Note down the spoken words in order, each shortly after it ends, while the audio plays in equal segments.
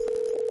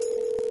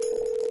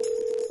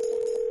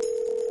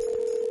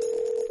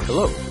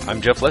Hello,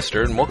 I'm Jeff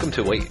Lester, and welcome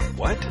to Wait,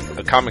 What?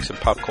 A comics and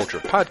pop culture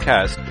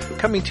podcast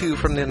coming to you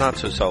from the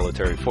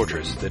not-so-solitary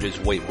fortress that is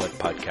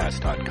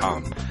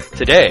waitwhatpodcast.com.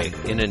 Today,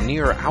 in a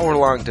near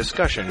hour-long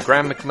discussion,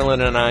 Graham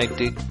McMillan and I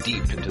dig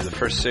deep into the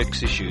first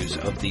 6 issues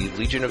of the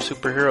Legion of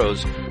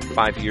Superheroes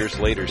 5 Years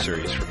Later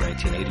series from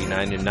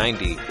 1989 and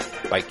 90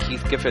 by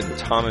Keith Giffen,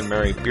 Tom and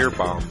Mary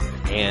Bierbaum,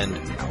 and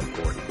Al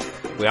Gordon.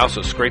 We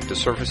also scrape the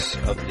surface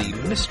of the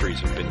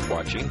mysteries we've been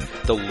watching,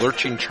 The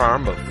Lurching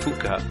Charm of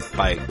Fuka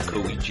by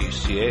Koichi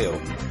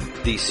Seo,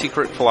 The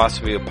Secret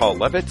Philosophy of Paul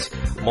Levitz,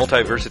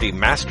 Multiversity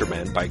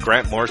Masterman by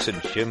Grant Morrison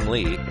and Jim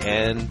Lee,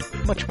 and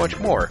much, much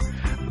more.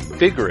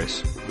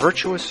 Vigorous,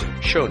 virtuous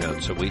show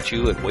notes await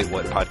you at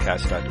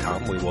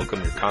waitwhatpodcast.com. We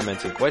welcome your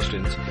comments and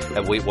questions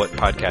at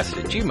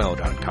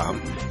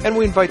waitwhatpodcast@gmail.com, and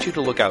we invite you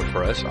to look out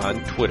for us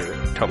on Twitter,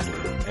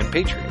 Tumblr, and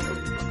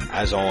Patreon.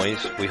 As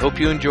always, we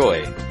hope you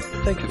enjoy.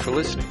 Thank you for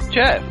listening.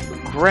 Jeff.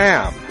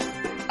 Graham.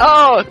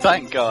 Oh,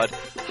 thank God.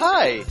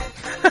 Hi.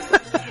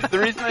 The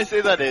reason I say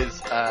that is,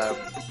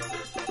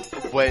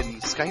 when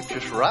Skype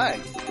just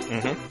rang,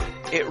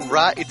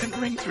 it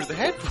didn't ring through the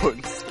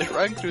headphones. It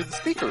rang through the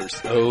speakers.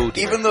 Oh,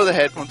 dear. Even though the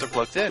headphones are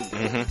plugged in.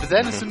 But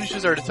then as soon as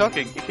you started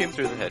talking, it came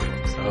through the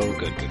headphones. Oh,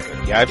 good.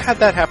 Yeah, I've had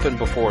that happen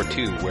before,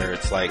 too, where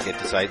it's like it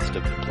decides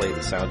to play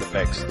the sound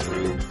effects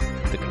through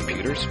the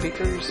computer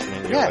speakers,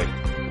 and you're like,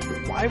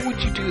 why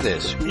would you do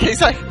this?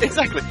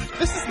 Exactly.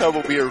 This is not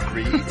what we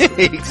agreed.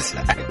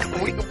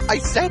 Exactly. I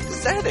set the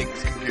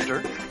settings,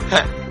 computer.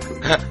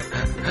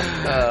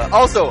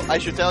 Also, I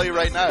should tell you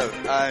right now,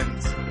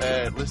 and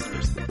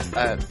listeners,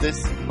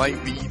 this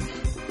might be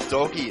the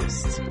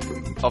doggiest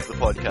of the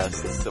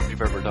podcasts that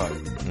we've ever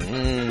done.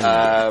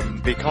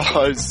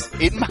 Because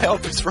in my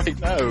office right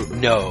now...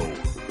 No.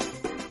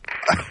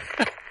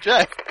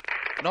 Jeff,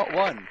 not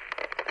one,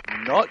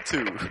 not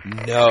two,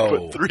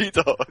 no, but 3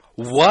 dogs.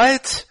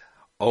 What?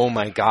 Oh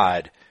my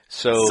God.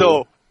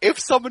 So if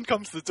someone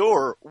comes to the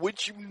door,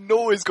 which you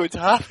know is going to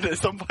happen at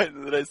some point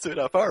in the next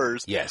 2.5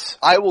 hours, yes,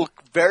 I will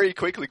very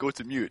quickly go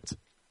to mute.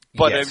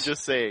 But yes. I'm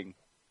just saying,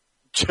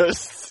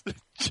 just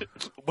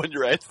when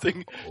you're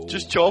editing,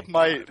 just chop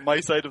my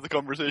side of the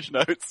conversation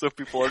out so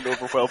people aren't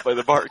overwhelmed by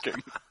the barking.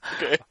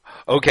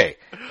 Okay.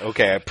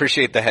 I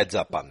appreciate the heads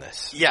up on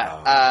this.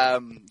 Yeah.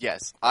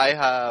 Yes. I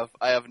have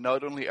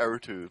not only our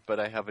 2, but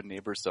I have a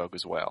neighbor's dog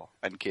as well.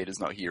 And Kate is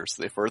not here,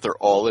 so they're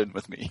all in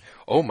with me.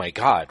 Oh my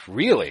God!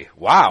 Really?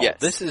 Wow. Yes.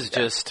 This is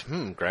just,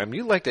 Graham.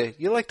 You like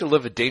to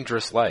live a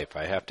dangerous life.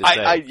 I have to say.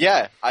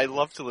 I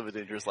love to live a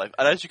dangerous life,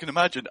 and as you can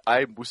imagine,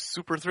 I was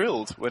super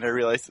thrilled when I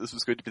realized this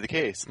was going to be the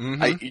case.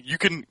 You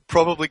can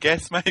probably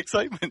guess my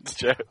excitement,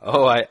 Jeff.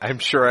 Oh, I'm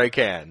sure I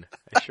can.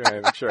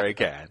 I'm sure I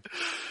can.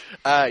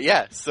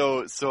 Yeah.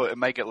 So it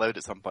might get loud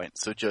at some point.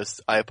 So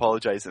I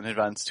apologize in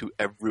advance to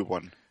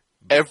everyone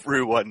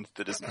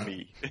that isn't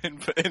me in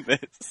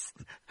this.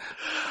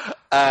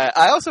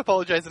 I also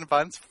apologize in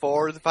advance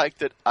for the fact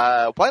that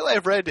while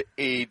I've read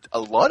a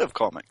lot of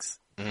comics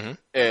in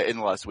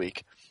the last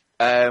week,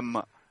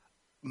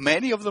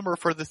 many of them are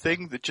for the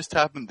thing that just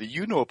happened that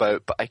you know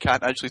about, but I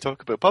can't actually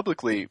talk about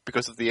publicly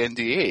because of the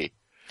NDA.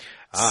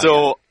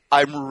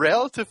 I'm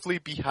relatively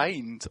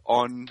behind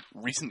on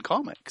recent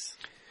comics.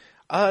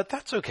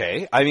 That's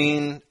okay. I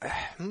mean,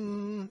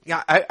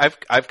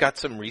 I've got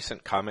some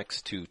recent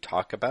comics to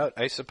talk about,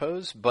 I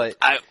suppose, but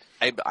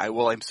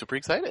I'm super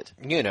excited.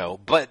 You know,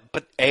 but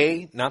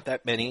A, not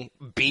that many.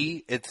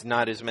 B, it's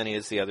not as many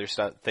as the other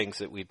things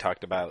that we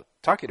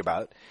talking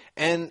about.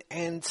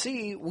 And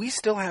C, we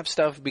still have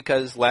stuff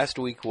because last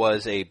week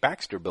was a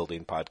Baxter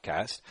Building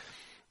podcast.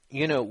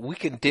 You know, we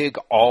can dig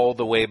all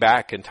the way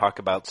back and talk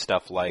about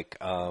stuff like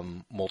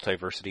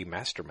Multiversity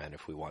Masterman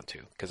if we want to,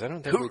 because I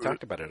don't think we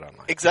talked about it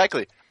online.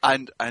 Exactly,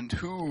 and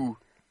who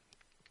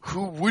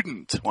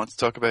wouldn't want to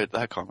talk about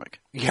that comic?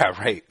 Yeah,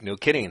 right. No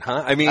kidding,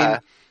 huh? I mean,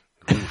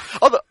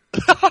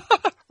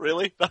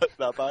 really,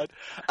 that bad.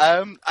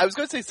 I was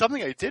going to say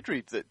something I did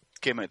read that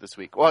came out this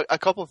week. Well, a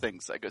couple of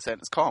things I got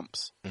sent as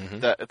comps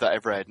that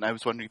I've read, and I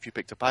was wondering if you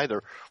picked up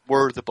either.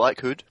 Were The Black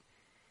Hood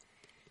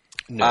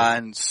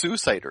and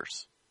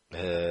Suiciders?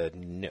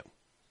 No.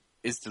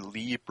 Is the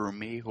Lee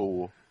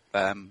Bermejo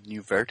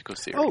new Vertigo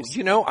series? Oh,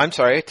 you know, I'm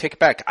sorry, I take it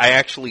back. I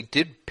actually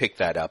did pick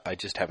that up. I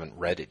just haven't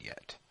read it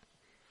yet.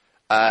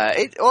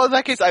 In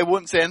that case, I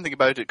won't say anything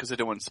about it because I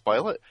don't want to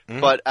spoil it.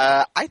 But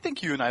I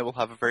think you and I will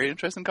have a very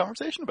interesting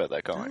conversation about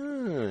that comic.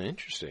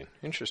 Interesting.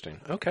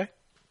 Okay.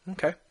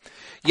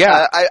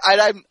 Yeah,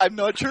 I'm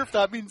not sure if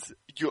that means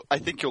I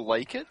think you'll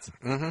like it.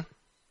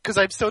 Because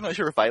I'm still not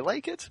sure if I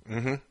like it.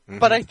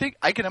 But I think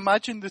I can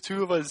imagine the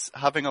two of us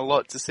having a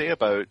lot to say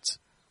about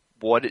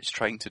what it's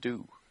trying to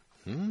do.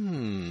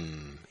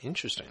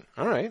 Interesting.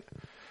 All right.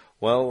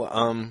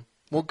 Well,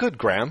 good,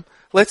 Graham.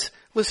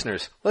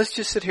 Listeners, let's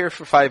just sit here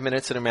for 5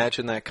 minutes and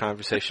imagine that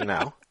conversation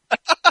now.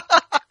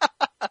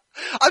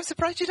 I'm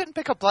surprised you didn't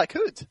pick up Black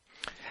Hood.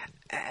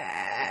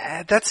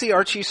 That's the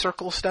Archie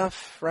Circle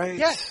stuff, right?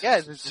 Yeah.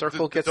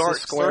 Circle gets the the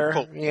square.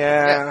 Circle.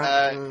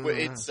 Yeah.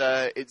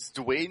 It's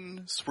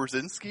Dwayne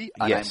Swarzynski.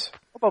 And yes.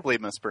 I'm probably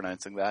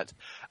mispronouncing that.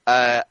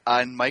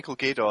 And Michael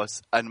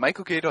Gaydos. And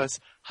Michael Gaydos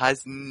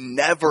has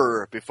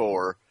never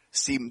before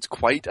seemed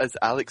quite as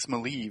Alex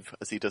Maleev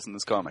as he does in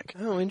this comic.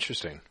 Oh,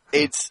 interesting.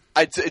 It's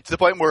the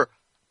point where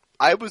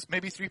I was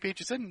maybe 3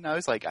 pages in, and I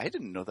was like, I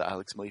didn't know that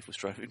Alex Maleev was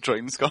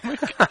drawing this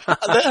comic. And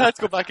then I had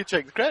to go back and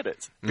check the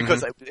credits,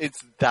 because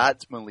it's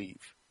that Maleev.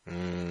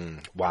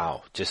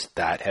 Wow, just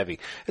that heavy.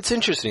 It's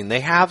interesting.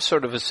 They have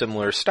sort of a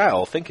similar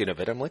style, thinking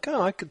of it. I'm like,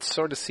 oh, I could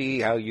sort of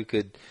see how you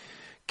could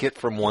get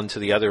from one to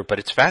the other, but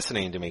it's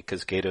fascinating to me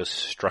because Gaydos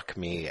struck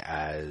me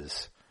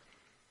as,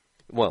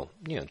 well,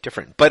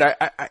 different. But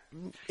I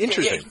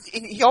interesting.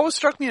 He always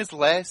struck me as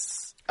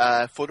less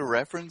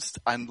photo-referenced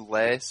and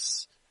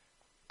less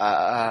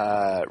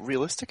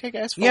realistic, I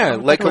guess. Yeah,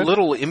 like a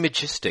little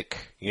imagistic,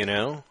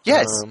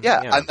 Yes, and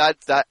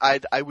that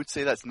I would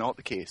say that's not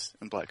the case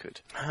in Black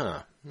Hood.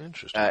 Huh,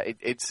 interesting.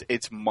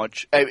 It's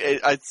much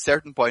at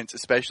certain points,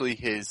 especially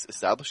his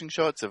establishing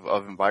shots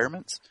of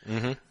environments.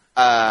 Mm-hmm.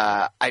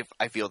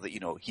 I feel that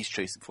he's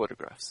tracing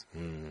photographs,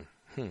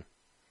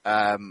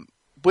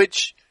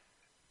 which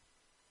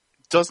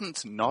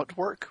doesn't not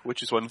work,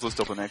 which is one of those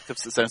double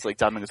negatives. It sounds like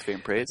damning with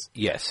faint praise.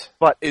 Yes,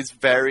 but it's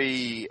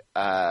very,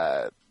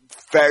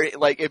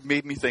 like, it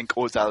made me think,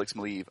 it's Alex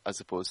Maleev as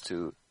opposed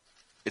to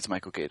it's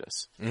Michael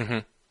Gaydos.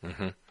 Mm-hmm. Mm-hmm. Do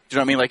you know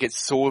what I mean? Like,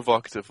 it's so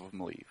evocative of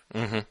Maleev.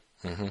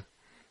 Mm-hmm.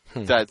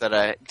 Mm-hmm.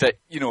 That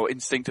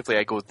instinctively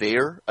I go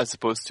there as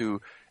opposed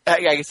to. I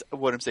guess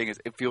what I'm saying is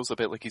it feels a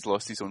bit like he's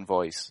lost his own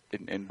voice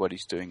in what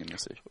he's doing in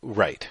this issue.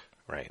 Right.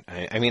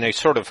 I mean, I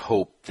sort of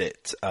hope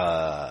that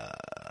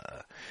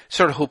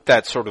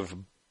sort of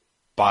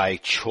by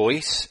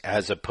choice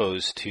as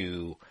opposed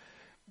to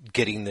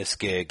getting this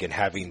gig and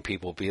having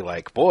people be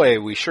like,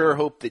 boy, we sure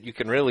hope that you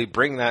can really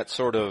bring that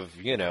sort of,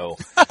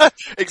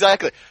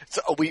 Exactly.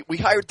 So we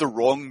hired the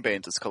wrong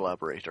Bendis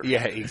collaborator.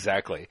 Yeah,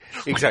 exactly.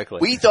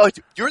 We thought,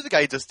 you're the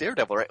guy who does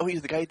Daredevil, right? Oh,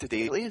 you're the guy who did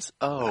Alias?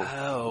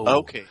 Oh.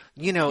 Okay.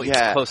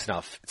 It's close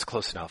enough. It's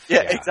close enough.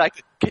 Yeah,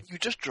 exactly. Can you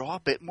just draw a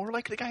bit more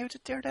like the guy who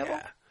did Daredevil?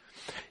 Yeah.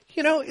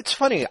 It's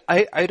funny.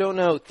 I don't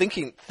know.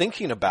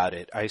 Thinking about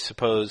it, I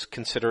suppose,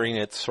 considering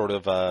it's sort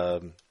of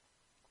a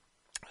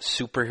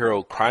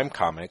superhero crime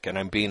comic, and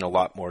I'm being a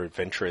lot more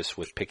adventurous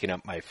with picking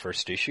up my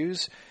first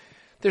issues,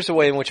 there's a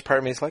way in which part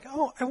of me is like,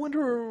 oh, I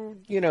wonder,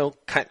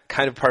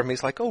 kind of part of me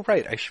is like, oh,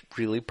 right, I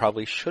really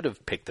probably should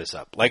have picked this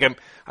up. Like,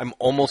 I'm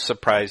almost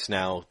surprised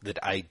now that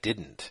I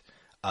didn't.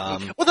 Well,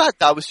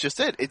 that was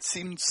just it. It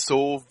seemed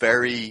so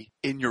very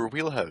in your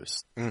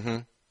wheelhouse. Mm-hmm.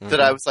 That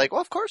I was like,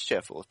 well, of course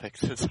Jeff will have picked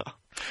this up.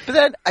 But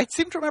then I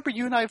seem to remember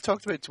you and I have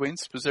talked about Dwayne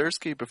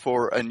Spazersky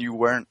before, and you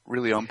weren't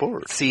really on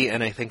board. See,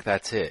 and I think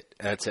that's it.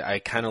 I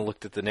kind of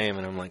looked at the name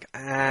and I'm like,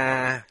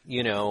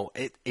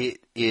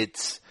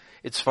 it's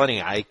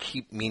funny. I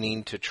keep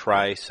meaning to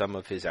try some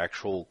of his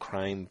actual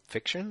crime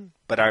fiction,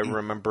 but I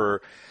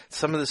remember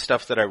some of the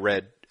stuff that I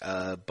read,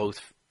 both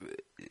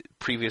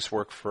previous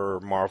work for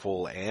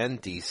Marvel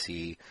and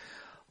DC,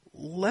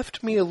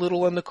 left me a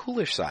little on the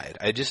coolish side.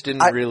 I just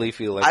didn't really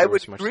feel like there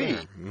was much there.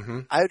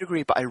 Mm-hmm. I would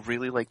agree, but I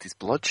really liked his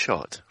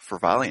Bloodshot for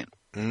Valiant.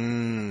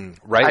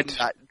 Right.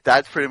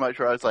 That's pretty much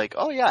where I was like,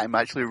 oh yeah, I'm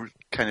actually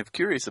kind of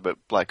curious about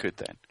Black Hood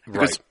then.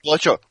 Because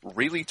Bloodshot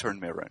really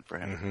turned me around for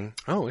him. Mm-hmm.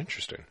 Oh,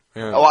 interesting.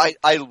 Yeah. Oh,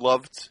 I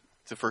loved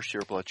the first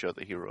year Bloodshot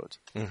that he wrote.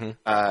 Mm-hmm.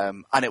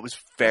 And it was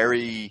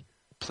very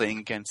playing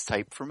against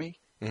type for me.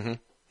 Mm-hmm.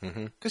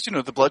 Mm-hmm. Because,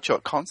 the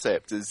Bloodshot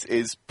concept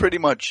is pretty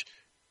much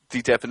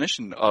the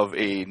definition of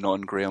a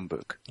non-Graham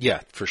book.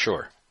 Yeah, for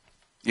sure.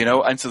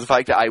 And so the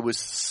fact that I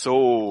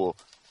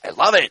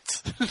love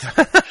it!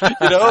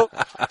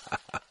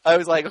 I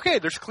was like, okay,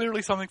 there's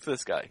clearly something to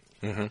this guy.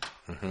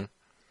 Mm-hmm. Mm-hmm.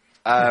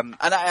 And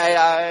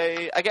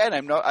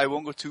I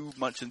won't go too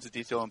much into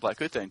detail on Black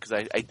Hood then, because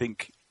I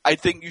think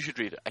you should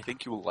read it. I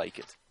think you will like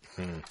it.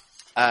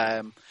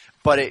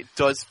 But it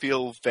does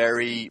feel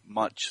very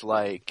much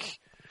like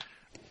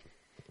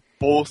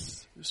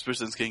both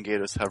Straczynski and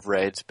Gaydos have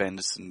read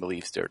Bendis and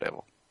Maleev's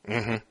Daredevil.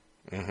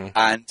 Mm-hmm. Mm-hmm.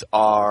 And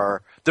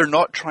they're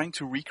not trying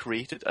to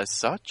recreate it as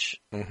such,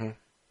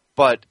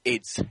 but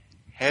it's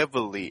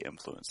heavily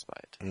influenced by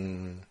it.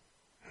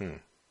 Mm-hmm.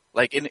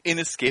 Like,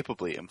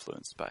 inescapably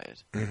influenced by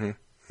it.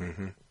 Mm-hmm.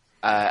 Mm-hmm.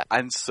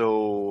 And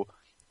so,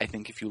 I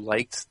think if you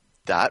liked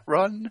that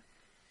run,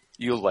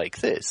 you'll like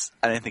this.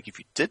 And I think if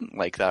you didn't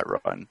like that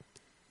run,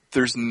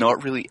 there's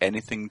not really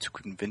anything to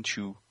convince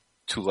you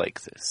to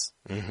like this,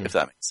 if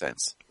that makes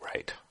sense.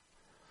 Right.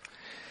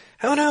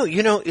 I don't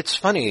know. It's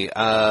funny.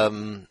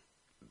 Bendis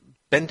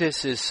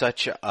is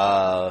such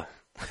a...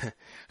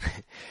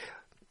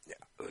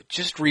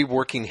 just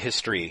reworking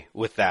history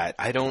with that.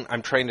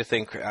 I'm trying to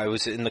think. I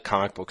was in the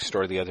comic book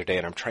store the other day,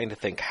 and I'm trying to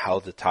think how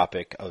the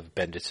topic of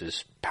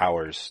Bendis's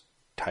Powers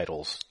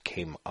titles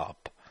came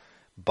up.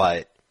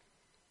 But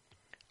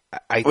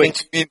I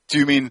think... Do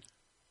you mean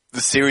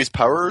the series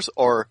Powers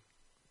or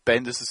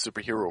Bendis's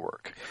superhero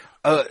work?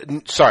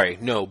 Sorry,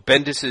 no.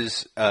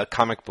 Bendis's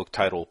comic book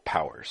title,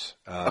 Powers.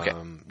 Okay.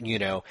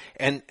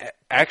 And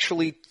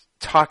actually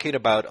talking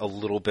about a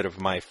little bit of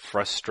my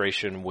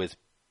frustration with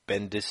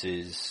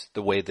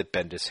the way that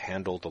Bendis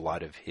handled a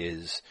lot of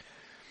his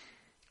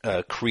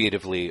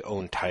creatively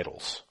owned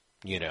titles.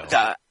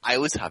 I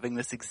was having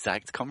this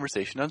exact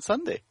conversation on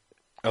Sunday.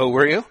 Oh,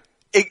 were you?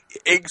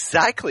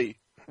 Exactly.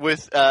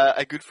 With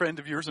a good friend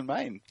of yours and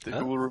mine,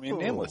 who will remain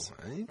nameless.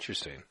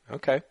 Interesting.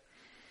 Okay.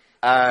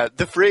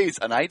 The phrase,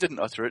 and I didn't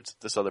utter it,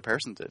 this other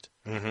person did,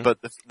 but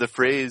the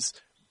phrase,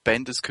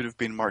 Bendis could have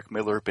been Mark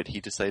Miller, but he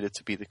decided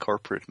to be the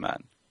corporate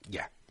man.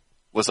 Yeah.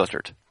 Was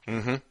uttered.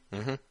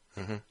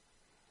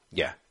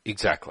 Yeah,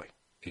 exactly.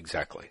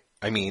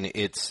 I mean,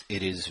 it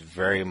is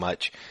very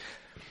much,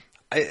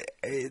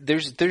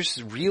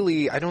 there's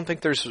really, I don't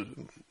think there's,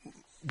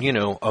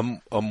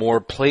 a more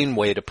plain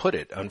way to put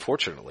it,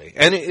 unfortunately.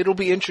 And it'll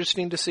be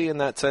interesting to see in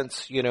that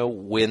sense,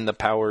 when the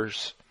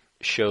Powers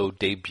show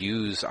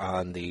debuts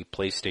on the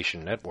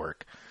PlayStation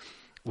Network,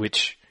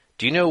 which,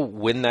 do you know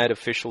when that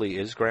officially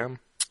is, Graham?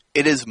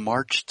 It is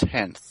March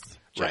 10th.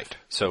 Jeff. Right.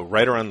 So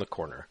right around the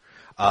corner.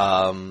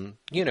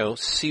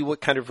 See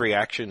what kind of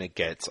reaction it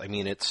gets. I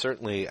mean, it's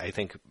certainly, I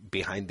think,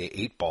 behind the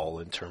 8 ball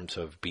in terms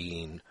of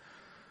being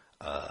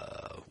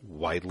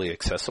widely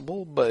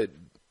accessible, but,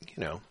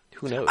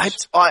 who knows?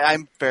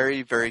 I'm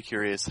very, very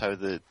curious how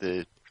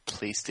the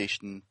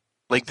PlayStation,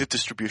 like the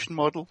distribution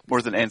model,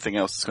 more than anything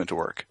else, is going to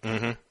work.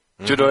 Do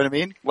you know what I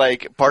mean?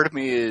 Like, part of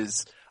me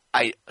is,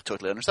 I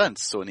totally understand.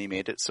 Sony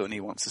made it. Sony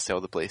wants to sell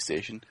the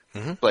PlayStation.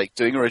 Like,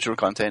 doing original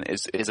content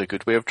is a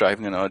good way of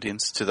driving an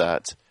audience to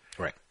that.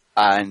 Right.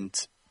 And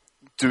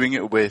doing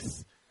it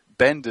with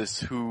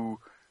Bendis, who,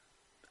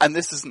 and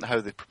this isn't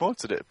how they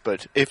promoted it,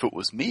 but if it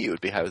was me, it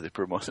would be how I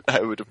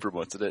would have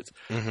promoted it.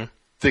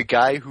 The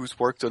guy who's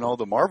worked on all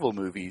the Marvel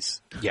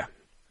movies. Yeah.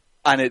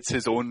 And it's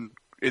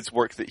it's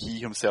work that he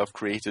himself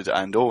created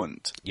and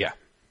owned. Yeah.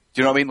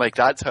 Do you know what I mean? Like,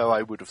 that's how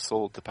I would have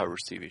sold the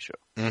Powers TV show.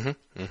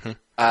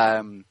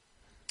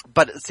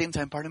 But at the same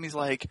time, part of me is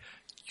like,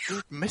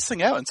 you're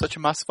missing out on such a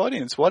massive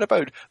audience. What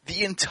about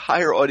the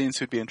entire audience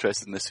who'd be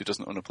interested in this who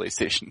doesn't own a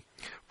PlayStation?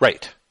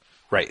 Right.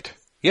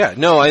 Yeah,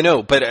 no, I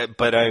know, but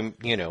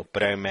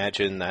I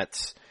imagine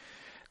that's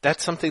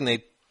something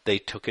they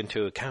took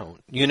into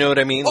account. You know what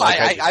I mean? Well,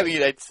 I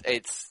mean,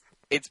 it's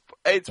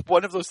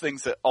one of those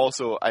things that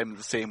also I'm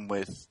the same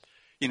with,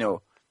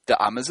 the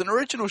Amazon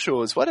original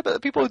shows. What about the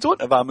people who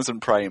don't have Amazon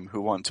Prime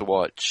who want to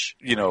watch,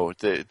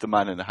 the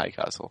Man in the High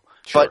Castle?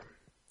 Sure. But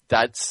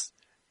that's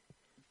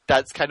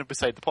kind of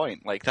beside the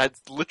point. Like, that's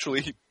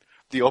literally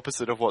the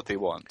opposite of what they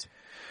want.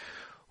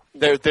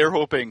 They're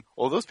hoping,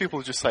 those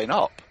people just sign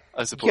up,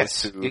 as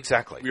opposed to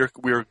exactly.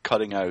 We're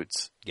cutting out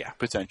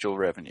potential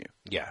revenue.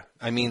 Yeah,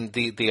 I mean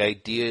the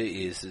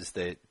idea is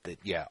that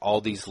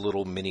all these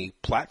little mini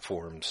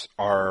platforms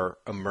are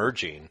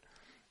emerging,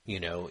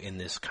 in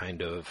this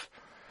kind of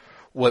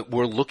what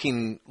we're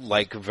looking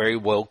like very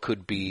well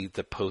could be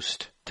the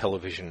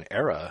post-television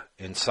era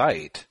in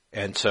sight.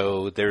 And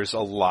so there's a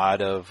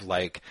lot of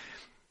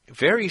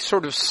very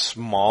sort of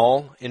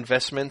small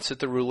investments at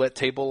the roulette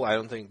table. I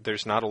don't think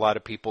there's not a lot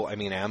of people. I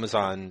mean,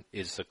 Amazon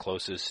is the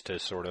closest to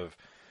sort of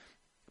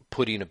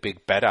putting a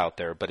big bet out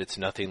there, but it's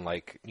nothing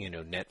like,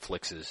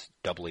 Netflix is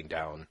doubling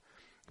down.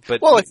 But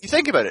if you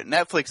think about it,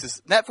 Netflix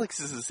is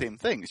the same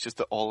thing. It's just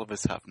that all of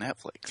us have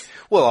Netflix.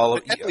 Well,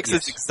 Netflix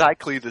is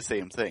exactly the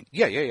same thing.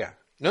 Yeah.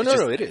 No,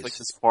 it is.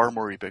 Netflix is far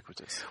more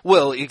ubiquitous.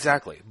 Well,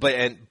 exactly.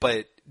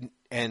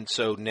 And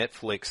so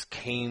Netflix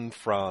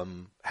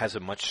has a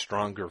much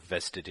stronger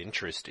vested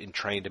interest in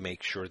trying to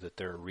make sure that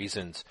there are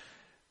reasons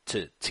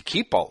to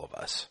keep all of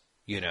us,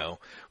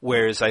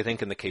 whereas I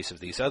think in the case of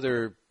these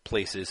other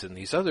places and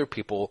these other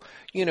people,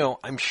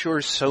 I'm sure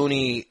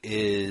Sony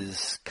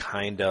is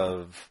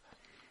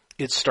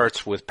it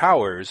starts with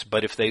Powers,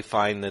 but if they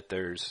find that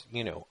there's,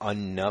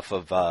 enough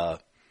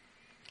of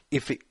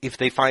if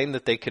they find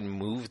that they can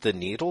move the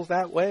needle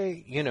that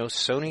way,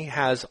 Sony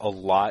has a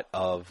lot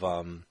of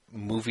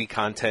movie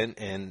content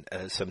and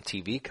some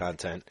TV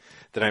content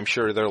that I'm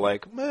sure they're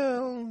like,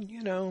 well,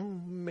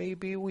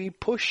 maybe we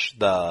push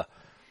the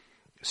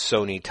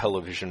Sony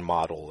television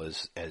model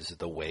as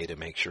the way to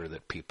make sure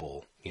that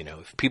people,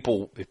 if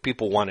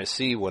people want to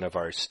see one of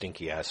our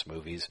stinky ass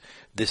movies,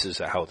 this is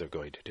how they're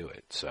going to do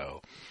it.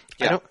 So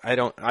yeah. I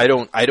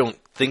don't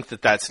think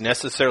that that's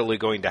necessarily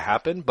going to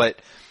happen, but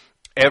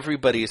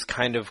everybody's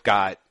kind of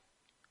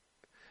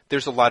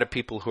there's a lot of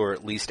people who are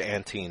at least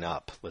anteing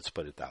up, let's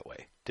put it that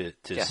way, to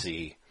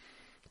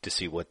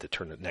see what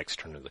the next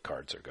turn of the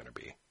cards are going to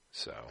be.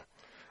 So,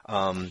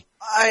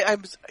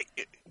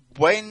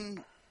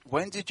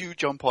 when did you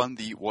jump on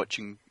the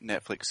watching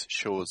Netflix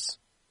shows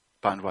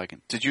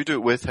bandwagon? Did you do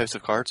it with House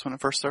of Cards when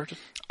it first started?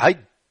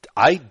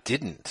 I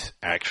didn't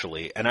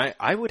actually, and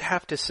I would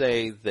have to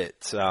say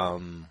that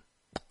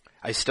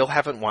I still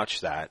haven't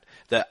watched that.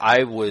 That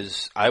I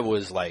was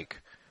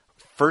like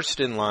first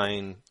in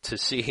line to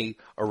see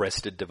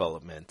Arrested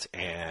Development,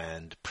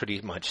 and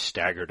pretty much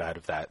staggered out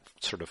of that,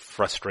 sort of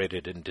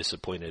frustrated and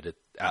disappointed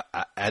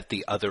at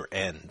the other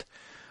end.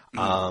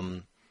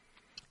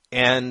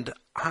 And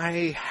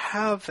I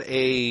have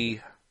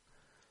a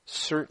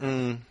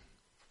certain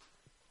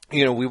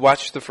we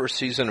watched the first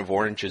season of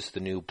Orange is the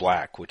New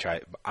Black, which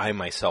I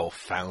myself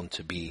found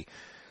to be,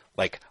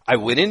 like, I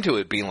went into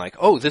it being like,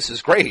 oh, this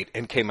is great,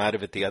 and came out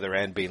of it the other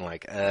end being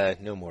like,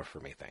 no more for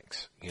me,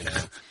 thanks.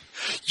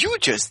 You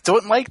just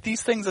don't like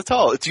these things at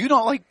all. Do you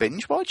not like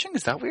binge watching?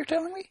 Is that what you're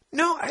telling me?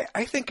 No,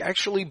 I think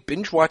actually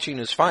binge watching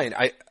is fine.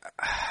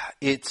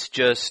 It's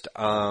just,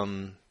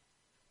 well,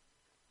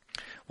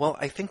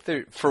 I think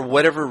for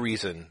whatever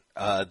reason,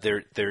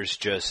 there's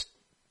just,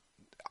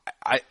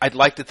 I'd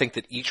like to think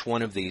that each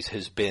one of these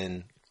has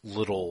been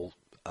little,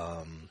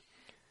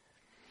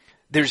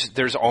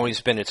 there's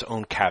always been its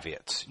own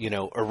caveats.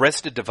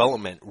 Arrested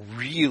Development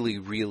really,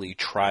 really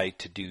tried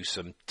to do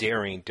some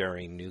daring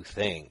new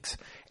things.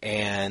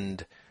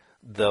 And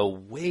the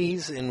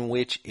ways in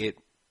which it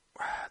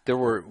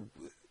also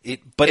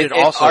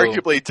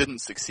arguably didn't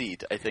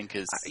succeed, I think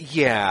is.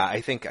 Yeah,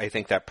 I think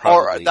that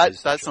probably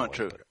is that's not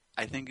true.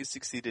 I think it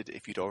succeeded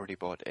if you'd already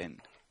bought in.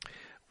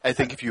 I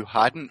think if you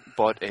hadn't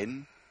bought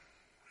in,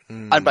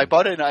 and by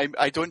bought in,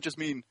 I don't just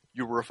mean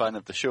you were a fan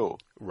of the show.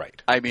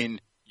 Right. I mean,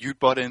 you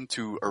bought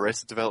into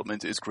Arrested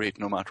Development is great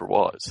no matter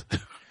what.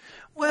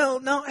 Well,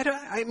 no, I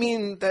don't. I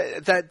mean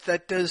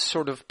that does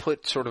sort of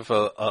put sort of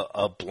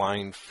a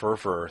blind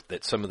fervor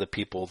that some of the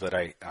people that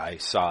I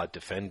saw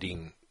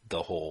defending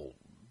the whole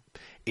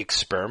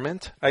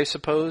experiment, I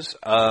suppose,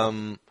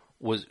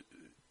 was.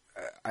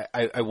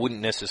 I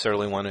wouldn't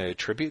necessarily want to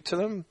attribute to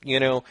them.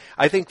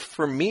 I think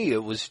for me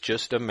it was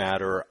just a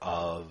matter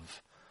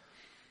of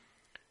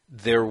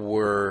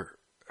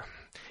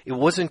it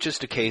wasn't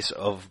just a case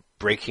of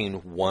breaking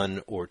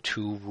one or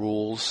two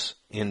rules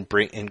in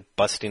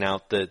busting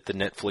out the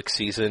Netflix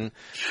season.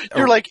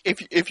 You're like,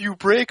 if you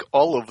break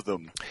all of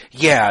them.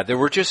 Yeah, there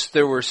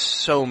were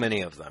so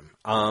many of them.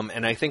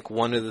 And I think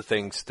one of the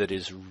things that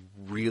is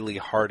really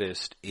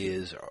hardest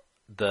is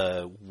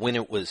when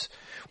it was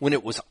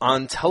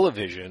on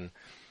television,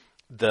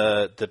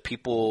 the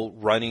people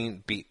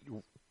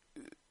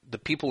the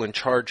people in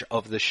charge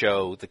of the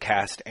show, the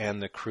cast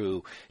and the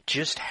crew,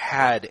 just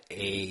had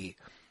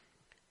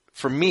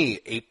for me,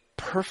 a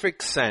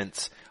perfect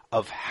sense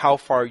of how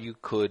far you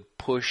could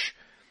push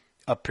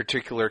a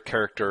particular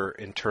character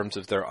in terms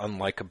of their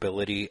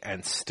unlikability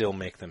and still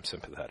make them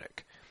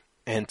sympathetic.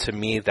 And to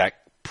me, that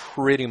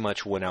pretty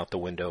much went out the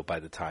window by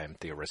the time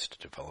the Arrested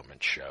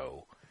Development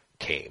show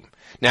came.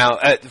 Now,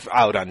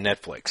 out on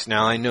Netflix.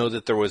 Now, I know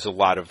that there was a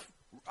lot of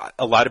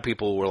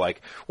people were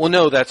like, well,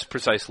 no, that's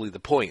precisely the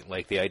point.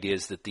 Like, the idea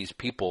is that these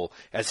people,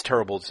 as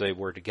terrible as they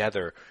were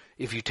together,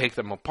 if you take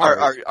them apart,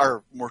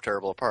 are more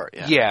terrible apart.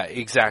 Yeah. Yeah,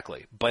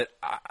 exactly. But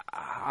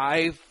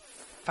I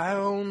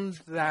found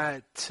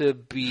that to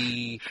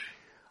be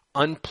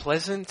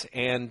unpleasant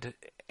and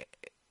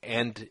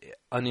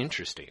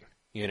uninteresting.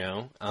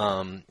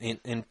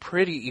 In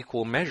pretty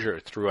equal measure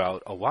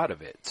throughout a lot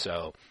of it.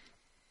 So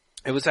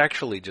it was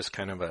actually just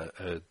kind of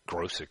a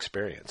gross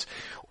experience.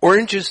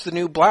 Orange is the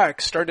New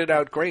Black started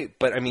out great,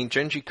 but I mean,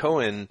 Jenji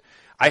Kohan,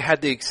 I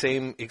had the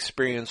same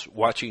experience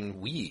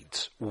watching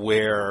Weeds,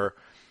 where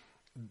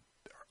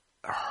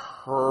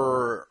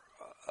her,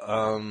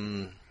 how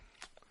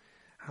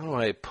do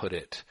I put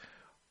it?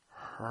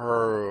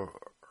 Her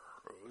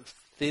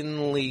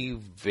thinly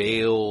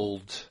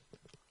veiled,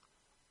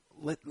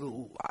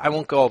 I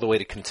won't go all the way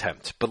to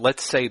contempt, but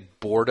let's say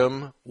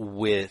boredom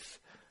with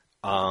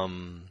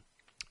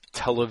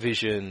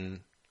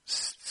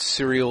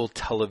serial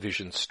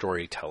television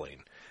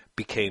storytelling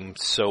became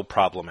so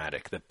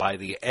problematic that by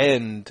the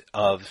end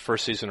of the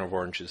first season of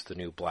Orange is the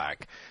New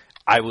Black,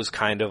 I was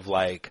kind of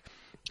like,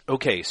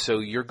 okay, so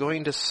you're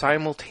going to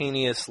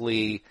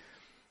simultaneously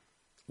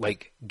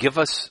like give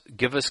us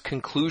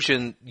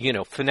conclusion,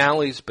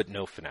 finales, but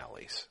no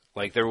finales.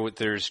 Like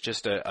there's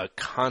just a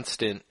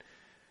constant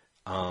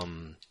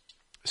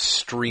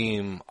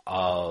stream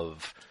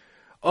of,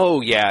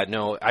 oh yeah,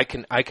 no, I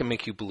can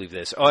make you believe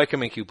this. Oh, I can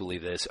make you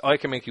believe this. Oh, I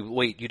can make you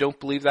wait. You don't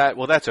believe that?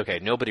 Well, that's okay.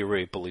 Nobody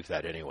really believed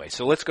that anyway.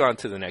 So let's go on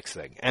to the next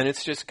thing. And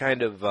it's just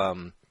kind of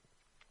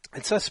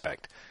it's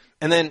suspect.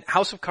 And then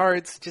House of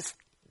Cards, just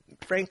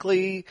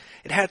frankly,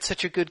 it had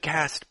such a good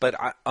cast, but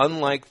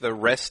unlike the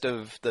rest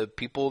of the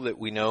people that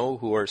we know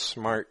who are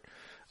smart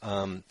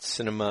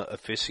cinema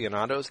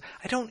aficionados,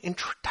 I don't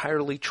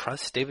entirely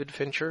trust David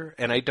Fincher,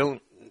 and I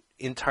don't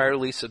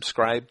entirely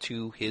subscribe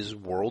to his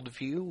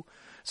worldview.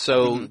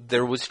 So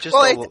there was just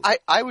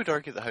I would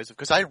argue that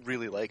because I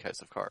really like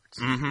House of Cards.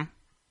 Mm-hmm.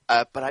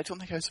 But I don't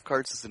think House of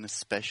Cards is an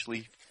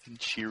especially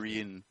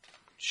Fincherian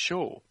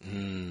show.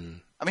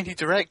 Mm. I mean, he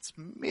directs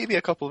maybe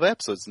a couple of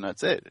episodes and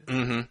that's it.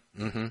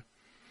 Mm-hmm. Mm-hmm.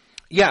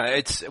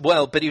 Yeah,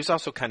 but he was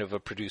also kind of a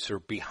producer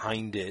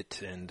behind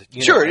it, and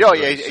he's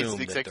the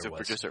executive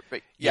producer.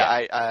 But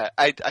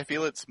I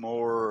feel it's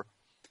more.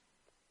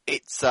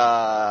 It's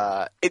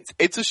a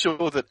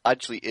show that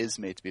actually is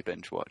made to be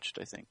binge watched.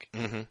 I think,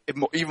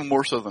 even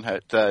more so than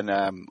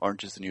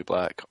Orange is the New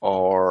Black,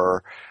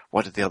 or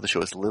what are the other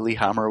shows?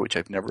 Lilyhammer, which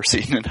I've never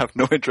seen and have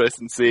no interest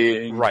in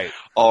seeing, right?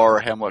 Or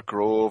Hemlock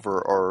Grove,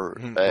 or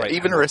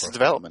even Arrested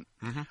Development,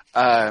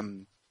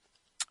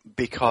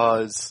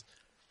 because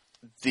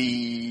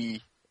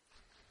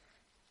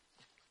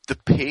the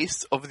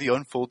pace of the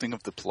unfolding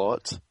of the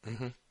plot,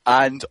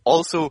 and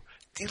also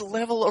the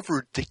level of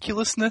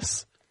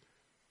ridiculousness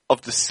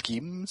of the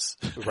schemes.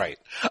 Right.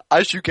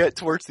 As you get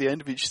towards the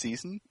end of each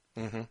season,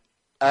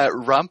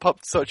 ramp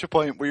up to such a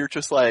point where you're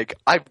just like,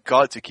 I've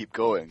got to keep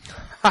going.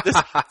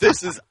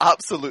 This is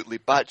absolutely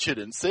batshit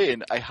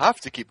insane. I have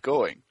to keep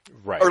going.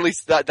 Right. Or at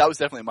least that was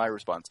definitely my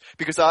response.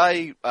 Because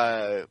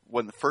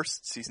when the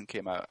first season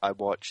came out, I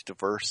watched the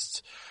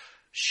first,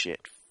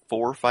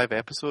 4 or 5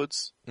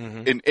 episodes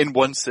in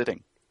one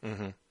sitting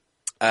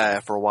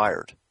for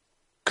Wired.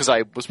 Because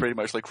I was pretty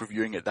much like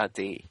reviewing it that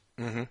day.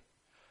 And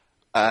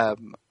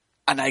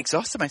I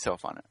exhausted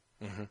myself on it.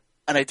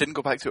 And I didn't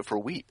go back to it for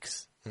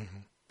weeks.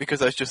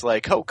 Because I was just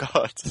like, oh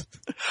god,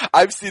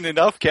 I've seen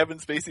enough Kevin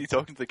Spacey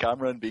talking to the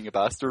camera and being a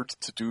bastard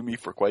to do me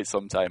for quite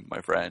some time,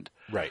 my friend.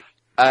 Right.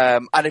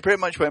 And I pretty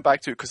much went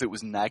back to it because it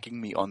was nagging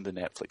me on the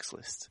Netflix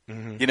list.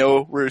 You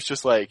know, where it's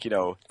just like, you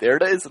know, there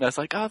it is. And I was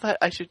like, oh,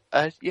 I should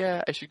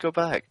go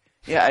back.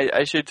 Yeah,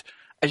 I should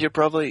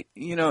probably,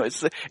 you know,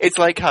 it's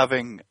like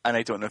having, and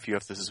I don't know if you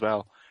have this as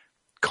well,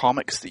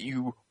 comics that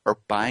you are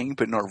buying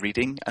but not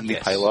reading, and they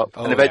pile up.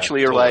 And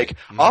eventually you're like,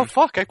 oh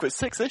fuck, I've got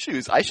 6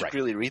 issues. I should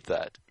really read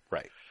that.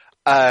 Right.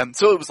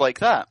 So it was like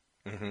that.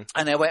 And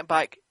I went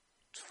back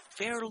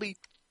fairly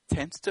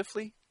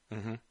tentatively.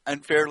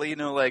 And fairly, you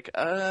know, like,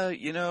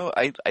 you know,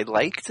 I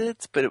liked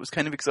it, but it was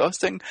kind of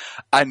exhausting.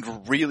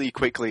 And really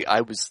quickly,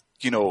 I was,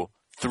 you know,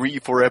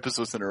 3-4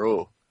 episodes in a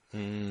row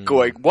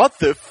going, what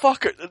the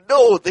fuck?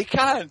 No, they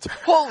can't.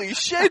 Holy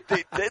shit,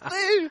 did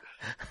they?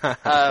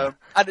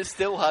 And it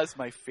still has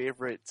my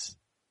favorite,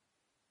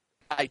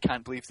 I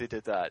can't believe they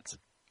did that,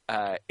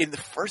 in the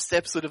first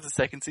episode of the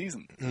second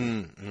season.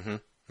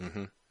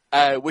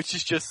 Which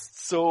is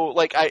just so,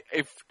 like,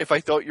 if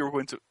I thought you were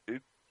going to,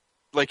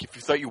 like, if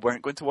you thought you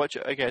weren't going to watch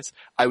it, I guess,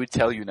 I would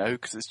tell you now,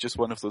 because it's just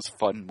one of those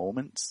fun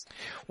moments.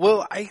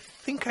 Well, I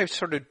think I've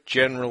sort of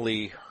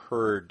generally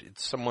heard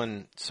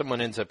someone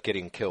ends up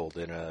getting killed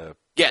in a...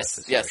 Yes.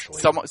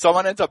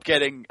 Someone ends up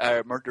getting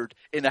murdered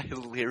in a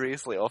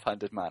hilariously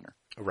offhanded manner.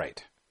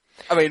 Right.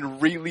 I mean,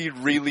 really,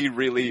 really,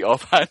 really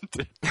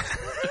offhanded.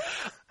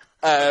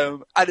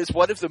 And it's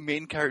one of the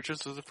main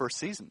characters of the first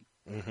season.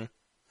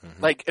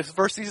 Like, if the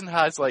first season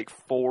has, like,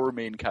 4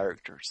 main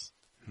characters,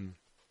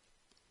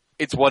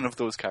 it's one of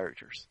those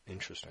characters.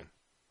 Interesting.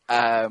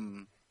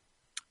 And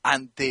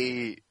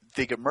they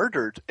get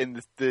murdered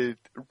in the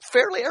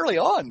fairly early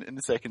on in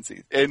the second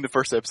season, in the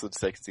first episode of the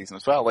second season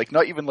as well. Like,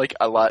 not even like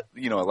a last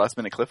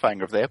minute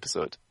cliffhanger of the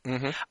episode.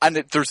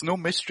 And there's no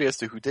mystery as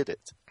to who did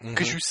it,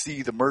 because you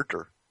see the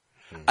murder,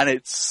 and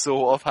it's so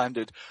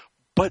offhanded,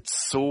 but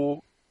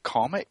so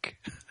comic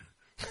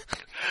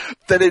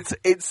that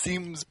it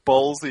seems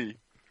ballsy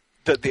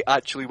that they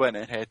actually went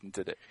ahead and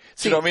did it.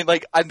 See, you know what I mean?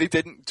 Like, and they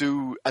didn't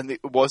do, and it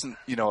wasn't,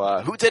 you know,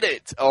 who did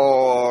it?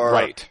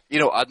 Or, you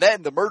know, and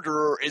then the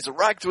murderer is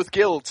racked with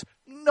guilt.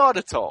 Not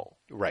at all.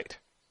 Right.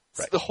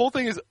 So the whole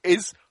thing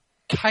is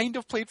kind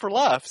of played for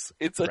laughs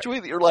in such a way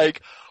that you're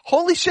like,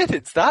 holy shit,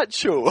 it's that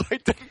show. I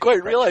didn't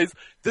quite realize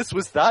this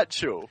was that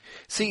show.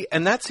 See,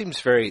 and that's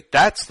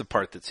the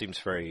part that seems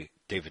very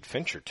David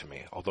Fincher to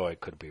me, although I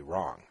could be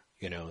wrong.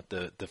 You know,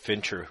 the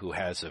Fincher who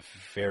has a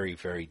very,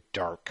 very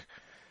dark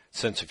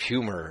sense of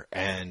humor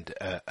and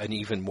an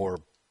even more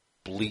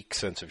bleak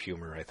sense of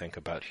humor, I think,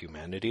 about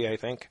humanity,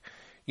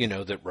 you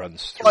know, that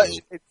runs through...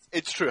 Well,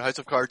 it's true. House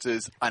of Cards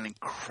is an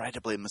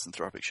incredibly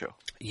misanthropic show.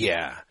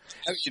 Yeah.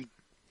 I mean,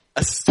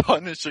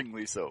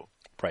 astonishingly so.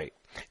 Right.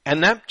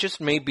 And that just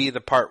may be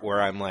the part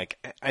where I'm like,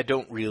 I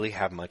don't really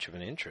have much of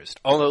an interest.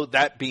 Although,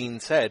 that being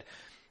said,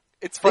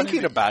 it's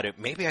thinking about it,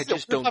 maybe I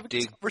just don't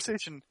dig...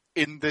 conversation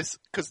in this,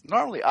 because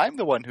normally I'm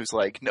the one who's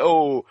like,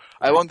 no,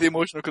 I want the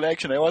emotional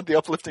connection, I want the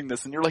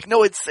upliftingness, and you're like,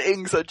 no, it's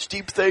saying such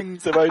deep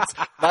things about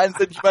man's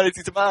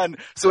inhumanity to man,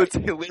 so it's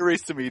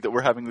hilarious to me that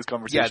we're having this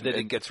conversation. Yeah, that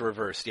it gets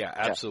reversed, yeah,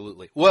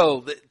 absolutely. Yeah.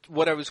 Well,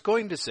 what I was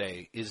going to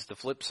say is the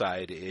flip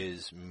side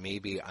is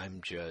maybe I'm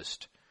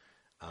just,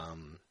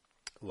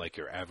 like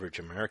your average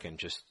American,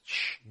 just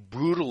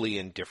brutally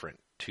indifferent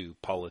to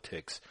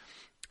politics,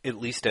 at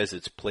least as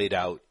it's played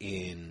out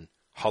in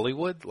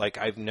Hollywood. Like,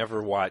 I've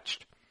never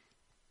watched...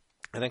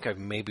 I think I've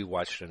maybe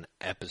watched an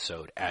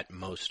episode at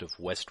most of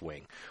West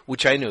Wing,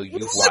 which I know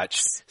you've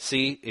watched.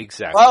 See?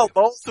 Exactly. Well,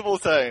 multiple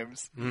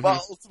times.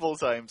 Multiple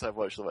times I've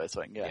watched the West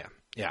Wing, yeah.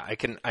 Yeah, I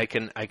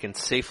can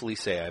safely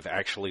say I've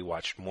actually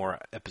watched more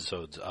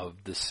episodes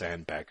of The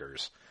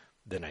Sandbaggers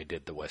than I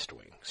did the West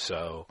Wing.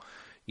 So,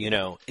 you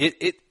know,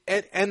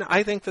 and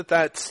I think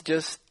that's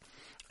just,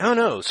 I don't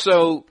know.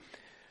 So,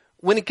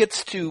 when it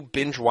gets to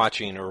binge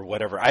watching or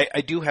whatever, I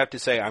do have to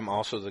say I'm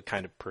also the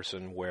kind of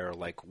person where,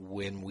 like,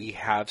 when we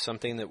have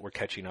something that we're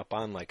catching up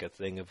on, like a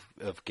thing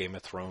of Game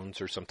of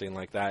Thrones or something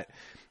like that,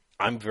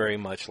 I'm very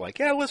much like,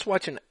 yeah, let's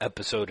watch an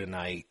episode a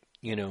night,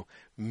 you know,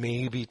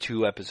 maybe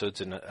 2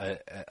 episodes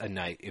a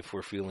night if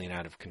we're feeling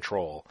out of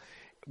control.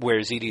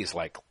 Whereas Edie's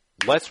like,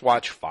 let's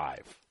watch 5.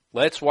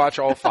 Let's watch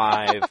all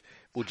 5.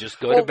 We'll just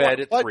go to bed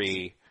at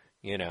 3,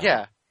 you know.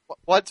 Yeah.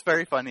 What's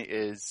very funny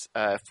is,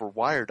 for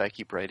Wired, I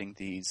keep writing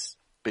these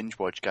binge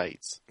watch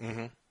guides.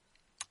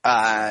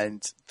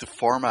 And the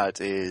format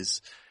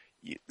is,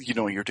 you're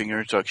doing your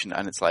introduction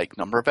and it's like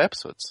number of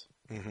episodes.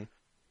 Mm-hmm.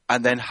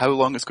 And then how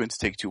long it's going to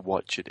take to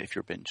watch it if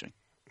you're binging.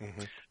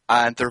 Mm-hmm.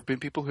 And there have been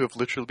people who have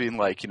literally been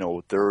like,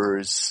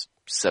 there's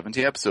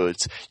 70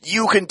 episodes.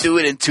 You can do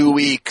it in 2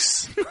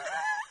 weeks.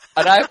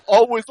 And I'm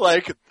always so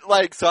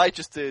I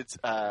just did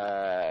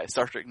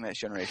Star Trek Next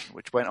Generation,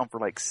 which went on for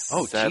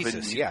 7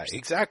 Jesus, years. yeah,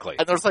 exactly.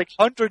 And there's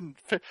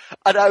 150,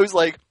 and I was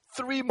like,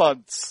 3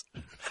 months.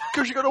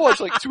 Because you're going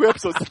to watch 2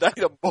 episodes a night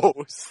at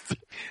most.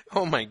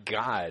 Oh my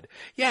God.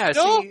 Yeah,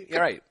 No. see,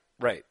 right.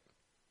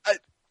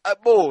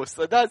 At most.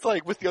 And that's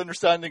with the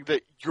understanding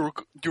that you're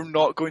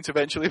not going to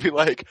eventually be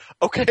like,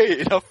 okay,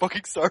 enough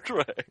fucking Star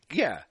Trek.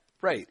 Yeah,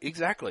 right,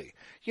 exactly.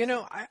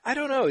 I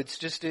don't know. It's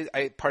just,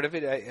 part of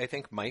it I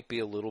think might be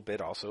a little bit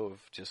also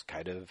of just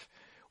kind of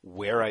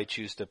where I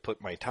choose to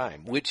put my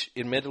time, which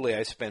admittedly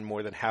I spend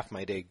more than half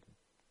my day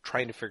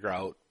trying to figure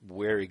out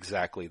where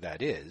exactly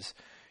that is,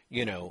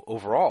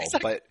 overall.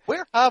 Exactly. But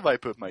where have I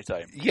put my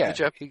time? yeah,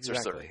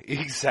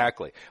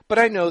 exactly. But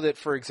I know that,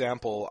 for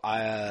example,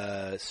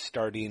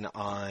 starting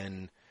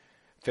on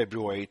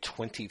February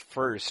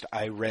 21st,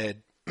 I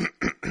read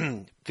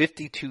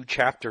 52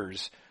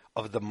 chapters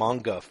of the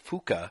manga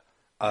Fuka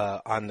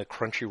on the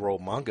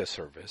Crunchyroll manga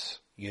service.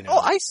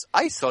 Oh,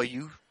 I saw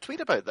you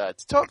tweet about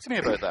that. Talk to me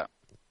about that.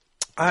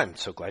 I'm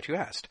so glad you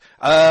asked.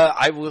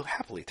 I will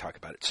happily talk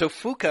about it. So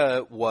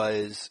Fuka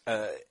was,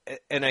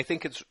 and I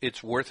think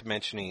it's worth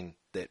mentioning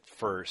that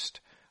first.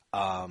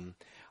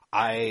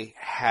 I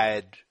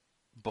had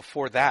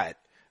before that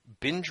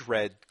binge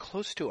read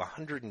close to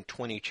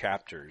 120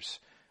 chapters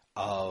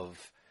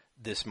of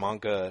this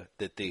manga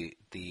that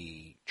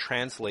the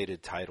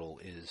translated title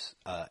is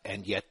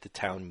 "And Yet the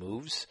Town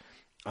Moves."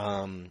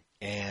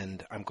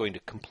 And I'm going to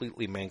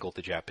completely mangle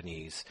the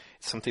Japanese.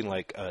 It's something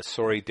like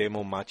Sori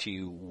Demo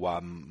Machi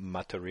wa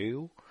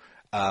Mataru.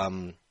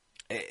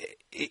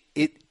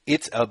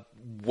 It's a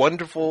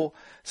wonderful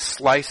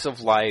slice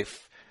of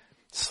life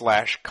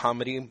 /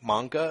 comedy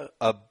manga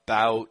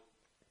about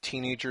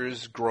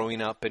teenagers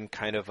growing up in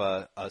kind of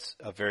a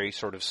very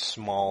sort of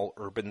small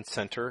urban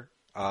center.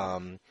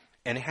 And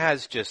it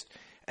has just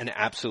an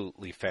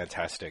absolutely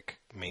fantastic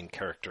main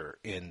character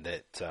in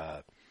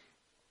that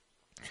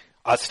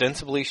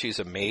ostensibly she's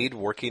a maid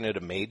working at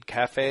a maid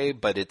cafe,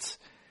 but it's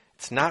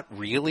not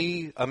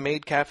really a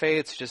maid cafe.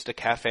 It's just a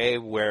cafe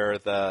where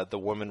the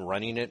woman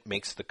running it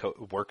makes the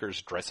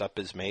workers dress up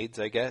as maids,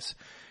 I guess.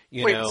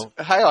 Wait,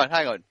 hang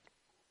on.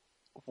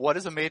 What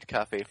is a maid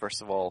cafe,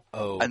 first of all?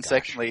 Oh, and gosh.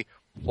 Secondly,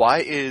 why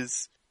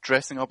is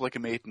dressing up like a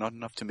maid not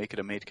enough to make it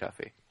a maid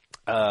cafe?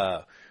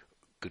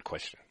 Good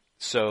question.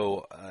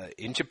 So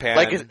in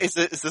Japan, is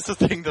this a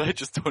thing that I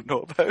just don't know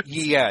about?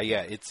 Yeah,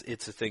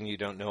 it's a thing you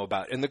don't know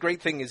about. And the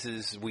great thing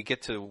is we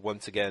get to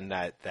once again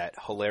that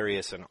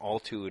hilarious and all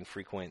too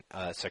infrequent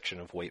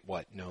section of Wait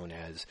What known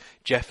as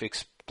Jeff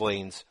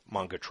Explains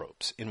Manga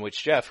Tropes, in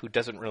which Jeff, who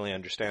doesn't really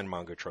understand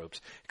manga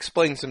tropes,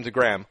 explains them to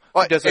Graham,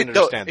 who doesn't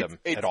understand them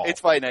at all. It's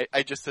fine.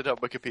 I just set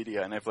up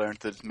Wikipedia and I've learned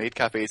that maid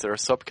cafes are a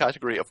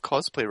subcategory of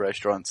cosplay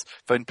restaurants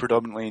found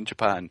predominantly in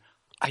Japan.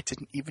 I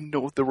didn't even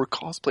know there were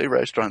cosplay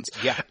restaurants.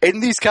 Yeah. In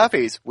these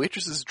cafes,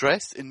 waitresses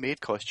dressed in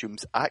maid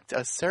costumes act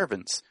as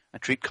servants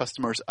and treat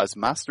customers as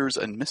masters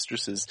and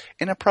mistresses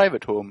in a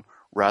private home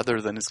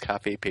rather than as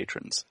cafe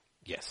patrons.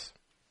 Yes.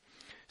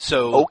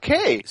 So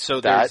okay.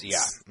 So there's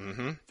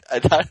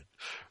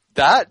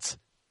that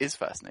is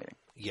fascinating.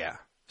 Yeah.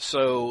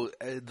 So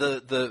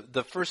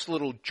the first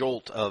little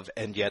jolt of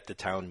And Yet the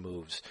Town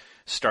Moves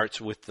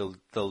starts with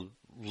the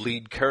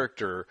lead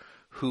character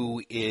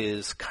who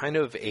is kind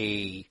of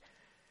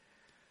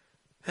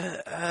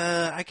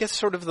I guess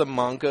sort of the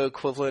manga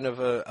equivalent of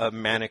a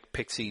manic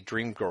pixie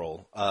dream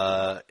girl,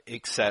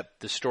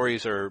 except the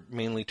stories are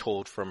mainly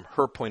told from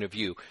her point of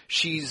view.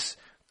 She's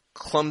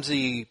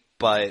clumsy,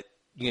 but,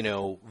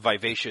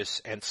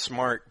 vivacious and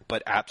smart,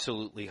 but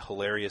absolutely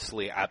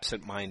hilariously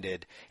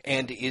absent-minded,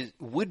 and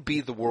would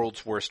be the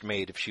world's worst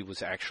maid if she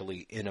was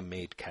actually in a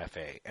maid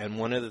cafe. And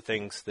one of the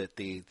things that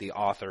the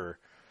author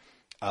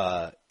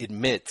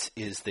admits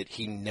is that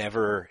he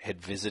never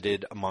had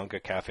visited a manga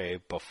cafe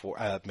before,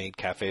 maid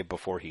cafe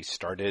before he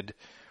started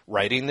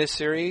writing this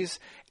series.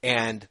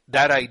 And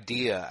that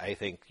idea, I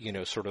think,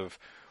 sort of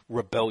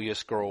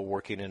rebellious girl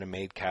working in a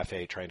maid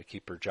cafe trying to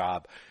keep her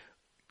job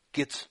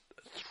gets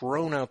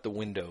thrown out the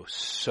window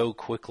so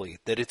quickly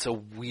that it's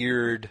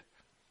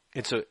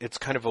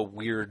kind of a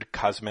weird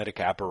cosmetic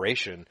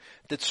aberration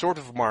that sort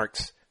of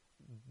marks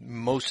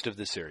most of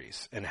the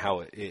series and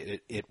how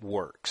it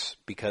works,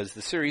 because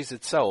the series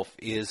itself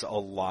is a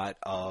lot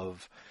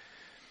of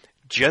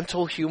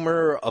gentle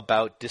humor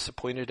about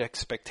disappointed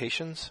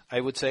expectations,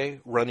 I would say,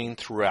 running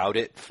throughout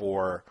it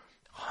for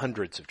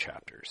hundreds of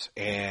chapters.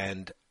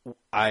 And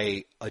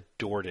I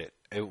adored it.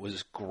 It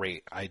was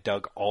great. I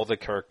dug all the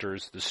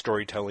characters. The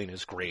storytelling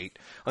is great.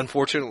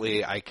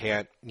 Unfortunately, I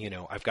can't,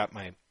 I've got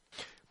my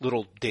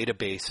little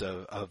database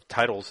of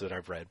titles that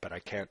I've read, but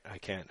I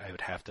would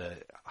have to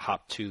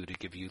hop to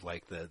give you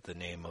like the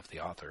name of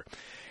the author.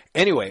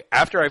 Anyway,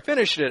 after I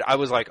finished it, I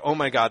was like, oh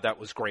my God, that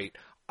was great.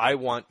 I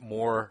want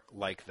more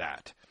like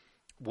that.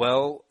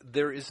 Well,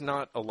 there is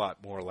not a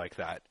lot more like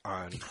that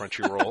on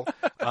Crunchyroll.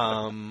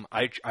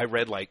 I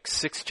read like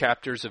 6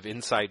 chapters of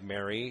Inside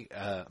Mary,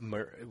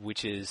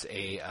 which is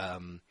a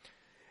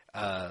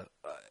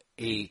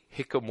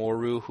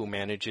Hikomoru who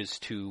manages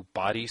to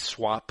body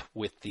swap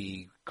with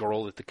the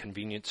girl at the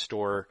convenience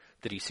store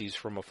that he sees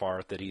from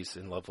afar that he's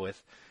in love with.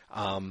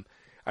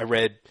 I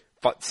read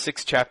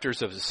 6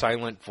 chapters of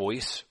Silent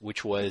Voice,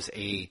 which was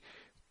a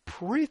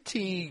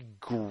pretty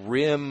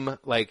grim,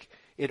 like,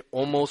 it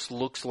almost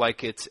looks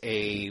like it's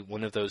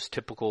one of those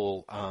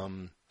typical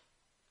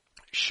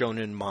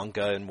shonen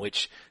manga in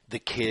which the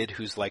kid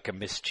who's like a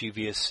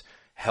mischievous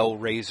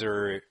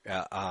Hellraiser,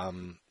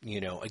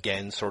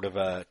 again, sort of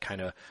a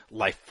kind of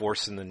life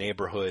force in the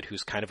neighborhood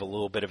who's kind of a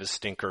little bit of a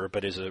stinker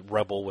but is a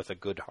rebel with a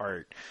good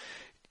heart,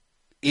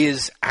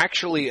 is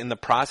actually in the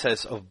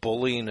process of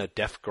bullying a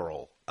deaf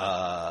girl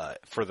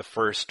for the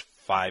first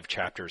 5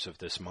 chapters of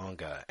this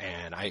manga.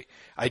 And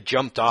I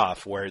jumped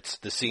off where it's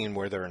the scene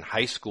where they're in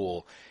high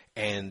school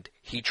and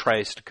he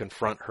tries to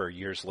confront her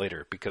years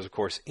later because, of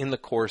course, in the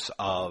course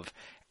of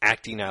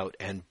acting out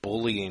and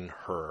bullying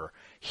her,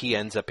 he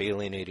ends up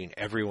alienating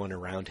everyone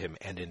around him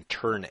and in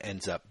turn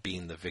ends up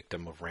being the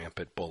victim of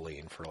rampant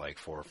bullying for like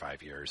 4 or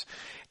 5 years.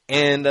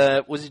 And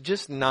was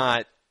just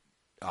not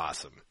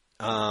awesome.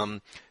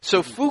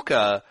 So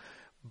Fuka,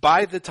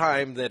 by the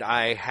time that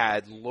I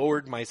had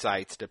lowered my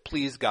sights to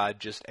please God,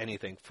 just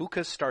anything,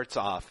 Fuka starts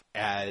off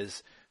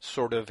as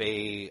sort of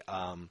a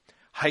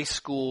high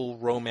school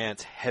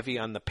romance heavy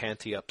on the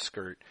panty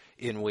upskirt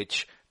in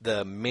which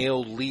the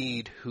male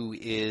lead, who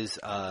is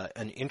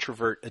an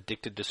introvert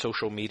addicted to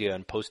social media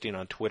and posting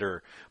on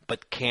Twitter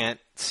but can't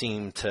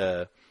seem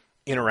to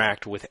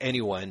interact with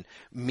anyone,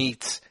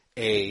 meets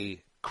a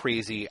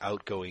crazy,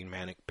 outgoing,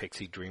 manic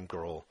pixie dream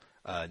girl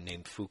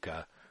named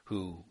Fuka,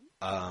 who,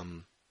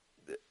 of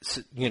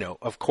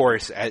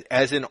course,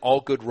 as in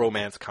all good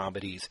romance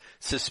comedies,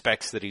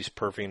 suspects that he's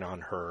perving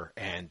on her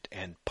and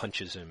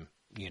punches him,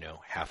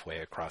 halfway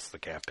across the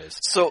campus.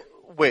 So,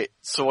 wait,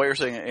 so what you're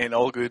saying, in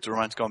all good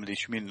romantic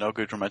comedies, you mean in all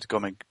good romantic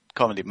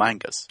comedy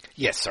mangas?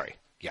 Yes, sorry.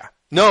 Yeah.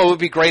 No, it would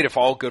be great if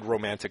all good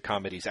romantic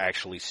comedies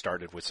actually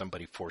started with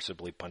somebody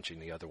forcibly punching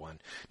the other one.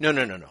 No.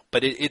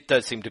 But it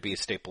does seem to be a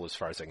staple as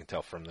far as I can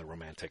tell from the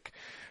romantic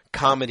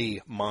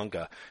comedy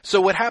manga. So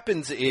what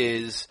happens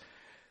is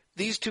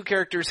these two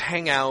characters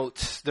hang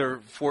out. They're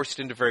forced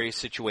into various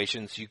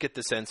situations. You get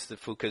the sense that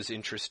Fuka's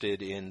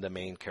interested in the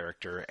main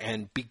character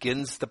and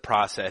begins the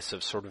process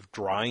of sort of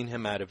drawing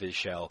him out of his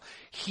shell.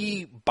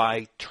 He,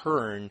 by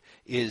turn,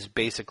 is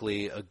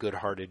basically a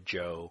good-hearted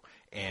Joe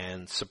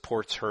and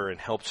supports her and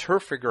helps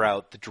her figure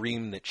out the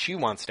dream that she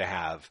wants to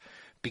have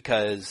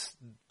because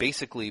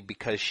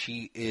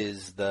she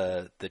is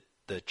the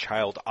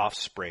child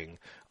offspring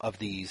of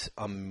these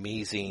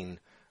amazing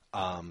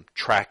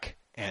track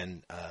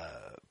and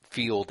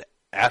field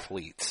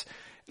athletes.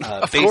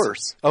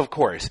 Of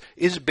course,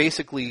 is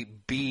basically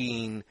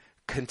being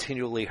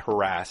continually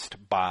harassed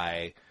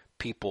by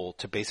people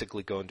to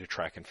basically go into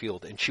track and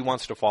field, and she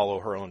wants to follow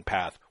her own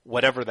path.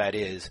 Whatever that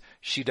is,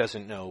 she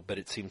doesn't know, but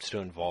it seems to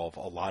involve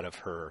a lot of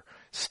her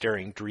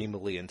staring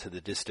dreamily into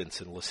the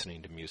distance and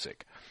listening to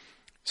music.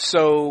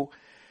 So,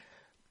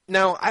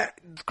 now,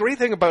 the great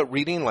thing about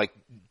reading,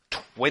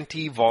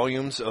 20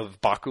 volumes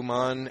of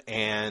Bakuman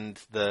and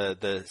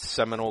the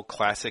seminal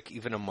classic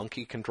Even a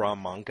Monkey Can Draw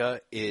manga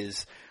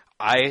is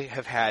I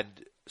have had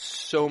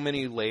so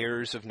many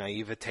layers of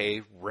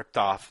naivete ripped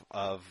off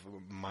of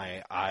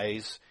my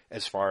eyes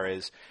as far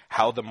as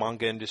how the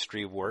manga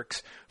industry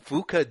works.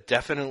 Fuka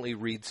definitely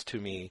reads to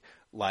me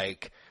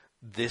like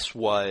this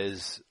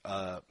was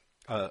a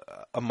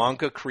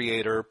manga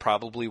creator,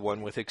 probably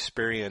one with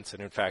experience,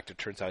 and in fact it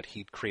turns out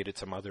he'd created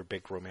some other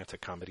big romantic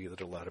comedy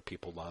that a lot of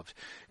people loved,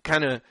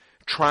 kind of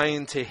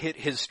trying to hit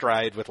his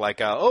stride with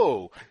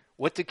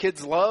what do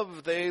kids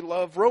love? They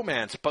love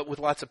romance, but with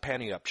lots of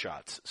panty up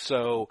shots.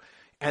 So,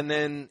 and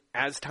then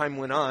as time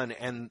went on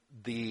and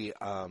the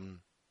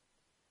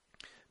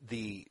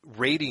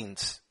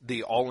ratings,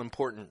 the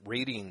all-important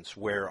ratings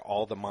where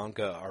all the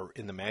manga are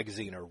in the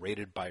magazine are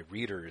rated by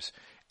readers,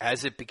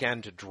 as it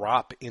began to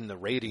drop in the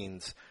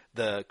ratings,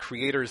 the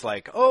creators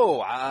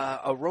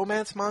a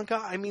romance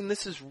manga? I mean,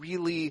 this is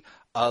really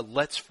a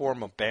let's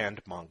form a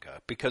band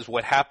manga. Because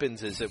what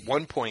happens is at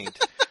one point,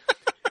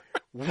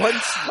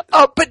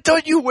 but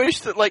don't you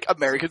wish that,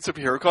 American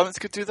superhero comics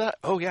could do that?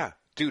 Oh, yeah.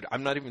 Dude,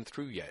 I'm not even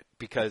through yet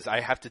because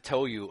I have to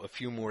tell you a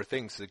few more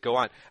things that go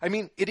on. I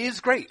mean, it is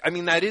great. I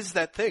mean, that is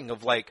that thing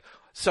of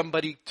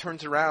somebody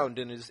turns around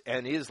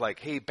and is like,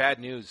 hey, bad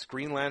news,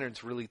 Green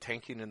Lantern's really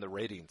tanking in the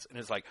ratings. And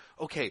it's like,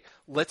 okay,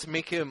 let's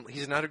make him,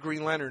 he's not a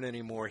Green Lantern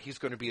anymore. He's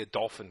going to be a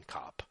dolphin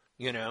cop,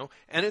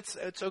 And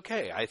it's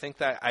okay. I think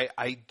that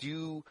I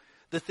do,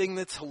 the thing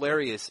that's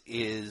hilarious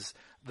is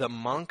the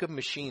manga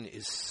machine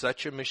is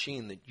such a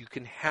machine that you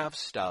can have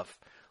stuff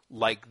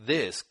like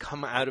this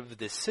come out of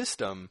this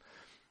system.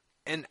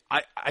 And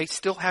I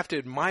still have to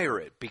admire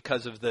it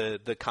because of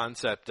the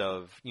concept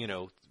of,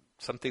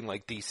 something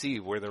like DC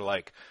where they're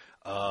like,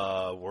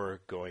 we're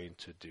going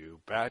to do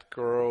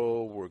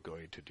Batgirl, we're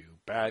going to do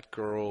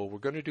Batgirl, we're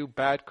going to do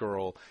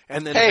Batgirl,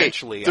 and then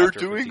eventually they're after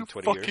doing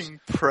 15, 20 fucking years.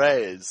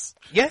 Prez.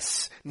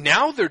 Yes,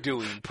 now they're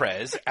doing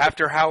Prez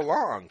after how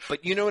long?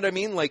 But you know what I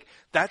mean? Like,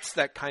 that's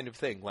that kind of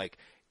thing. Like,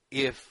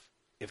 if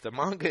the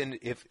manga and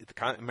if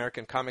the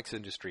American comics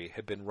industry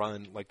had been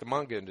run like the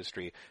manga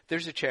industry,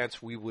 there's a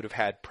chance we would have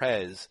had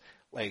Prez,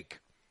 like,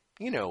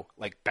 you know,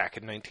 like back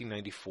in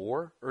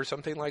 1994 or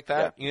something like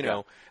that. Yeah, you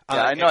know,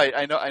 yeah,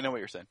 I know what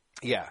you're saying.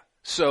 yeah.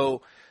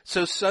 So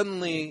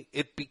suddenly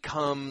it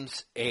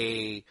becomes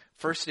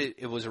first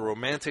it was a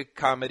romantic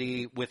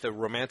comedy with a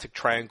romantic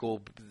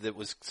triangle that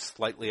was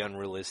slightly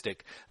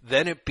unrealistic.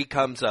 Then it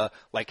becomes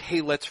like,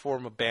 hey, let's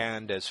form a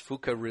band, as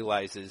Fuka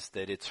realizes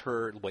that it's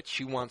what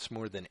she wants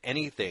more than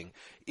anything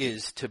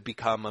is to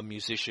become a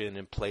musician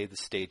and play the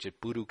stage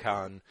at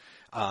Budokan.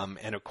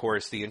 And of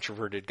course, the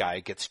introverted guy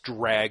gets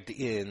dragged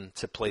in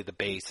to play the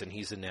bass, and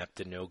he's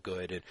inept and no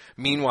good. And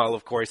meanwhile,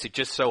 of course, it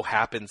just so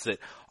happens that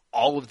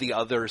all of the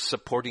other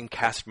supporting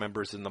cast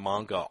members in the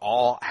manga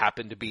all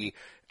happen to be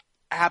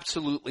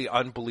absolutely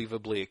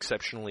unbelievably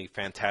exceptionally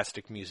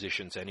fantastic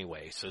musicians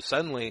anyway. So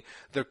suddenly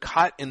they're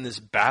caught in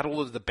this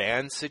battle of the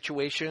band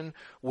situation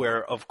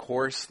where, of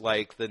course,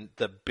 like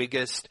the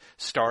biggest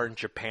star in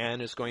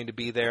Japan is going to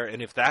be there.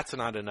 And if that's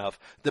not enough,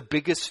 the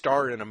biggest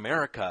star in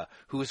America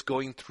who is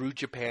going through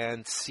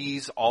Japan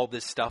sees all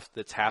this stuff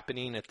that's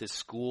happening at this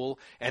school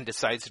and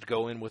decides to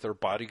go in with her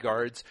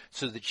bodyguards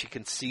so that she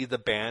can see the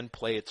band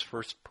play its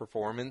first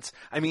performance.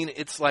 I mean,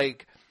 it's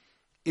like,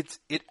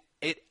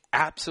 it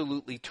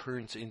absolutely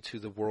turns into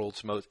the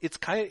world's most. It's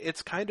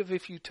kind of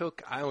if you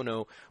took, I don't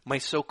know, My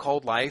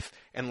So-Called Life,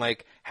 and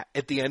like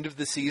at the end of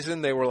the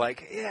season they were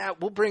like, yeah,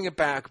 we'll bring it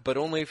back, but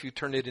only if you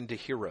turn it into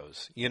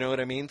Heroes. You know what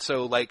I mean?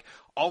 So like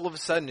all of a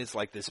sudden it's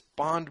like this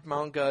Bond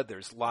manga.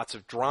 There's lots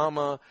of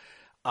drama,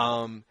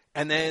 and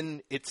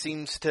then it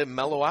seems to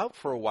mellow out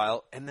for a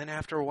while, and then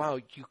after a while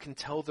you can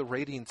tell the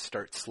ratings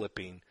start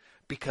slipping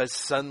because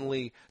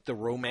suddenly the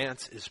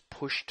romance is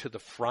pushed to the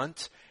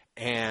front.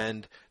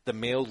 And the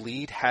male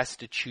lead has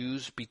to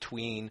choose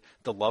between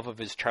the love of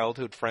his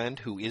childhood friend,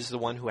 who is the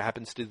one who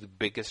happens to be the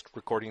biggest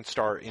recording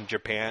star in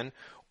Japan,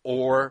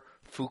 or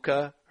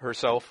Fuka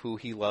herself, who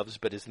he loves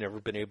but has never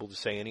been able to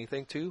say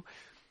anything to.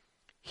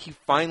 He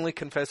finally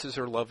confesses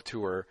her love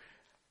to her.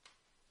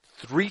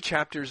 3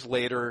 chapters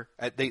later,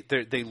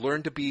 they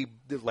learn to be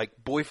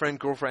like boyfriend,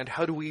 girlfriend.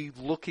 How do we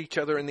look each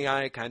other in the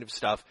eye kind of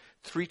stuff.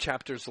 3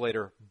 chapters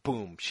later,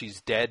 boom, she's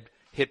dead,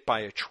 hit by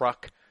a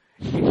truck.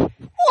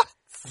 What?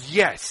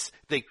 Yes,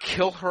 they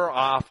kill her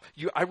off.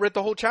 I read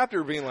the whole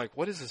chapter being like,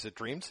 what is this, a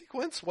dream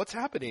sequence? What's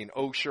happening?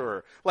 Oh,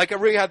 sure. Like, I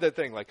really had that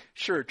thing, like,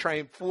 sure, try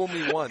and fool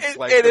me once.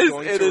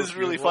 It is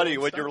really funny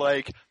when you're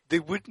like, they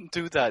wouldn't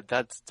do that,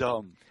 that's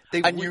dumb.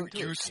 And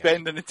you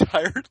spend an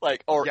entire,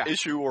 like,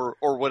 issue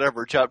or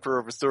whatever, chapter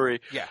of a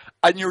story. Yeah.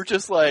 And you're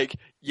just like,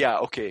 yeah,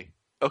 okay,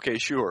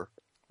 sure.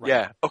 Right.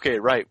 Yeah, okay,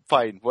 right,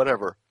 fine,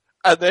 whatever.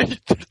 And then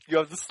you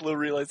have the slow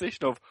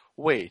realization of,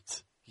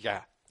 wait.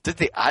 Yeah. Did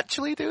they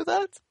actually do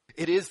that?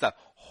 It is the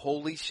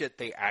holy shit,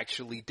 they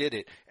actually did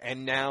it.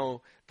 And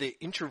now the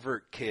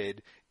introvert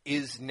kid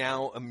is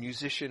now a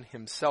musician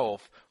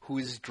himself who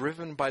is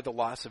driven by the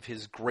loss of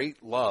his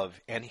great love.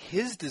 And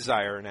his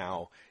desire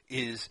now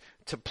is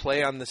to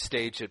play on the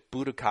stage at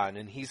Budokan.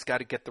 And he's got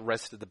to get the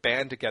rest of the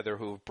band together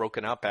who have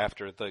broken up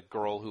after the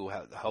girl who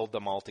held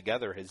them all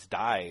together has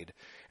died.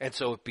 And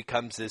so it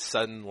becomes this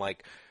sudden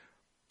like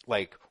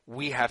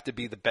we have to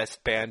be the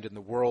best band in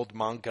the world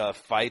manga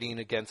fighting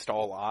against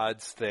all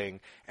odds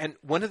thing. And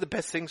one of the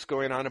best things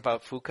going on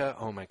about Fuka,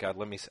 oh my God,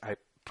 I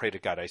pray to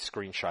God I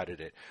screenshotted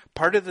it.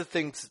 Part of the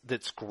things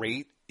that's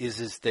great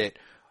is that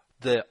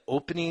the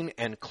opening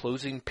and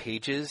closing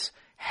pages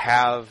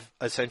have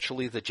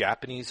essentially the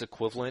Japanese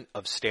equivalent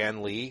of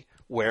Stan Lee,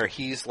 where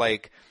he's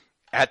like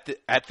at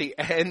the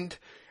end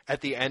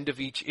of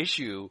each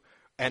issue.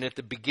 And at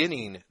the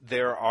beginning,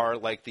 there are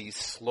like these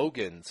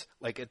slogans.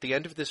 Like at the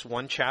end of this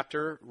one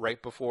chapter,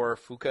 right before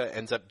Fuka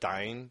ends up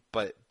dying,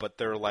 but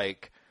they're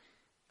like,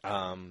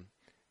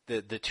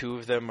 the two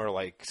of them are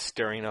like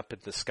staring up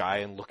at the sky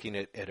and looking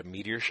at a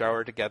meteor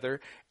shower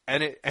together.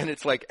 And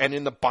it's like, and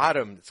in the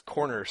bottom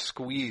corner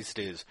squeezed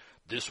is,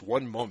 this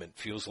one moment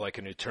feels like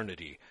an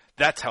eternity.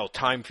 That's how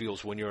time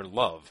feels when you're in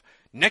love.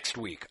 Next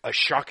week, a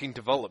shocking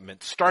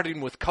development starting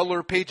with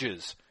color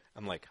pages.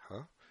 I'm like,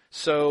 huh?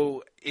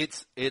 So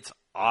it's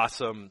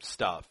awesome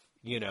stuff,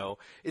 you know.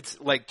 It's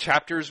like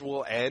chapters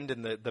will end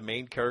and the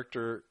main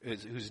character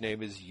whose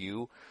name is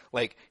Yu,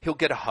 like he'll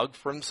get a hug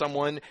from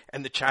someone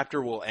and the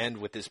chapter will end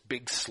with this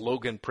big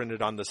slogan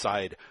printed on the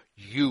side,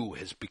 Yu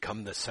has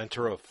become the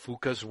center of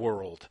Fuka's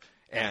world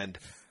and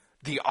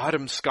the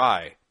autumn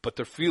sky, but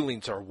their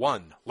feelings are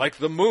one, like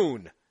the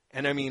moon.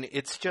 And I mean,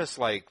 it's just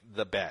like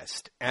the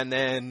best. And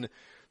then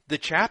the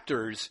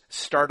chapters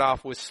start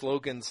off with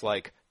slogans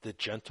like, the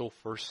gentle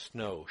first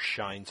snow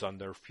shines on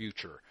their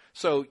future.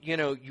 So, you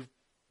know, you've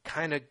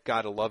kind of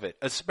got to love it,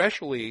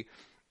 especially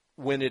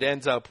when it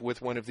ends up with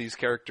one of these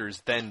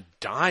characters then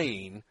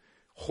dying.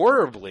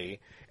 horribly,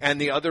 and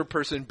the other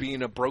person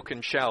being a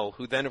broken shell,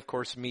 who then, of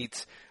course,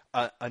 meets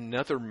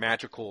another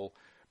magical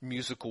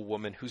musical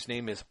woman whose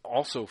name is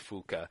also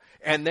Fuka.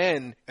 And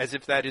then, as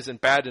if that isn't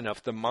bad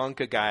enough, the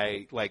manga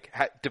guy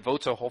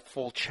devotes a whole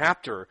full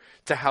chapter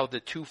to how the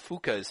two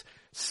Fukas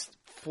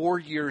 4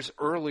 years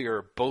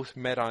earlier both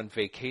met on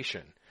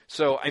vacation.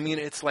 So, I mean,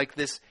 it's like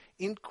this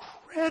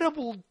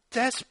incredible,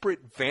 desperate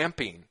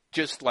vamping,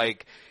 just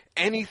like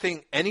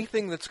anything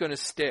that's going to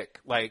stick.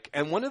 Like,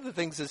 and one of the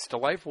things that's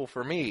delightful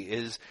for me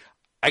is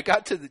I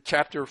got to the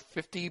chapter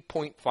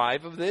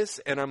 50.5 of this,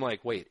 and I'm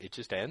like, wait, it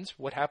just ends?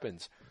 What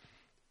happens?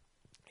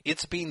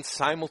 It's being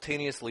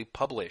simultaneously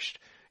published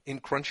in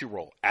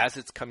Crunchyroll as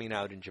it's coming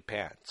out in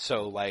Japan.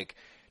 So, like,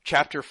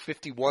 Chapter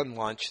 51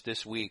 launched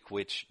this week,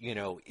 which, you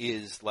know,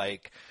 is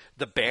like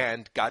the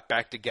band got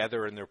back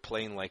together and they're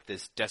playing like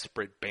this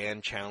desperate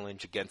band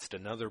challenge against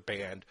another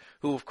band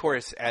who, of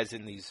course, as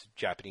in these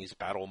Japanese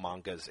battle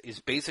mangas,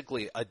 is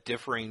basically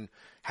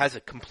has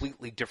a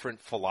completely different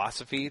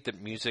philosophy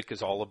that music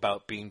is all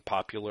about being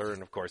popular.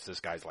 And, of course, this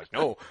guy's like,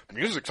 no,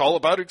 music's all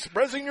about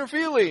expressing your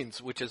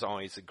feelings, which is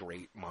always a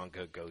great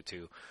manga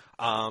go-to.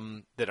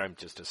 That I'm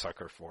just a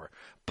sucker for.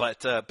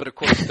 But of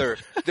course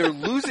they're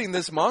losing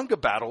this manga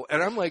battle,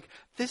 and I'm like,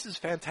 this is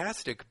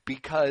fantastic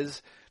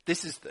because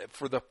this is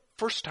for the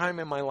first time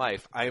in my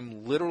life, I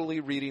am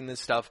literally reading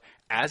this stuff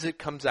as it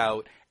comes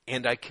out,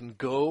 and I can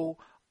go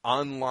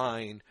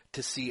online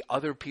to see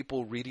other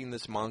people reading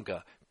this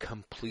manga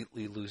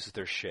completely lose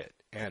their shit,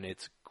 and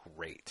it's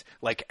great.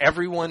 Like,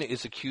 everyone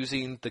is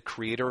accusing the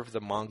creator of the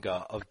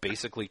manga of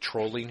basically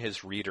trolling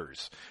his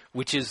readers,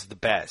 which is the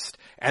best.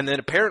 And then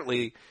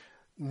apparently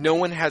no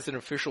one has an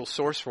official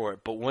source for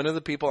it, but one of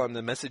the people on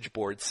the message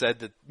board said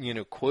that, you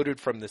know, quoted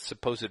from the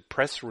supposed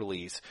press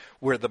release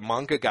where the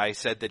manga guy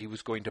said that he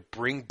was going to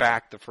bring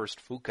back the first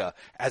Fuka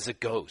as a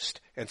ghost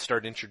and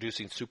start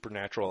introducing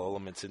supernatural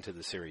elements into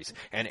the series.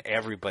 And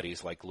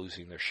everybody's like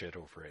losing their shit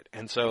over it.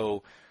 And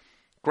so,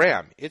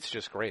 Graham, it's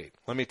just great.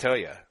 Let me tell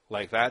you,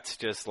 like, that's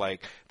just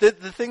like the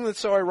thing that's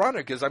so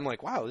ironic is I'm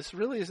like, wow, this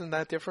really isn't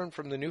that different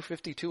from the New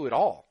 52 at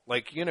all.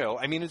 Like, you know,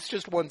 I mean, it's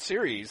just one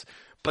series,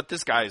 but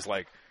this guy's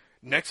like,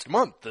 next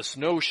month, the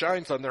snow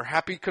shines on their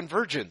happy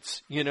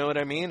convergence. You know what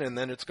I mean? And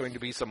then it's going to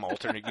be some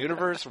alternate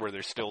universe where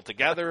they're still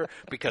together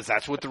because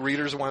that's what the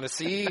readers want to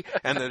see.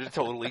 And then it's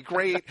totally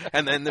great.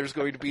 And then there's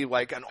going to be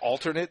like an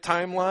alternate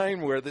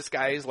timeline where this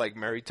guy is like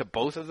married to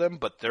both of them,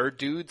 but they're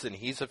dudes and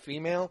he's a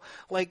female.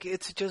 Like,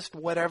 it's just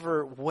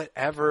whatever.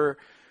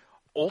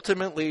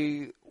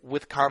 Ultimately,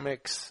 with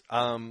comics,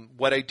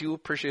 what I do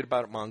appreciate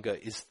about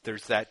manga is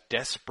there's that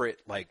desperate,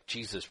 like,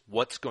 Jesus,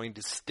 what's going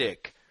to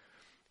stick?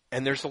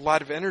 And there's a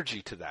lot of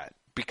energy to that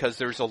because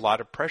there's a lot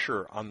of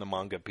pressure on the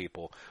manga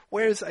people.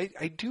 Whereas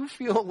I do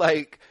feel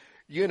like,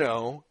 you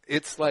know,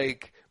 it's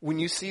like when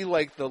you see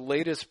like the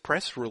latest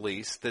press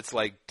release that's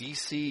like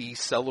DC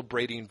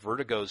celebrating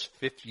Vertigo's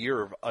 5th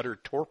year of utter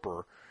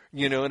torpor,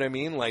 you know what I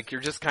mean? Like,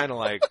 you're just kind of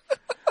like,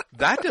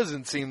 that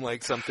doesn't seem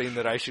like something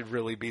that I should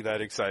really be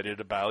that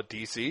excited about,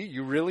 DC.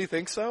 You really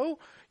think so?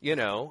 You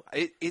know,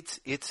 it's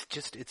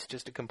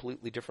just a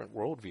completely different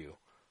worldview.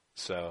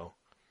 So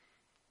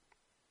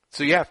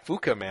yeah,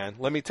 Fuka, man,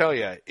 let me tell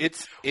you,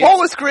 it's what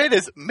was great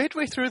is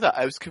midway through that,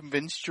 I was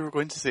convinced you were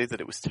going to say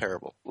that it was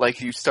terrible. Like,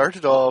 you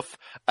started off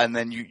and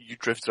then you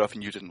drifted off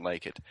and you didn't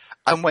like it.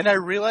 And when I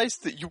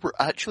realized that you were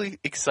actually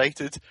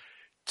excited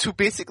to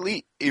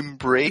basically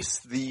embrace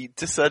the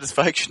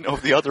dissatisfaction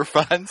of the other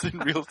fans in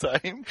real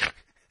time,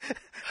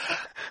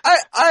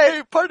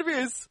 I part of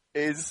me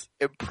is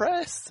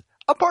impressed.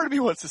 A part of me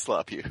wants to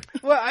slap you.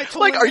 Well, I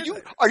totally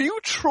are you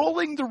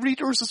trolling the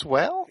readers as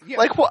well? Yeah.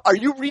 Like, what, are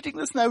you reading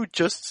this now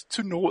just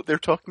to know what they're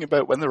talking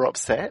about when they're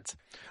upset?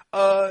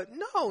 No.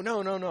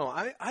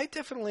 I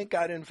definitely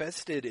got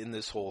invested in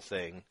this whole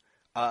thing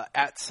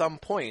at some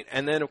point.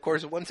 And then, of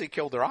course, once they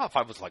killed her off,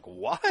 I was like,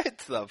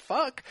 what the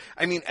fuck?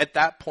 I mean, at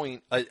that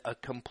point, a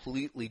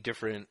completely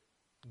different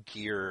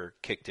gear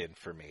kicked in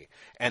for me.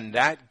 And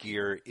that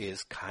gear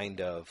is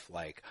kind of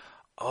like,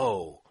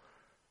 oh,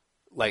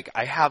 like,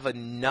 I have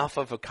enough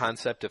of a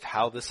concept of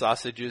how the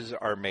sausages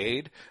are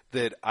made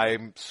that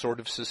I'm sort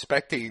of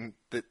suspecting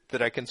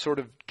that I can sort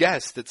of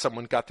guess that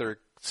someone got their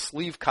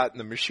sleeve cut in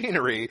the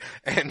machinery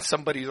and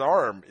somebody's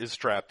arm is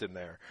trapped in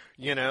there,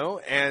 you know?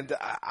 And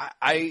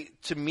I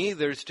to me,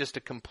 there's just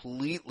a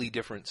completely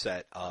different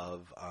set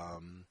of, I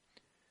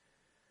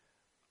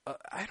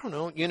don't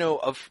know, you know,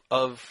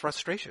 of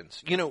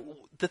frustrations. You know,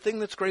 the thing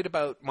that's great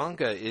about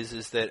manga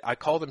is that I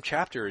call them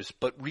chapters,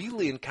 but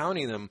really in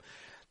counting them,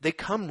 they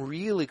come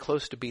really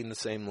close to being the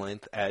same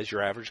length as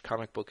your average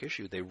comic book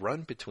issue. They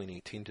run between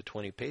 18 to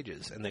 20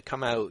 pages, and they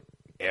come out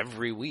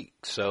every week.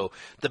 So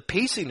the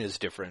pacing is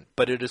different,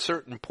 but at a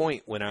certain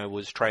point when I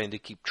was trying to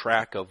keep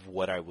track of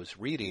what I was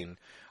reading,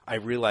 I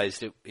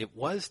realized it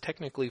was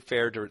technically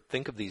fair to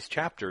think of these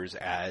chapters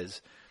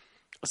as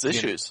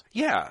issues.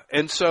 Yeah,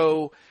 and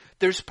so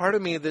there's part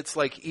of me that's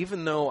like,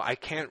 even though I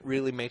can't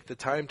really make the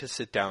time to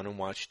sit down and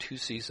watch 2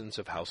 seasons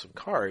of House of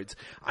Cards,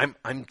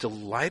 I'm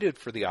delighted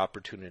for the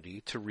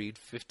opportunity to read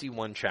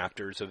 51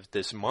 chapters of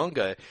this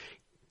manga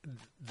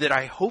that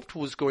I hoped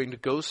was going to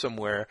go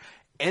somewhere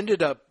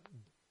ended up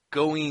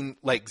going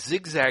like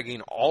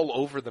zigzagging all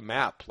over the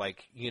map,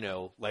 like,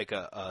 like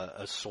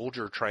a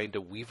soldier trying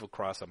to weave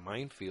across a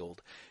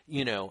minefield,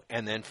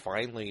 and then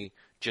finally,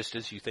 just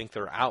as you think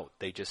they're out,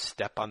 they just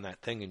step on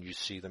that thing and you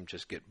see them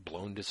just get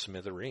blown to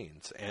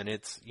smithereens. And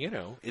it's,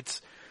 I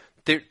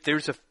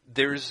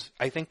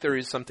think there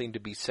is something to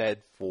be said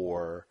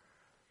for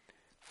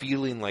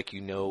feeling like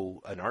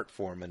an art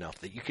form enough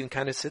that you can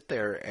kind of sit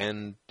there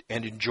and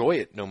enjoy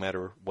it no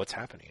matter what's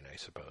happening, I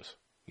suppose,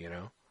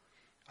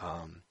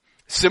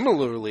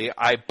 Similarly,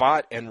 I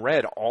bought and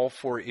read all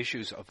 4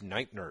 issues of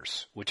Night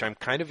Nurse, which I'm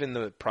kind of in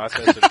the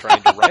process of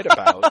trying to write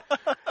about.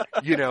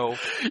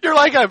 You're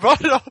like, I brought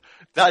it up.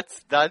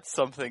 That's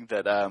something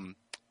that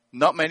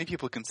not many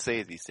people can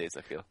say these days,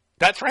 I feel.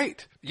 That's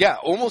right. Yeah,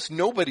 almost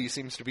nobody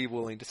seems to be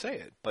willing to say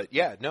it. But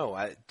yeah, no,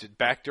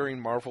 back during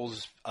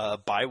Marvel's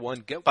buy one,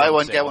 get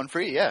one sale, get one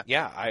free, yeah.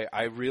 Yeah,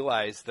 I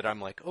realized that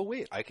I'm like, oh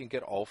wait, I can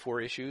get all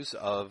 4 issues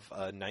of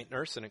Night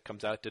Nurse and it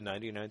comes out to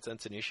 99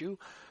 cents an issue.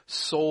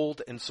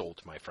 Sold,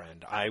 my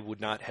friend. I would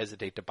not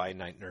hesitate to buy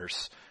Night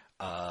Nurse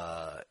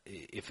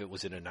if it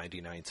was in a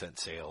 99-cent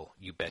sale.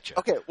 You betcha.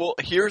 Okay, well,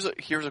 here's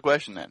a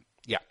question then.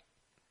 Yeah.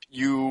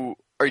 You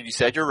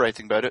said you're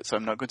writing about it, so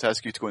I'm not going to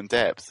ask you to go in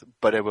depth,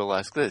 but I will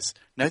ask this.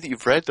 Now that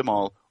you've read them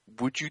all,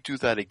 would you do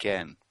that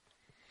again?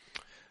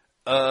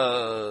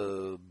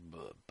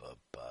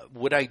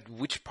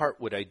 Which part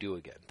would I do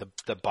again?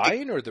 The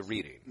buying or the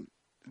reading?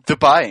 The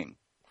buying.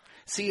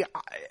 See,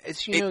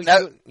 as now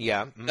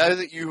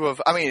that you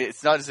have,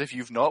 it's not as if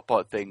you've not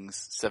bought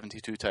things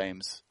 72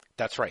 times.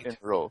 That's right. In a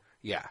row.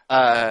 Yeah.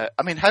 How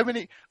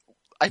many,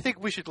 I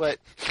think we should let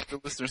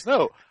the listeners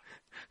know.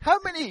 How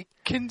many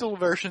Kindle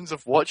versions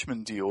of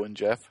Watchmen do you own,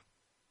 Jeff?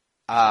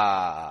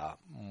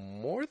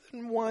 More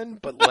than 1,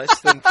 but less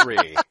than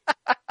 3.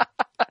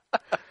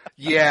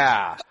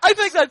 Yeah. I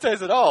think that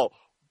says it all.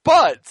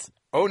 But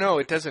oh no,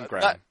 it doesn't,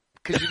 Graham.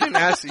 Because you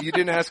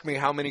didn't ask me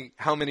how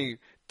many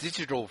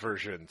digital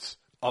versions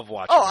of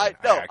Watchmen.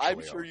 Oh,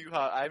 I'm sure you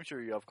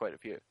have quite a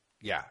few.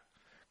 Yeah.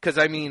 Because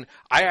I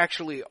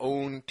actually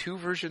own 2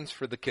 versions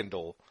for the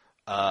Kindle.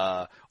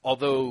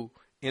 Although,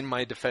 in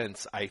my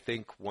defense, I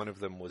think one of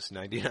them was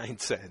 99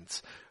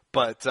 cents.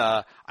 But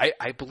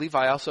I believe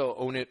I also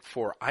own it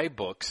for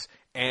iBooks,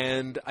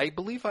 and I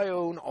believe I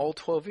own all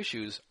 12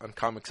 issues on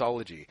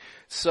Comixology.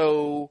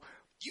 So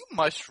you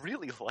must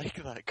really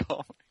like that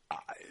comic.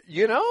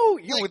 You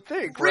would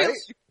think, right?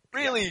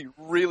 Really,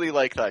 really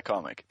like that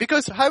comic.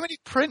 Because how many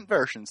print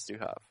versions do you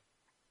have?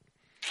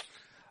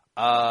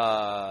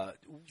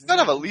 You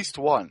gotta have at least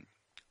 1.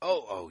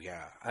 Oh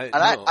yeah.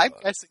 I'm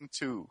guessing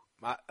 2.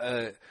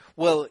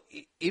 Well,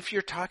 if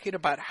you're talking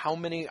about how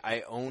many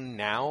I own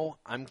now,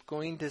 I'm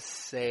going to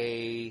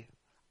say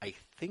I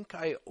think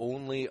I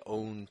only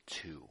own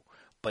 2.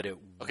 But at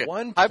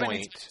one how point,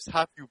 many times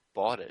have you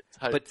bought it?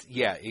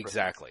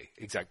 Exactly.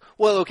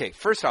 Well, okay.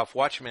 First off,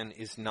 Watchmen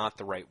is not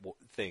the right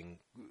thing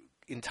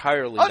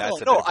entirely. That's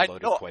a bit of a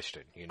loaded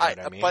question. You know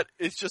what I mean? But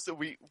it's just that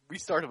we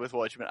started with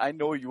Watchmen. I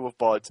know you have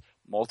bought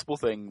multiple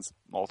things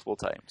multiple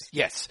times.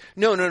 Yes.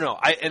 No.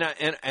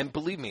 And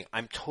believe me,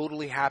 I'm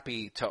totally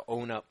happy to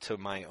own up to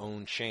my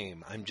own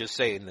shame. I'm just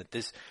saying that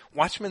this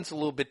Watchmen's a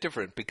little bit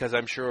different because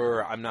I'm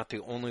sure I'm not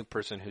the only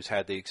person who's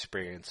had the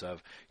experience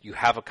of you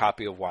have a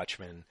copy of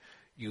Watchmen,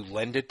 you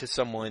lend it to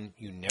someone,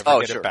 you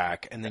never get it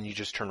back, and then you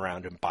just turn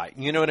around and buy it.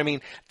 You know what I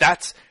mean?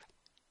 That's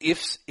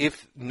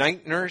if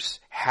Night Nurse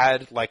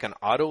had like an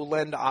auto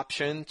lend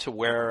option to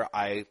where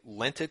I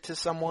lent it to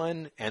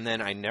someone and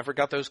then I never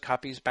got those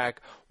copies back,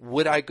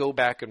 would I go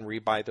back and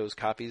rebuy those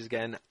copies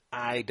again?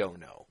 I don't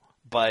know.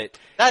 But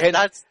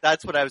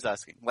that's what I was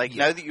asking. Like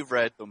now that you've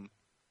read them,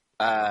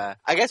 I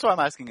guess what I'm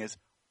asking is,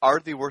 are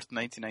they worth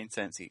 99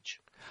 cents each?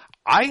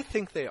 I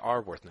think they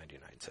are worth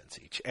 99 cents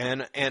each.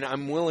 And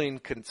I'm willing,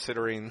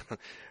 considering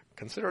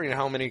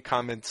how many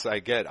comments I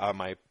get on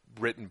my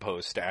written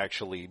post, to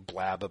actually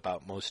blab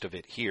about most of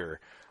it here,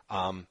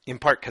 in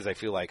part because I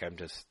feel like I'm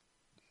just...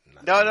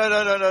 No.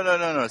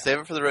 Save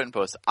it for the written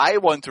post. I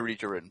want to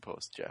read your written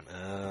post, Jeff.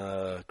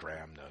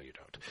 Graham, no, you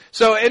don't.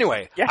 So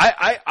anyway, yeah.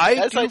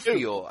 I do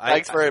feel...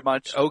 Thanks very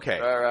much. Okay.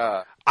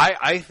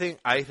 I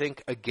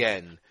think,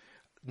 again...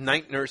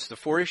 Night Nurse, the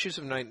 4 issues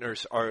of Night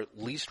Nurse are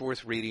least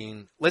worth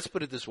reading. Let's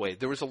put it this way.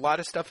 There was a lot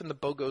of stuff in the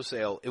BOGO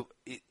sale.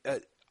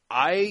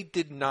 I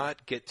did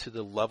not get to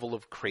the level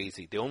of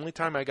crazy. The only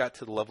time I got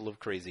to the level of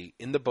crazy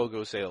in the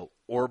BOGO sale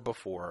or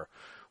before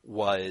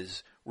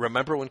was,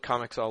 remember when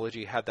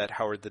Comixology had that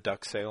Howard the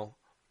Duck sale?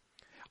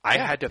 I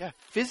had to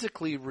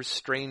physically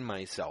restrain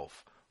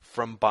myself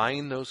from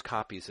buying those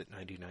copies at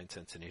 99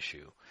 cents an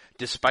issue.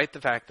 Despite the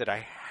fact that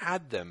I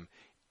had them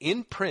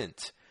in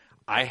print,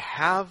 I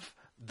have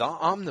the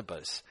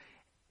omnibus,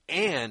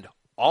 and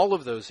all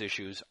of those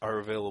issues are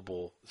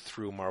available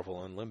through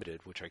Marvel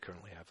Unlimited, which I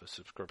currently have a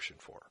subscription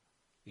for.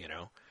 You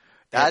know,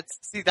 that's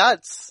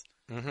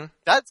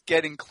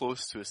getting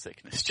close to a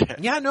sickness, Jeff.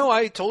 Yeah, no,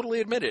 I totally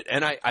admit it,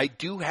 and I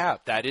do have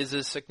that is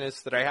a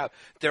sickness that I have.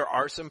 There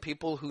are some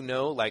people who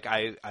know, like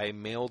I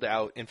mailed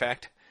out. In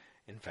fact,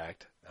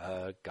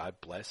 God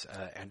bless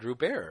Andrew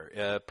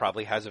Bear,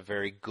 probably has a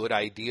very good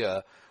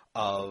idea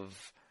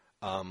of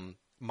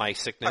my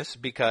sickness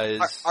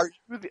because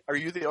are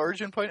you the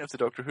origin point of the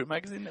Doctor Who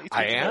magazine that you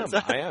I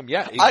am,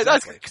 yeah,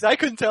 exactly. Because I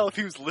couldn't tell if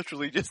he was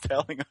literally just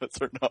telling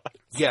us or not.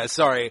 Yeah,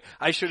 sorry,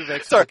 I should have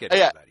explained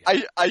that.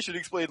 Yeah. I should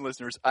explain,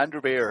 listeners.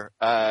 Andrew Bear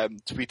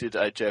tweeted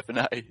at Jeff and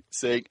I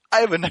saying,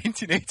 "I have a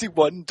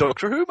 1981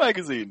 Doctor Who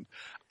magazine,"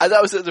 and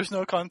that was it. There's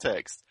no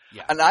context,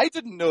 and I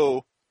didn't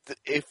know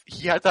if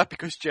he had that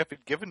because Jeff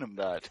had given him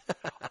that,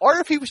 or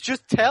if he was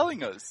just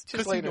telling us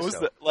because he knows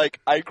that, like,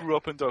 I grew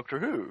up in Doctor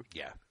Who.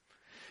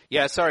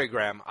 Yeah, sorry,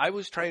 Graham. I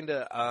was trying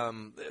to.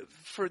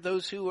 For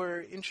those who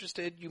are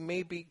interested, you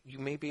may be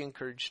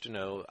encouraged to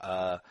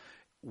know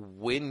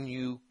when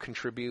you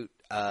contribute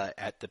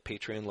at the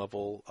Patreon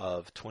level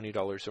of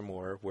 $20 or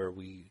more, where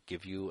we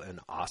give you an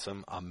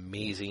awesome,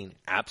 amazing,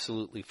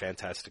 absolutely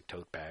fantastic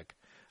tote bag.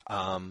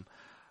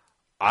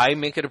 I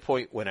make it a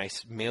point when I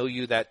mail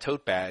you that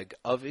tote bag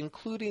of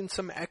including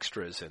some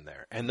extras in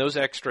there, and those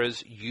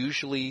extras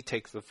usually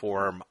take the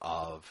form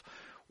of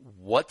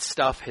what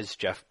stuff has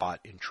Jeff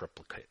bought in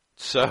triplicate.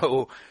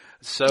 So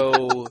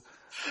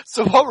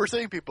what we're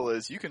saying, people,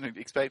 is you can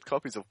expect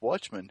copies of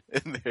Watchmen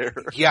in there.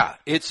 Yeah,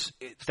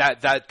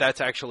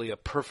 that's actually a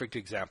perfect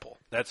example.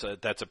 That's a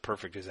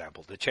perfect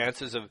example. The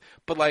chances of,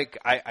 but like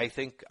I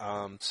think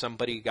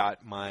somebody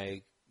got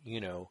my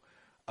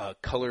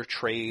color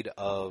trade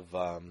of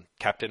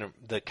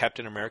the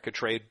Captain America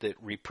trade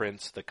that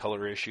reprints the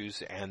color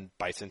issues and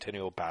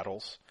bicentennial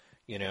battles.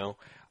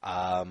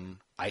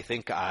 I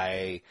think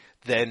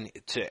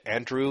to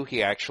Andrew,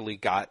 he actually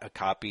got a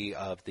copy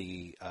of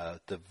the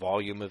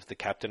volume of the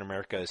Captain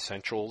America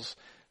Essentials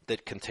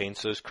that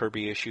contains those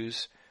Kirby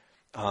issues.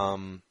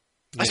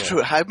 That's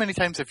true. How many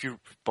times have you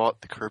bought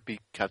the Kirby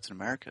Captain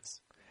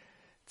Americas?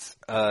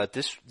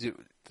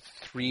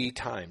 3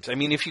 times. I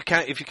mean, if you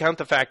count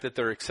the fact that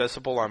they're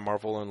accessible on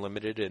Marvel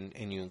Unlimited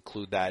and you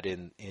include that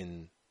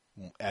in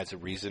as a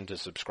reason to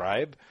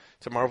subscribe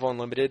to Marvel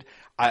Unlimited,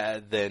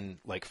 then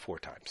like 4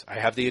 times. I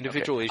have the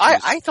individual issues.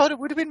 I thought it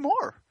would have been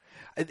more.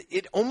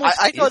 It almost.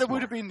 I thought it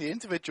would have been the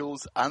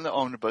individuals and the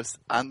omnibus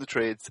and the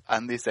trades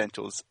and the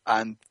essentials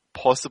and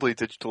possibly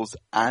digitals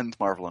and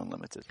Marvel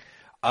Unlimited.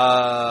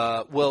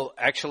 Well,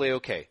 actually,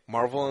 okay,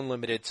 Marvel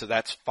Unlimited. So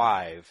that's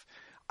 5.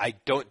 I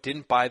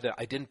didn't buy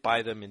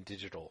them in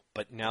digital,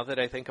 but now that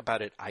I think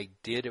about it, I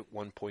did at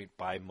one point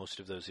buy most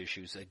of those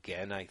issues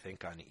again. I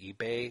think on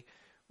eBay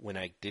when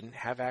I didn't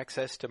have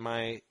access to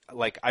I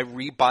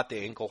rebought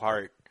the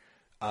Englehart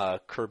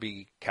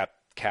Kirby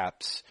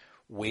caps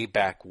way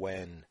back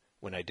when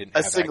I didn't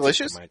have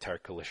access to my entire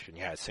collection.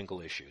 Yeah,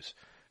 single issues.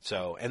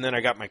 So, and then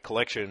I got my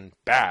collection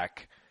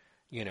back,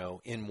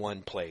 in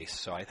one place.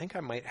 So I think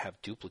I might have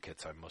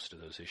duplicates on most of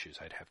those issues.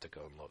 I'd have to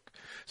go and look.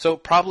 So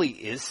it probably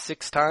is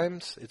 6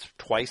 times. It's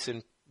twice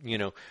in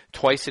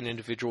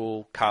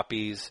individual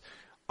copies,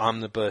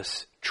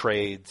 omnibus,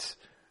 trades,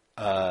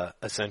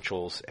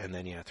 essentials, and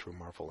then through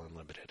Marvel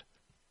Unlimited.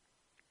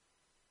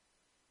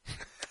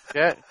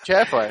 Yeah,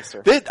 Jeff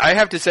Lester. I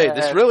have to say,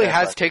 this really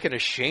has taken a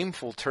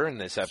shameful turn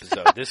this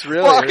episode. This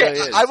really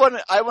is. I want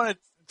to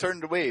turn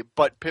it away,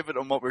 but pivot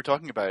on what we're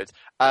talking about.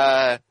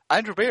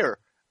 Andrew Bear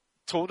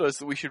told us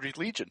that we should read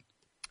Legion.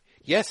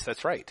 Yes,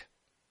 that's right.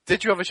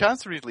 Did you have a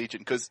chance to read Legion?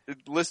 Because,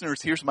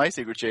 listeners, here's my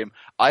secret shame.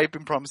 I've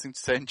been promising to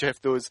send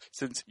Jeff those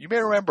since, you may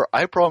remember,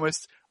 I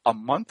promised a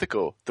month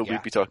ago that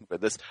we'd be talking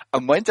about this.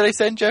 And when did I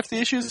send Jeff the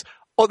issues?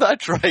 Oh,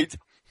 that's right.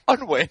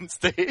 On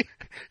Wednesday.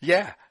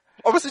 Yeah.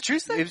 Or was it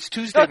Tuesday? It was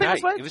Tuesday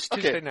night. It was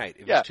Tuesday night.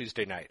 It was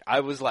Tuesday night.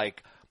 I was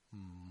like,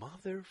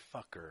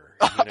 motherfucker.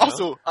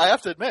 Also, I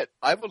have to admit,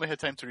 I've only had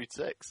time to read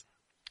 6.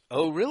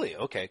 Oh, really?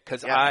 Okay.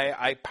 Because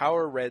I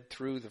power read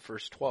through the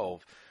first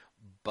 12.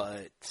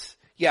 But,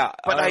 yeah.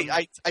 But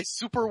I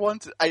super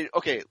want to...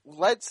 Okay,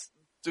 let's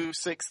do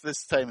 6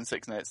 this time and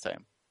 6 next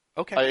time.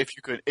 Okay.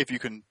 If you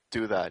can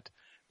do that.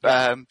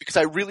 Because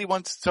I really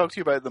want to talk to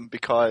you about them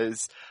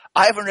because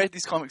I haven't read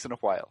these comics in a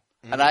while.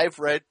 Mm-hmm. And I've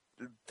read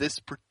this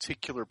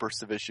particular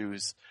burst of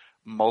issues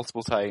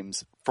multiple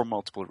times for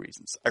multiple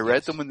reasons. I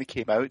read them when they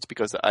came out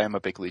because I am a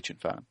big Legion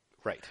fan.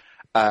 Right.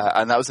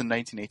 And that was in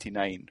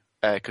 1989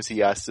 because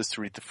he asked us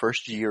to read the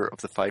first year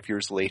of the 5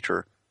 years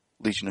later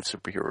Legion of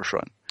Superheroes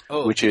run.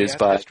 Oh, which is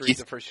by Keith...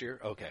 the first year?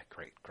 Okay,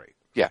 great.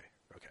 Yeah.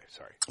 Okay,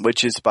 sorry.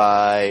 Which is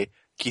by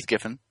Keith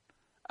Giffen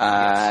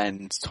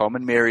and Tom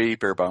and Mary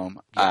Beerbaum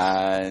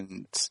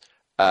and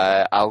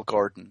Al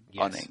Gordon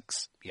on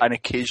inks. Yeah. And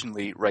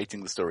occasionally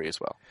writing the story as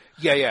well.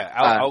 Yeah.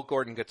 Al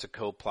Gordon gets a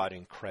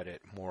co-plotting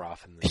credit more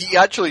often than he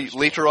actually,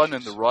 later on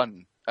in the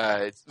run,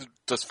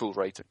 does full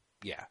writing.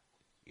 Yeah.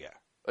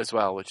 As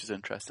well, which is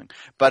interesting.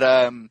 But,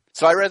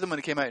 so I read them when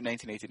it came out in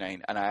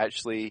 1989,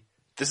 and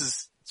this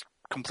is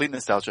complete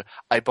nostalgia.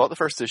 I bought the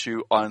first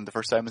issue on the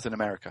first time I was in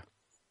America.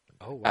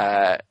 Oh,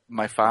 wow.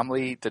 My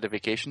family did a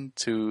vacation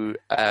to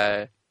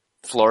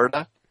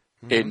Florida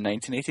in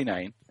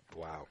 1989.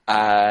 Wow.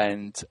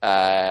 And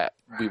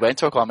we went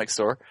to a comic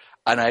store,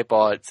 and I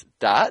bought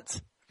that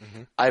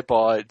I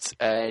bought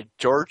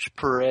George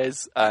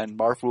Perez and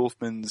Marv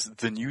Wolfman's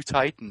The New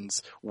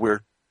Titans,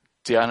 where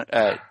Donna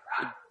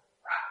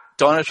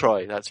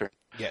Troy, that's her,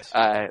 Yes.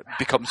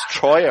 becomes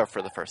Troya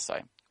for the first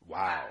time.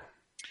 Wow.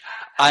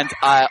 And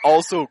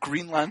also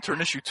Green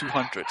Lantern issue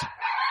 200.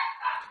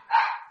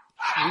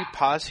 Should we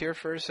pause here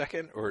for a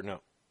second, or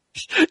no?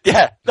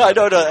 Yeah, no.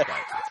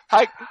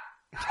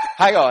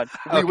 Hang on.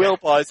 We Okay. will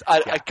pause.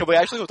 Can we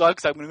actually hold on?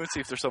 Because I'm going to go see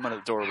if there's someone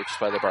at the door, which is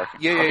why they're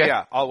barking.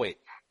 Yeah. I'll wait.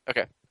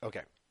 Okay.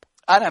 Okay.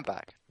 And I'm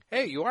back.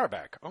 Hey, you are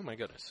back. Oh my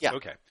goodness. Yeah.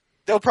 Okay.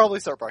 They'll probably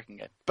start barking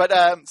again. But,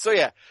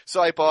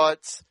 so I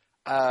bought,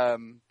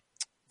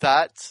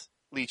 that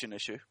Legion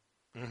issue.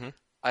 Mm-hmm.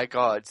 I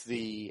got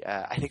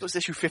I think it was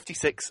issue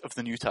 56 of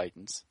the New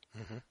Titans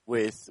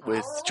with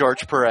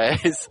George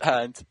Perez,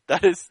 and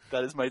that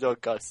is my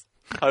dog Gus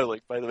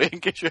howling, by the way, in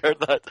case you heard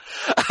that.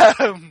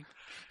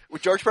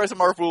 With George Perez and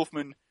Marv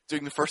Wolfman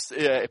doing the first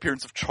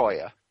appearance of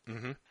Troya.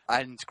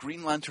 And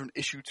Green Lantern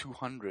issue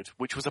 200,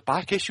 which was a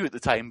back issue at the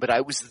time, but I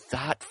was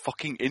that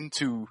fucking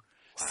into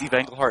Steve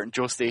Englehart and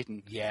Joe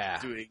Staton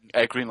doing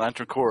Green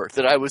Lantern Corps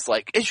that I was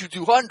like, issue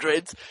 200,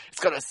 it's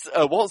got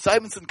a Walt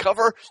Simonson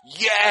cover,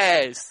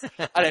 yes!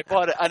 And I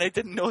bought it, and I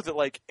didn't know that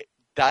like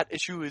that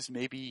issue is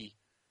maybe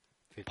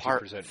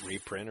 50%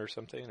 reprint or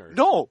something? Or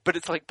no, but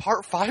it's like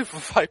part 5 of a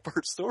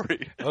 5-part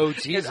story. Oh,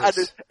 Jesus.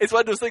 And it's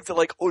one of those things that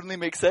like only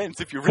makes sense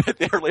if you read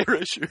the earlier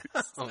issues.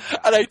 Oh,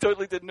 and I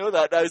totally didn't know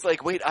that. And I was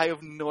like, wait, I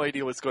have no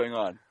idea what's going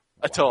on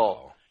at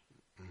all.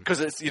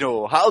 Because it's,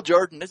 Hal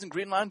Jordan isn't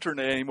Green Lantern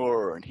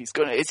anymore, and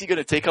is he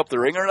gonna take up the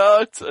ring or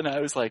not? And I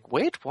was like,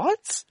 wait,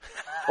 what?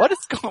 What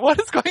is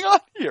going on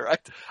here?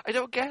 I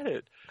don't get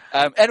it.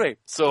 Anyway,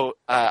 so,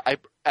 I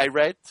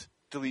read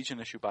the Legion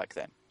issue back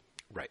then.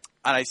 Right.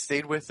 And I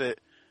stayed with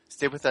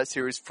that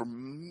series for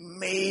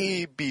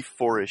maybe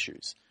 4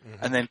 issues,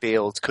 and then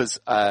bailed, because,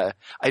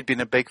 I'd been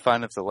a big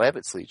fan of the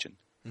Levitz Legion.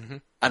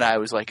 And I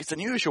was like, it's a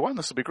new issue 1,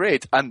 this will be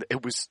great. And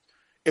it was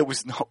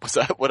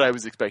not what I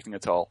was expecting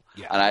at all.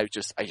 Yeah. And I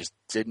just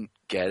didn't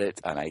get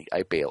it, and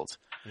I bailed.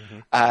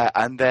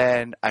 And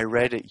then I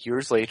read it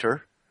years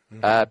later,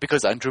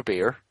 because Andrew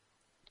Bayer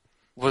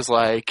was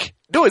like,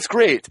 no, it's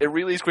great. It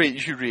really is great. You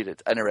should read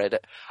it. And I read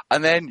it.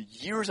 And then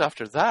years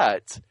after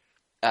that,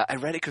 I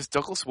read it because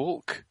Douglas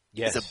Wolk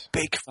is a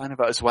big fan of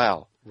it as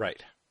well.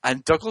 Right.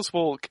 And Douglas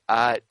Wolk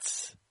at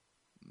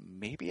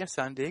maybe a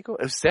San Diego,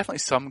 it was definitely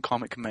some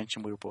comic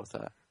convention we were both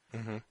at,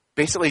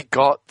 basically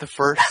got the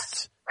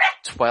first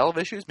 12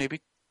 issues,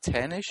 maybe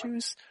 10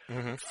 issues,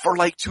 for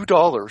like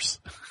 $2.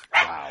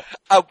 Wow.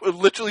 I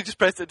literally just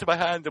pressed it into my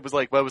hand and was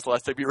like, when was the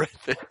last time you read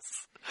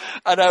this?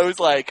 And I was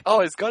like, oh,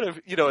 it's got to,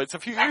 it's a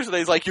few years, and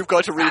he's like, you've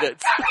got to read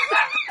it.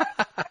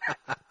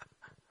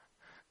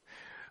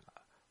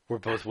 We're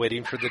both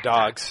waiting for the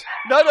dogs.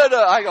 No,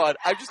 hang on.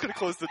 I'm just going to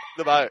close them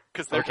out,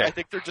 because Okay. I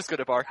think they're just going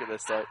to bark at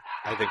this side.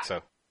 I think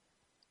so.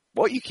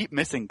 What you keep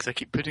missing, because I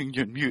keep putting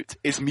you on mute,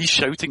 is me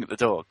shouting at the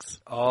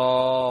dogs.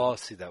 Oh,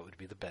 see, that would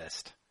be the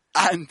best.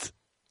 And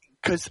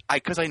because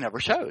I never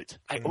shout.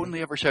 I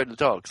only ever shout at the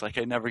dogs. Like,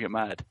 I never get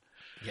mad.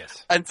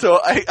 Yes. And so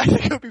I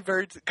think it would be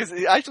very, because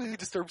it actually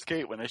disturbs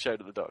Kate when I shout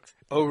at the dogs.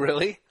 Oh,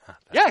 really?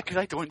 Yeah, because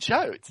I don't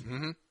shout.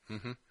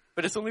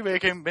 But it's the only way I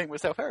can make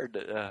myself heard.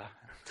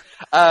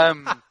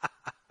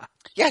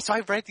 Yeah, so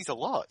I've read these a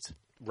lot.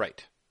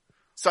 Right.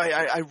 So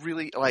I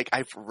really, like,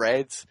 I've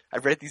read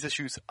these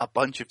issues a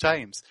bunch of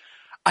times.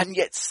 And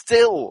yet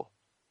still,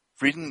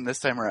 reading them this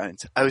time around,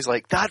 I was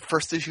like, that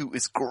first issue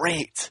is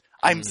great.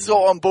 I'm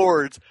so on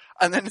board.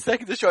 And then the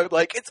second issue, I'm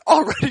like, it's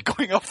already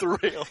going off the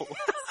rails.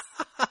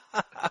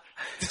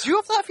 Did you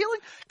have that feeling?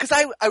 Because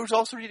I was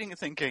also reading and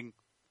thinking,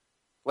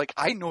 like,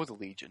 I know the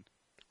Legion.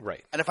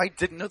 Right. And if I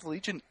didn't know the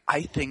Legion,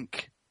 I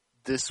think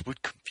this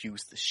would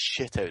confuse the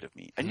shit out of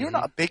me. And you're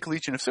not a big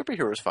Legion of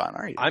Superheroes fan,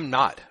 are you? I'm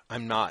not.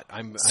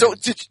 So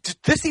did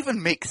this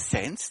even make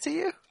sense to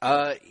you?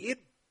 It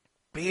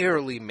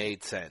barely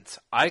made sense.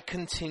 I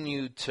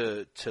continued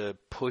to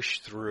push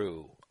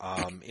through,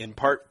 in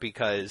part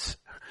because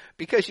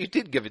you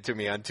did give it to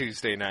me on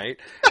Tuesday night,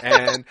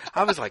 and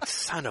I was like,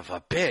 son of a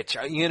bitch.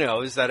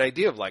 Is that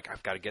idea of like,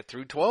 I've got to get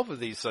through 12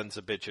 of these sons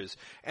of bitches.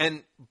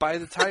 And by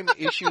the time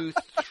issue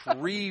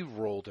 3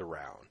 rolled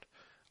around,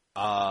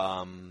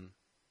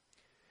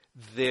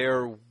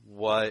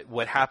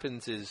 what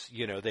happens is,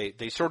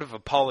 they sort of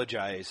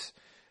apologize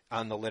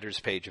on the letters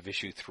page of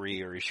issue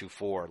 3 or issue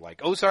 4,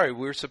 like, oh, sorry,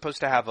 we're supposed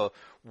to have a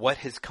what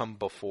has come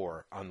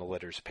before on the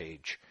letters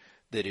page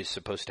that is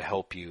supposed to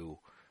help you.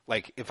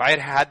 Like, if I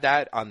had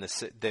that on the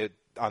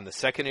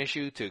second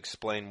issue to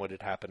explain what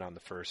had happened on the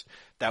first,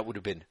 that would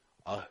have been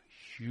a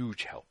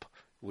huge help.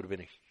 It would have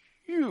been a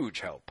huge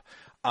help.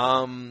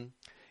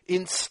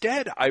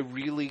 Instead, I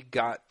really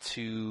got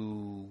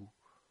to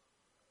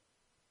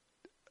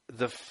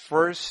the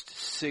first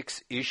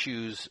 6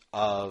 issues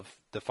of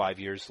the 5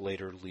 Years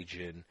Later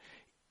Legion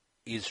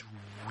is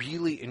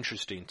really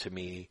interesting to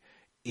me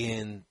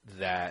in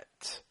that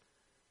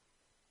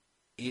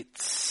it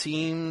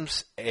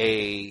seems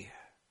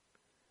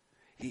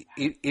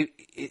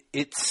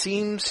it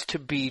seems to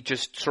be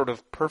just sort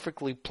of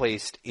perfectly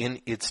placed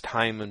in its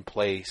time and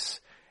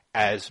place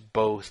as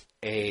both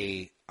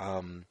a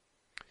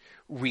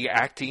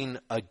reacting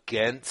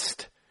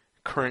against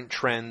current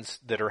trends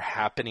that are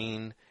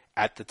happening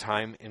at the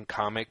time in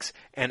comics,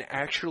 and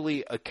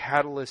actually a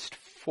catalyst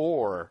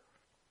for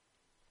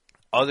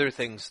other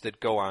things that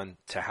go on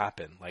to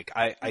happen. Like,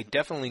 I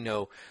definitely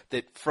know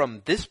that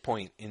from this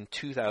point in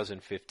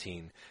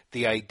 2015,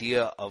 the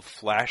idea of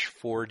flash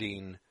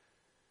forwarding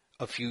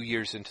a few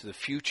years into the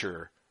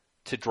future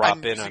to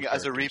drop in on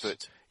as a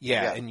reboot.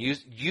 Yeah, and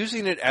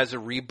using it as a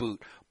reboot,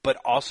 but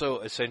also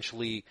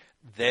essentially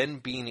then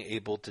being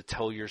able to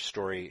tell your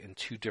story in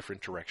two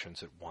different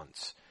directions at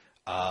once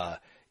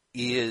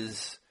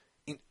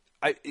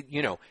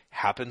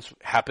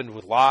happened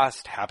with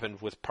Lost,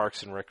 happened with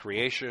Parks and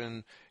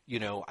Recreation.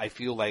 I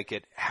feel like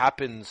it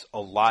happens a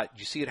lot.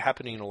 You see it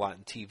happening a lot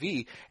in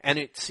TV, and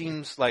it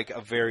seems like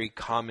a very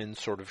common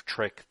sort of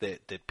trick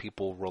that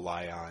people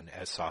rely on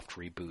as soft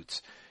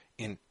reboots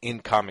in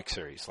comic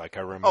series. Like,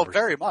 I remember. Oh,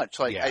 very much.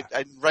 Like, yeah.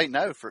 I right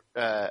now for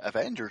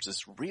Avengers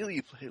is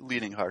really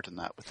leaning hard on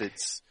that with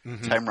its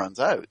time runs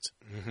out.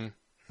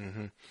 Mm-hmm.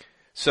 Mm-hmm.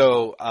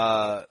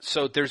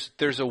 So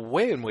there's a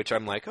way in which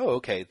I'm like, oh,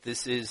 okay,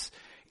 this is.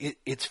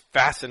 It's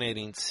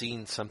fascinating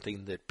seeing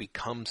something that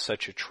becomes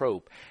such a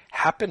trope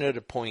happen at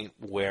a point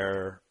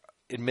where,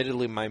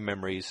 admittedly, my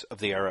memories of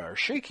the era are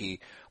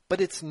shaky,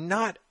 but it's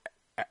not.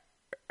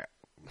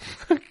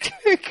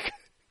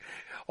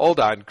 Hold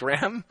on,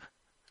 Graham.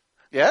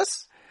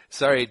 Yes?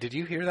 Sorry, did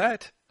you hear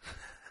that?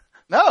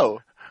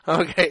 No.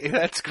 Okay,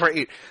 that's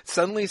great.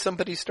 Suddenly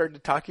somebody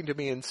started talking to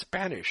me in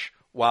Spanish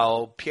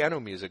while piano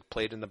music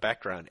played in the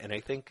background, and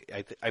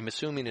I'm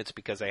assuming it's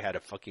because I had a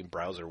fucking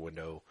browser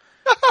window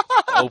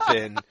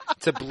open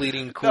to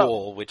Bleeding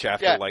Cool, which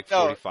after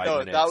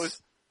 45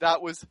 minutes...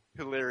 That was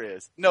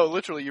hilarious. No,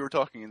 literally, you were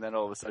talking, and then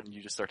all of a sudden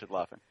you just started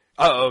laughing.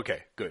 Oh,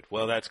 okay, good.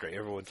 Well, that's great.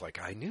 Everyone's like,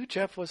 I knew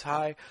Jeff was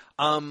high.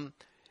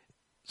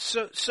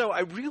 So I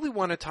really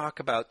want to talk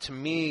about, to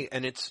me,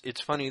 and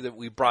it's funny that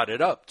we brought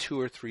it up 2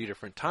 or 3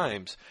 different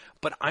times,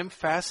 but I'm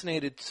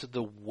fascinated to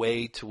the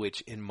way to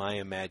which, in my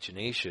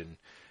imagination,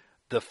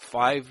 the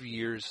 5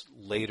 years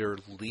later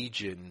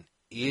Legion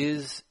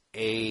is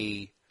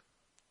a...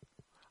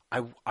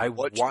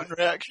 Watchmen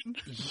reaction?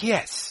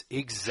 Yes,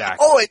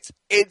 exactly. Oh,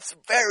 it's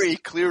very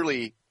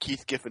clearly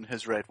Keith Giffen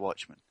has read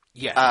Watchmen.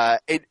 Yeah.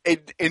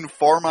 In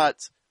format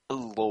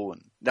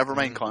alone. Never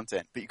mind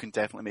content, but you can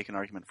definitely make an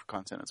argument for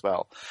content as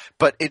well.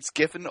 But it's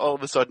Giffen all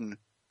of a sudden,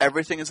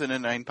 everything is in a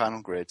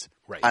 9-panel grid,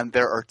 right. And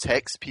there are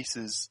text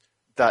pieces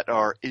that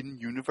are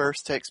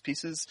in-universe text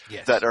pieces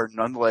yes. that are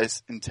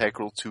nonetheless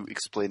integral to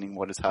explaining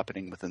what is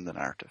happening within the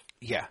narrative.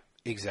 Yeah,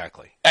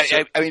 exactly.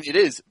 I mean, it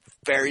is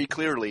very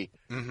clearly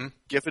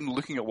Giffen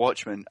looking at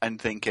Watchmen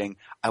and thinking,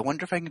 I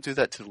wonder if I can do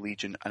that to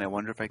Legion, and I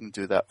wonder if I can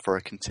do that for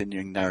a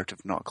continuing narrative,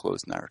 not a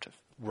closed narrative.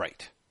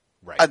 Right.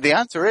 And the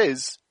answer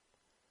is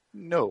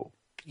no.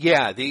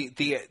 Yeah,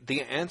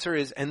 the answer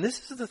is, and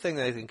this is the thing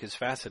that I think is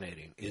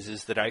fascinating,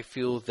 is that I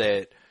feel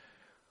that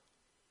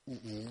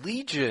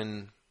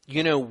Legion,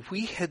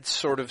 we had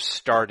sort of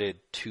started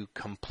to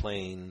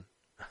complain.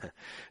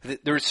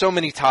 There were so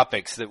many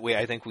topics that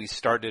I think we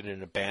started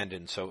and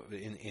abandoned so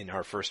in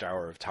our first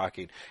hour of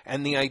talking.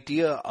 And the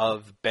idea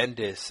of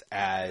Bendis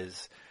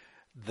as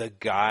the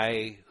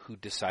guy who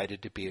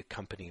decided to be a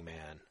company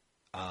man,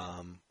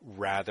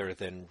 rather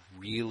than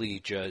really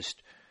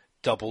just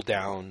double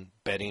down,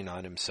 betting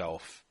on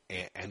himself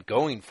and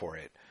going for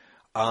it,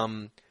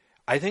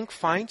 I think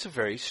finds a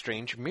very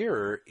strange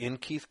mirror in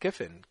Keith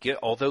Giffen.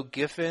 Although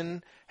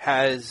Giffen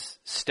has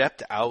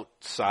stepped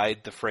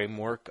outside the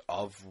framework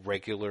of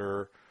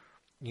regular,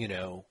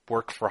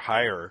 work for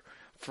hire,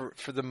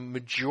 for the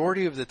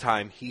majority of the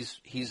time,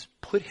 he's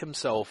put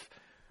himself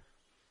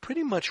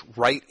pretty much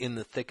right in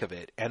the thick of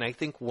it. And I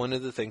think one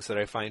of the things that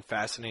I find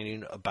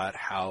fascinating about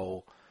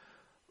how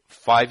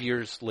 5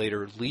 years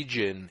later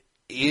Legion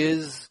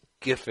is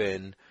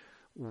Giffen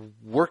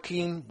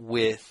working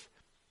with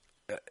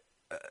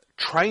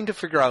trying to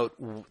figure out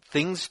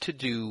things to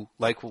do,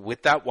 like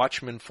with that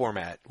Watchmen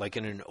format, like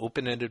in an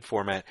open-ended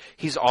format.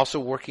 He's also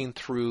working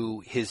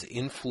through his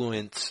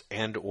influence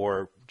and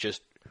or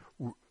just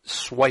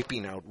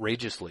swiping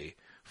outrageously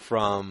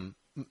from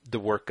the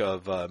work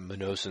of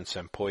Munoz and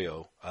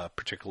Sampoyo,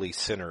 particularly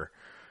Sinner,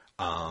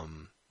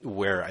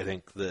 where I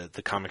think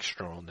the Comics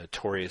Journal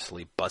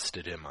notoriously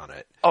busted him on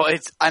it. Oh,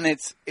 it's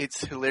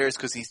hilarious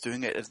because he's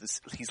doing it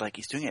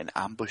he's doing it in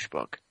Ambush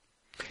Bug.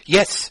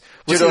 Yes,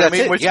 do you know what I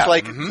mean? Which is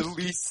the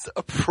least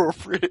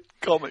appropriate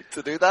comic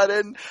to do that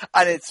in,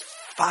 and it's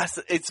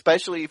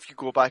especially if you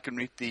go back and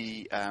read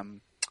the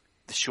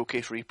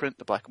showcase reprint,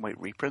 the black and white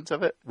reprint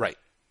of it. Right.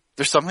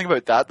 There's something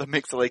about that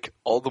makes it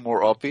all the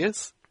more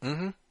obvious.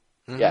 Mm-hmm.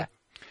 Mm-hmm. Yeah.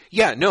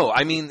 Yeah, no,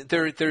 I mean,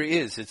 there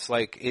is. It's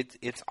like,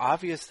 it's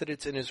obvious that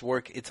it's in his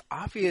work. It's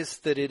obvious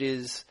that it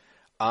is,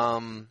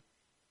 I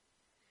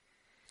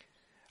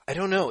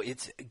don't know.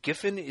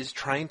 Giffen is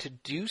trying to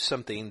do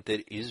something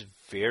that is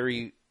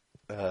very,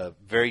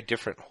 very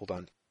different. Hold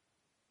on.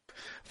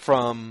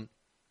 from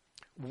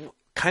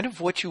kind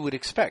of what you would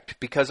expect,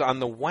 because on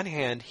the one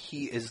hand,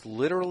 he is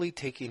literally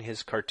taking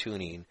his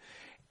cartooning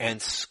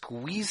and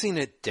squeezing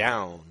it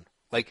down.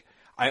 Like,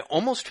 I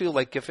almost feel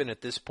like Giffen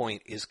at this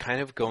point is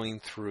kind of going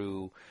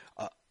through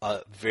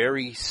a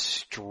very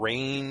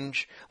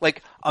strange,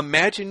 like,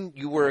 imagine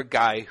you were a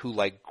guy who,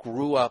 like,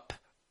 grew up,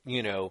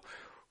 you know,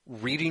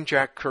 reading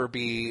Jack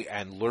Kirby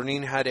and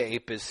learning how to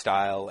ape his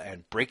style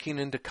and breaking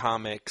into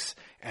comics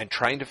and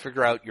trying to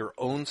figure out your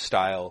own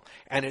style.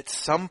 And at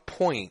some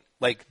point,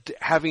 like,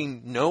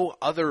 having no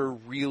other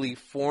really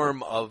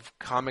form of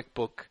comic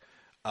book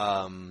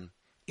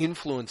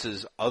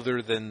influences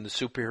other than the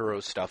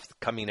superhero stuff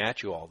coming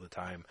at you all the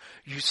time,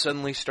 you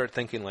suddenly start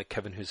thinking like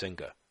Kevin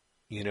Huizinga.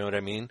 You know what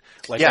I mean?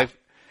 Like, yeah.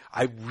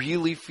 I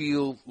really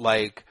feel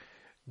like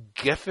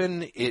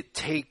Giffen, he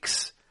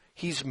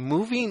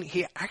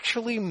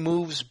actually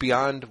moves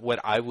beyond what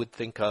I would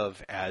think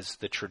of as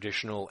the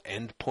traditional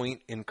endpoint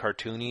in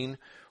cartooning,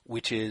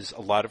 which is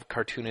a lot of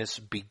cartoonists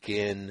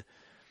begin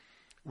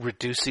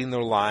reducing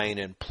their line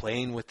and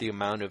playing with the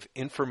amount of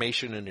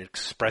information and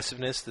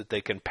expressiveness that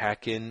they can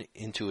pack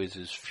into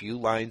as few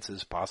lines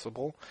as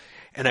possible.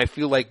 And I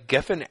feel like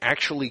Giffen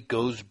actually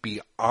goes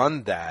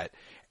beyond that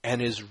and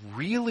is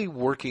really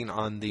working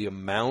on the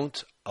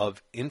amount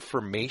of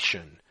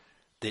information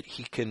that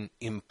he can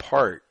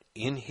impart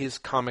in his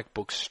comic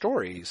book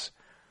stories,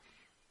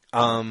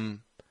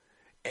 and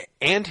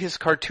his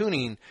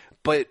cartooning,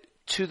 but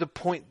to the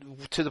point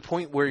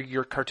where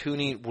your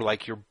cartooning,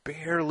 like, you're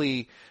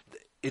barely.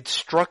 It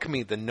struck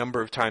me the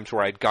number of times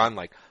where I'd gone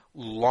like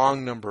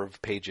long number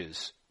of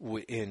pages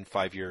in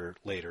 5 Year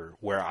Later,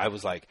 where I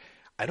was like,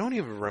 I don't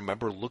even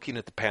remember looking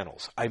at the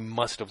panels. I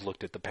must have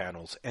looked at the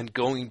panels, and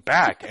going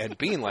back and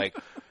being like,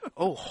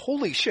 oh,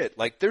 holy shit!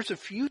 Like, there's a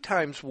few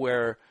times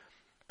where,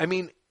 I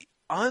mean,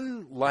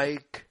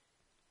 unlike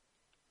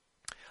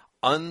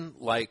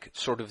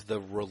sort of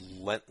the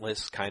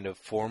relentless kind of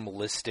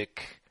formalistic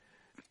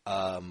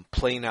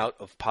playing out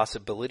of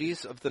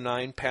possibilities of the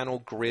 9-panel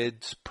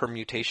grid's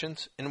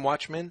permutations in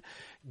Watchmen,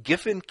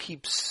 Giffen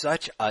keeps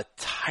such a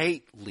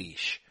tight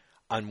leash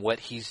on what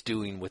he's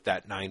doing with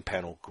that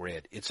 9-panel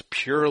grid. It's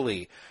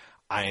purely,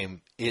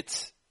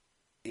 it's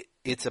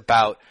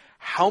about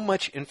how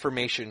much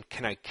information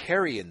can I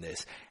carry in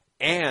this,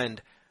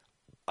 and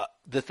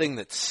the thing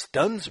that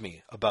stuns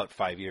me about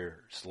 5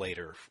 Years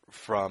Later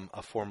from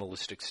a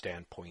formalistic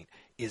standpoint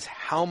is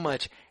how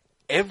much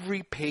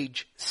every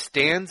page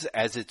stands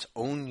as its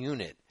own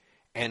unit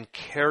and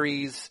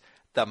carries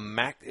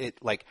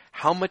like,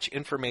 how much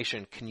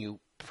information can you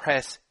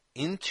press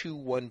into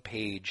one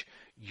page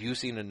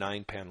using a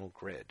 9-panel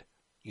grid,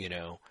 you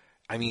know?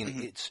 I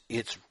mean,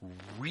 it's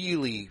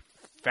really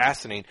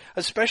fascinating,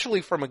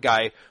 especially from a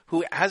guy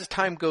who, as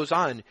time goes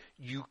on,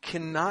 you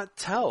cannot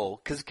tell,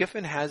 because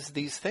Giffen has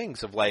these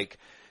things of like,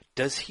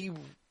 is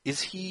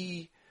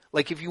he,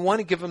 like, if you want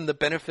to give him the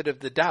benefit of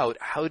the doubt,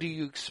 how do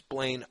you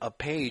explain a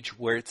page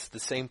where it's the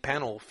same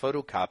panel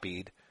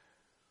photocopied,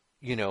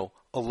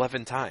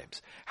 11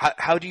 times?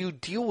 How do you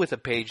deal with a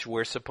page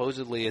where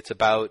supposedly it's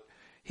about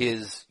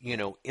his,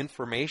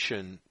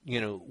 information,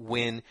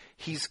 when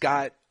he's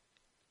got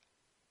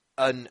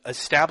an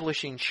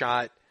establishing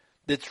shot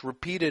that's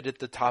repeated at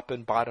the top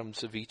and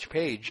bottoms of each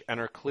page and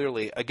are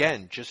clearly,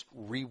 again, just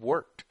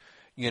reworked.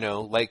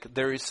 Like,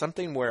 there is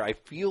something where I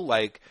feel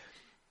like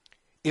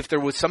if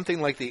there was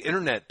something like the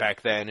internet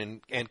back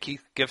then, and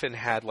Keith Giffen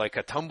had like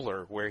a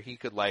Tumblr where he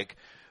could like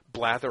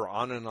blather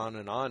on and on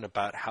and on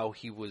about how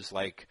he was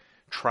like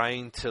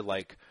trying to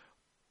like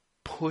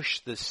push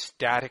the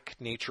static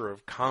nature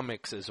of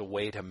comics as a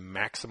way to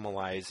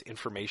maximize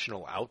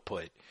informational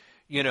output,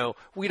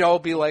 we'd all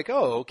be like,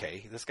 oh,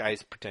 okay, this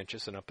guy's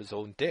pretentious and up his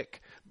own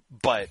dick.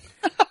 But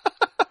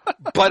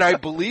I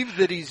believe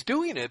that he's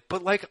doing it.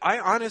 But, like, I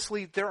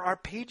honestly, there are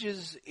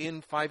pages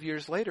in 5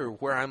 Years Later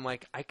where I'm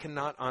like, I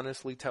cannot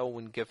honestly tell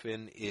when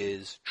Giffen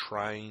is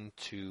trying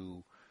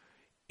to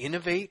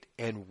innovate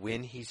and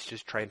when he's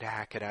just trying to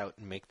hack it out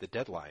and make the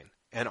deadline.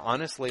 And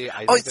honestly,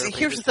 I think there are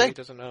here's the pages where thing. he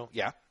doesn't know.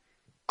 Yeah.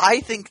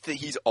 I think that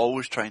he's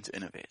always trying to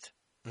innovate.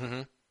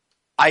 Mm-hmm.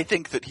 I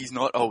think that he's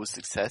not always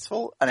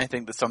successful, and I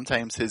think that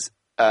sometimes his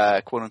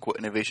quote-unquote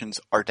innovations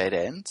are dead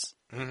ends.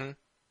 Mm-hmm.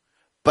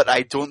 But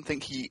I don't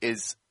think he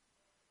is...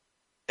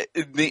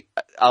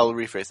 I'll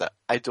rephrase that.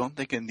 I don't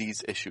think in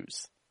these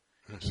issues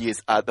he is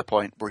at the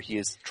point where he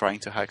is trying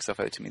to hack stuff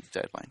out to meet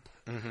the deadline.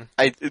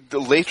 Mm-hmm.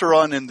 Later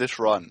on in this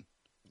run,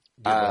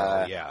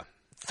 yeah,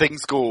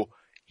 things go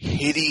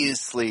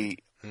hideously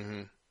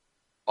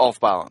off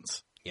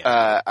balance.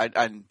 Yeah.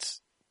 And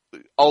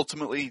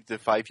ultimately, the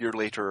 5 Year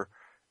Later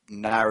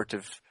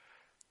narrative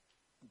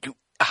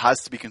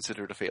has to be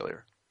considered a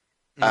failure.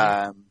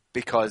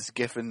 Because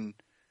Giffen...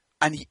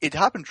 And it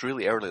happened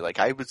really early. Like,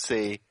 I would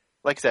say...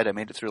 Like I said, I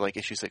made it through like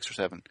issue 6 or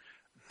 7.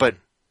 But,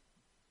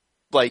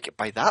 like,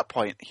 by that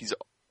point, he's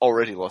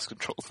already lost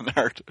control of the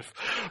narrative.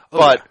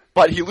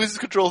 But he loses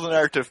control of the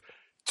narrative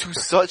to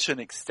such an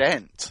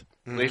extent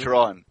later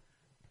on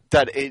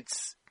that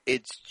it's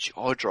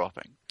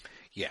jaw-dropping.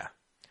 Yeah.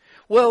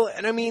 Well,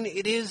 and I mean,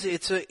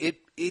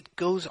 it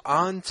goes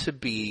on to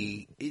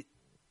be,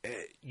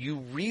 you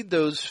read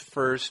those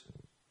first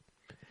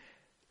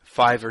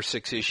 5 or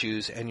 6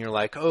 issues and you're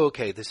like, oh,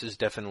 okay, this is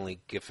definitely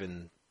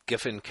Giffen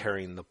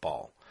carrying the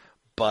ball.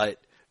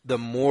 But the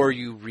more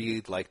you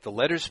read, like the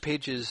letters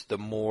pages, the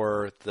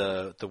more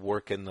the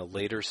work in the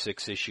later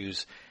 6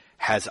 issues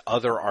has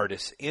other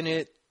artists in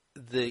it,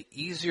 the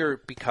easier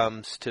it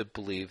becomes to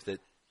believe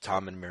that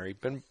Tom and Mary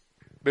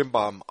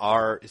Birnbaum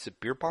are, is it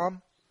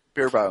Beerbaum?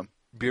 Beerbaum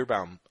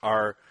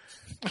are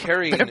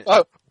carrying...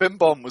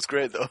 Birnbaum was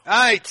great, though.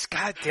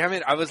 God damn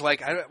it. I was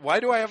like,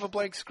 why do I have a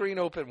blank screen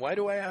open? Why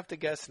do I have to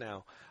guess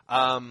now?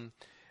 Are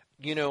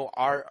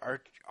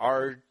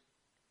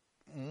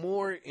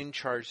more in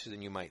charge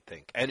than you might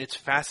think. And it's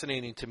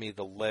fascinating to me,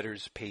 the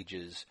letters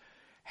pages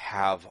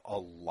have a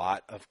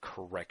lot of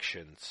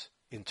corrections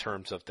in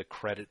terms of the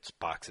credits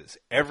boxes.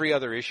 Every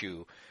other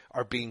issue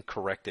are being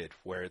corrected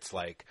where it's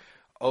like,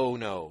 oh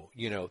no,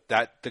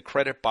 that the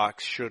credit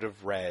box should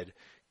have read,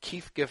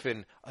 Keith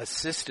Giffen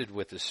assisted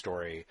with the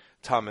story.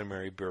 Tom and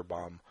Mary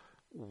Birnbaum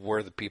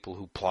were the people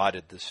who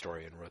plotted the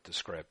story and wrote the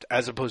script,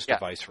 as opposed to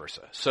vice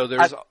versa. So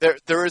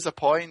there is a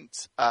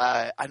point,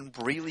 I'm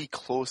really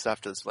close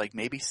after this, like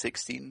maybe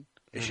 16,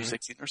 issue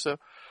 16 or so.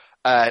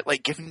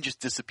 Like Giffen just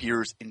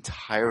disappears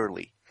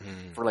entirely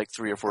for like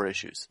 3 or 4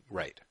 issues.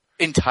 Right.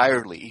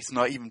 Entirely. He's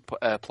not even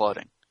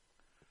plotting.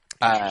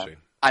 Interesting.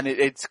 And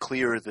it's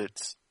clear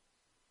that,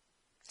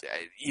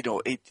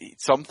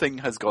 something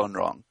has gone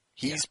wrong.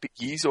 He's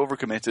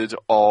overcommitted,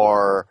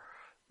 or,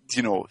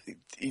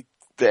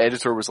 the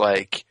editor was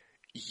like,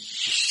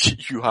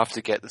 you have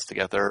to get this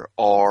together,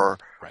 or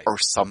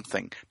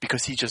something,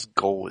 because he just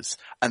goes.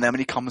 And then when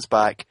he comes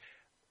back,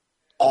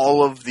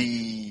 all of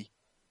the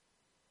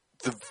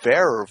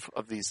verve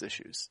of these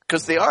issues,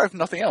 because they are, if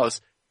nothing else,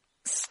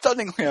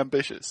 stunningly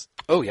ambitious.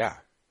 Oh yeah.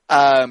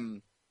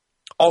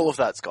 All of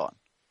that's gone.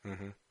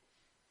 Mm-hmm.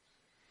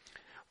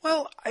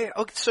 Well,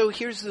 so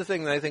here's the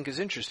thing that I think is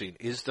interesting,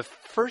 is the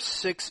first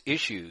 6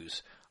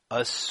 issues,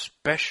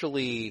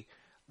 especially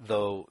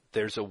though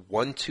there's a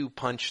 1-2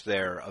 punch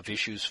there of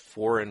issues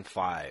 4 and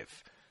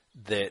 5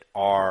 that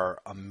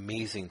are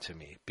amazing to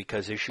me,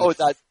 because issue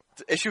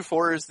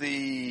 4 is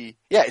the...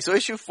 Yeah, so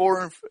issue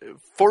 4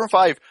 and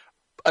 5,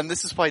 and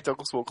this is why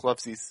Douglas Wolk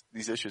loves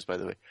these issues, by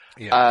the way,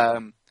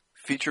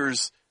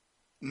 features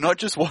not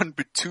just 1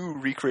 but 2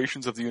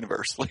 recreations of the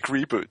universe, like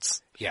reboots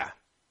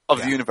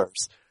of the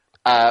universe.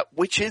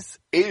 Which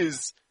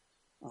is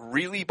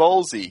really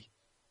ballsy.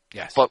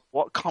 Yes. But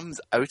what comes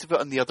out of it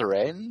on the other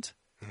end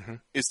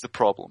is the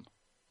problem.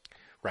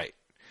 Right.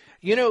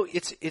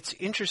 It's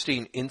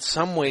interesting. In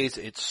some ways,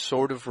 it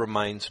sort of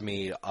reminds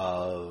me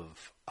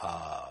of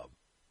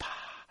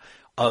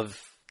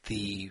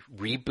the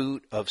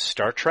reboot of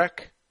Star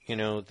Trek.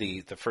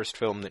 The first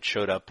film that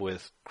showed up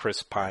with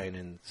Chris Pine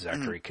and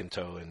Zachary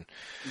Quinto and,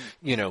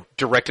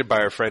 directed by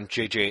our friend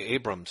J.J.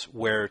 Abrams,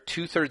 where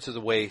 2/3 of the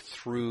way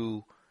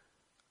through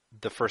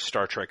the first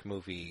Star Trek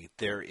movie,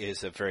 there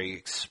is a very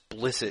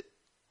explicit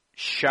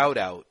shout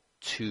out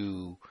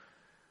to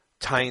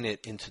tying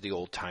it into the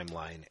old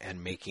timeline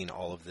and making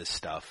all of this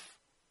stuff,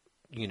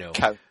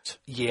 count.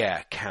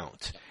 Yeah,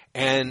 count.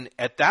 And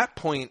at that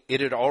point,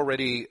 it had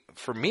already,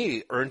 for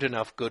me, earned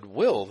enough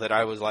goodwill that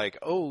I was like,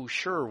 oh,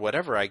 sure,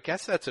 whatever. I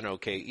guess that's an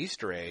okay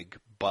Easter egg,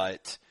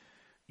 but,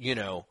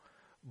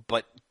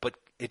 but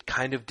it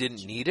kind of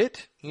didn't need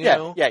it, you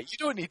know? Yeah, you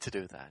don't need to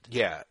do that.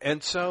 Yeah,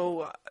 and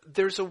so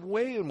there's a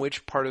way in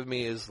which part of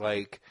me is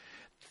like,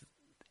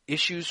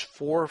 issues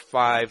 4,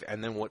 5,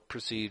 and then what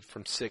proceed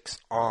from 6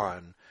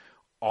 on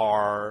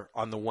are,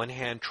 on the one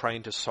hand,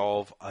 trying to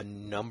solve a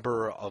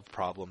number of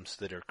problems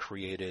that are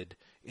created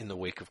in the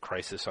wake of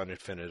Crisis on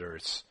Infinite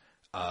Earths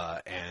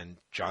and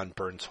John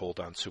Byrne's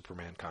hold on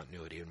Superman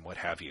continuity and what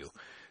have you.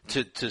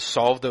 To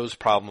solve those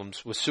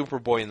problems with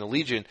Superboy and the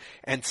Legion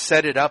and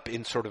set it up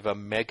in sort of a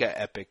mega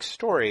epic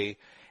story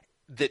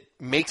that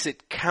makes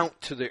it count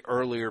to the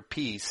earlier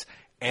piece,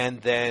 and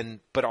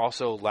then, but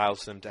also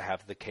allows them to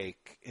have the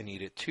cake and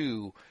eat it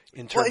too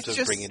in terms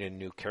of bringing in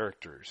new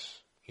characters.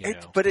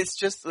 But it's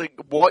just like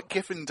what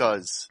Giffen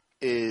does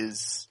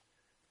is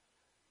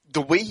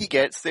the way he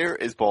gets there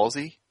is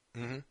ballsy,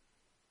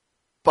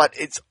 but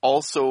it's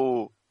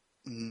also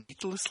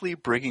needlessly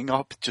bringing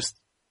up just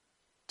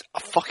a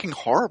fucking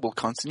horrible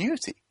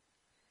continuity.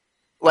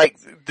 Like,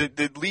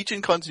 the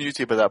Legion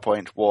continuity by that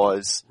point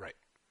was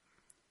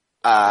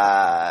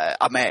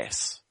a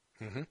mess.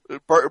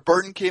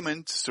 Byrne came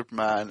into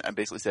Superman and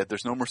basically said,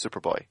 there's no more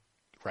Superboy.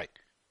 Right.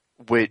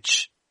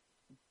 Which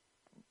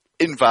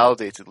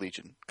invalidated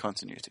Legion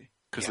continuity.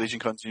 Because Legion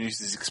continuity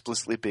is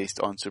explicitly based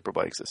on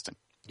Superboy existing.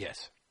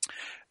 Yes.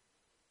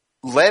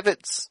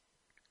 Levitz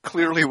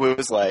clearly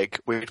was like,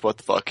 wait, what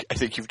the fuck? I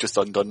think you've just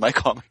undone my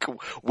comic,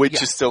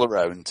 which is still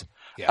around.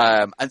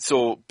 Yeah. And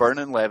so Byrne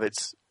and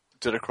Levitz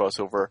did a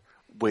crossover,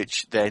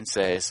 which then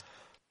says,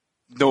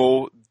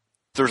 no,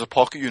 there's a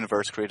pocket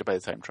universe created by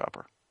the Time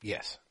Trapper.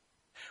 Yes.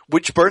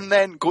 Which Byrne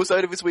then goes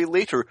out of his way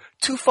later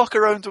to fuck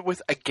around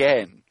with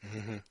again.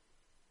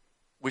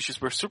 which is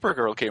where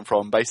Supergirl came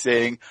from, by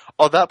saying,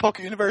 "Oh, that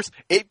pocket universe,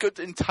 it got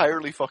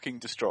entirely fucking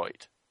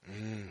destroyed."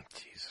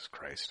 Jesus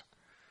Christ.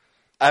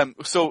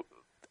 So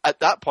at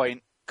that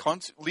point,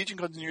 Legion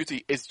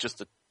continuity is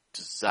just a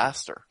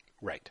disaster.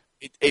 Right.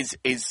 It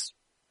is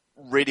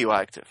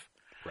radioactive.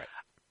 Right.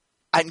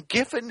 And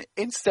given,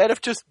 instead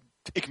of just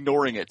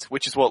ignoring it,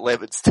 which is what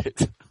Levitz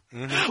did,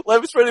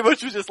 Levitz pretty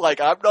much was just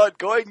like, "I'm not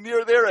going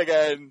near there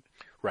again.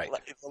 Right.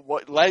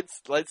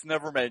 Let's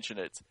never mention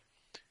it."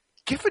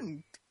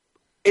 Given,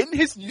 in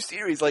his new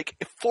series, like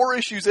 4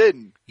 issues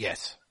in,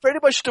 Yes. pretty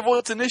much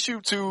devotes an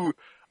issue to,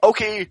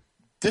 okay,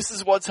 this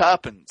is what's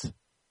happened.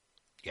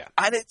 Yeah.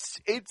 And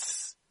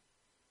it's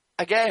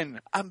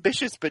again,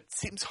 ambitious, but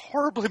seems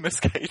horribly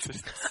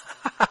misguided.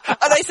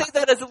 And I say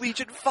that as a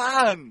Legion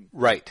fan.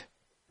 Right.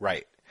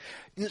 Right.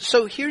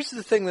 So here's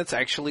the thing that's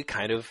actually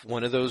kind of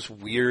one of those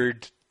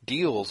weird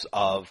deals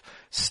of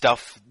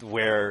stuff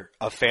where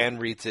a fan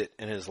reads it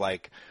and is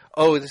like,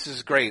 "Oh, this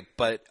is great,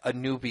 but a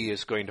newbie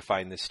is going to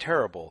find this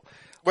terrible."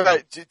 Well,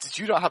 did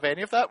you not have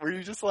any of that? Were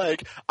you just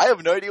like, "I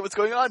have no idea what's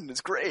going on, and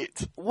it's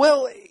great"?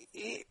 Well,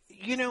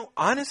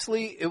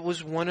 honestly, it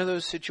was one of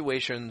those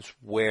situations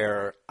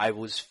where I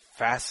was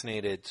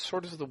fascinated,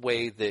 sort of the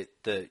way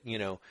that the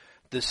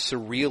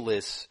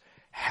surrealists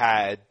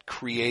had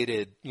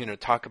created,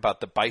 talk about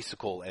the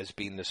bicycle as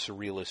being the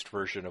surrealist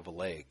version of a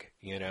leg,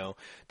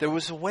 There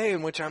was a way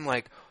in which I'm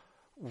like,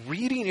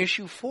 reading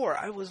issue 4,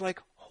 I was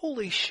like,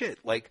 holy shit,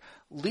 like,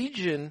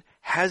 Legion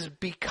has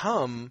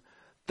become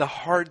the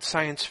hard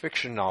science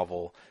fiction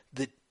novel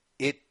that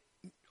it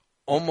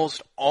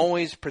almost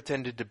always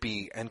pretended to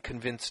be and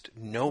convinced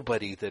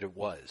nobody that it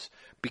was.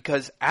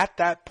 Because at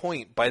that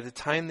point, by the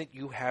time that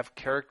you have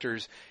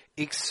characters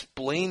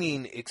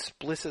explaining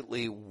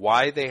explicitly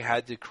why they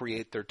had to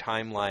create their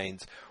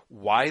timelines,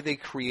 why they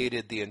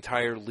created the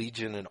entire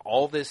Legion and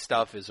all this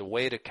stuff as a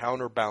way to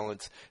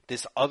counterbalance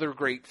this other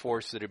great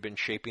force that had been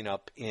shaping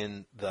up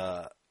in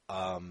the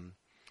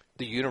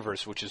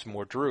universe, which is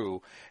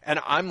Mordru. And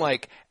I'm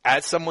like,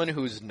 as someone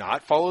who's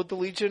not followed the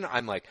Legion,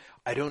 I'm like,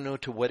 I don't know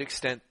to what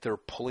extent they're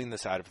pulling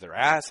this out of their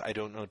ass. I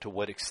don't know to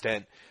what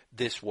extent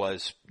this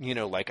was,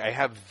 I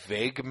have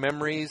vague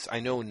memories. I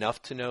know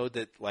enough to know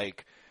that,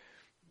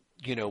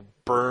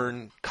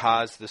 Byrne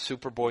caused the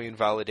Superboy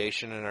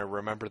invalidation, and I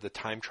remember the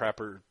Time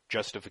Trapper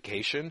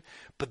justification.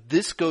 But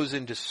this goes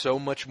into so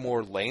much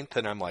more length,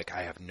 and I'm like,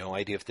 I have no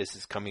idea if this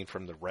is coming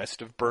from the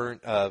rest of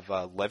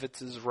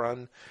Levitz's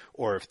run,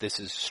 or if this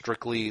is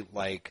strictly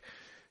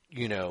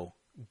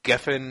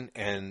Geffen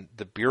and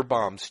the Beer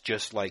Bombs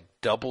just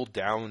double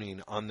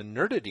downing on the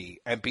nerdity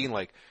and being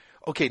like,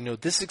 okay, no,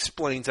 this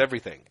explains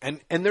everything. And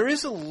there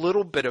is a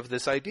little bit of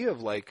this idea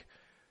of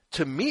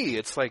to me,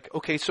 it's like,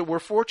 okay, so we're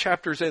 4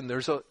 chapters in.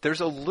 There's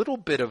a little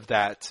bit of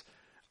that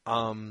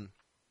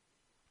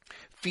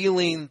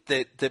feeling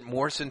that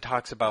Morrison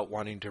talks about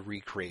wanting to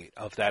recreate,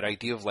 of that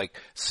idea of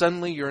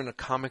suddenly you're in a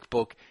comic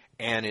book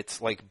and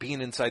it's like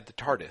being inside the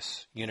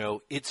TARDIS.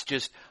 It's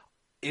just,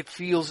 it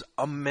feels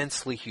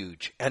immensely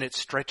huge and it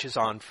stretches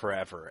on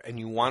forever, and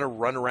you want to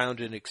run around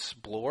and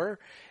explore,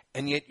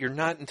 and yet you're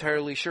not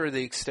entirely sure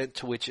the extent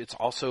to which it's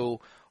also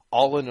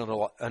all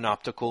an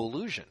optical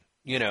illusion.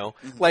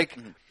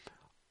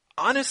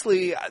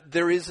 Honestly,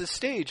 there is a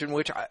stage in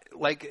which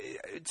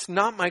it's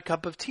not my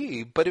cup of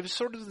tea, but it was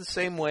sort of the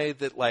same way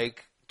that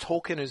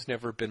Tolkien has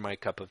never been my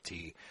cup of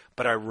tea.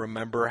 But I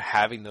remember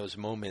having those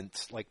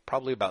moments,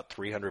 probably about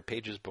 300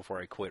 pages before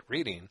I quit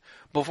reading,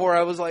 before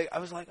I was like,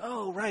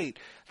 oh right,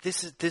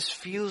 this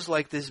feels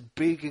like this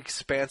big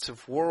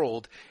expansive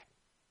world,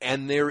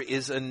 and there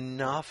is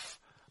enough,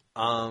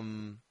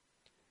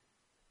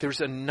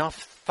 there's enough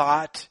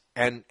thought.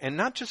 And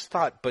not just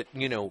thought, but,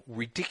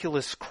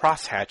 ridiculous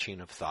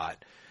cross-hatching of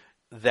thought,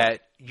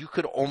 that you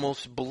could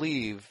almost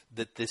believe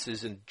that this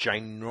is a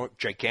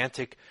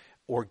gigantic,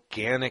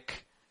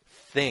 organic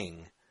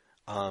thing,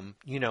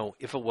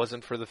 if it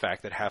wasn't for the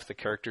fact that half the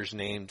characters'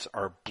 names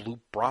are Bloop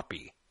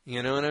Broppy.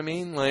 You know what I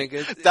mean?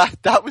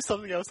 That was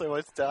something else I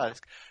wanted to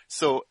ask.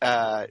 So,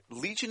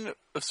 Legion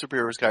of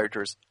Superheroes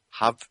characters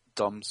have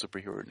dumb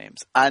superhero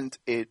names, and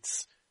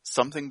it's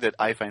something that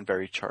I find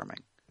very charming.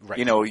 Right.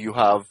 You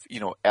have,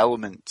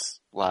 Element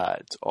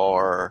Lad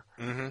or,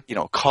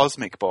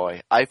 Cosmic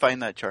Boy. I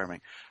find that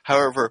charming.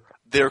 However,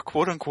 their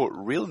quote-unquote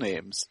real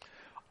names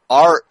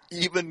are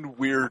even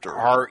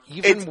weirder.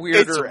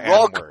 It's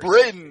Rock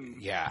Bryn.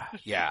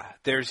 Yeah.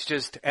 There's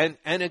just, and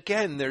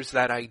again, there's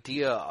that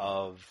idea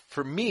of,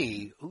 for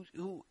me,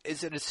 who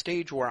is at a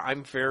stage where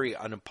I'm very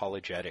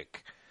unapologetic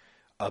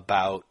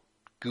about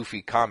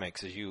goofy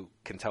comics, as you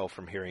can tell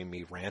from hearing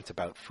me rant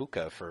about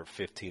Fuka for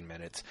 15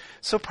 minutes.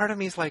 So part of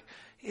me is like,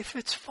 if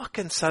it's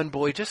fucking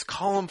Sunboy, just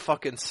call him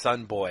fucking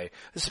Sunboy.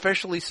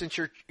 Especially since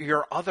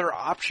your other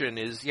option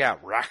is,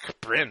 Rock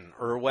Bryn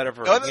or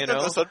whatever. No,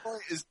 Sunboy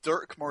is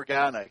Dirk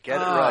Morgana.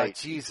 Get it right.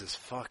 Jesus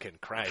fucking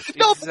Christ.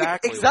 No,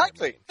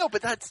 exactly. No,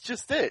 but that's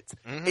just it.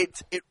 Mm-hmm.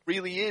 It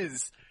really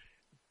is.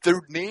 Their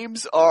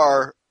names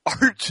are.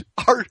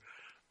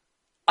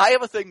 I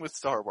have a thing with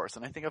Star Wars,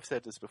 and I think I've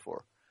said this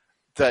before,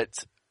 that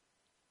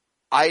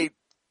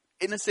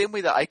in the same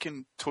way that I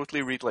can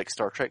totally read like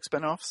Star Trek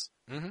spin-offs,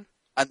 Mm-hmm.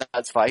 and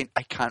that's fine,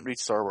 I can't read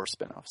Star Wars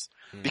spin-offs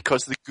Mm.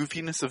 because the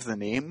goofiness of the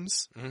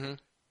names Mm-hmm.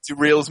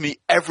 derails me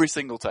every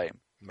single time.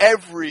 Right.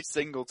 Every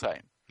single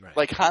time. Right.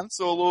 Like Han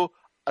Solo,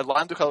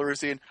 Lando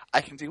Calrissian,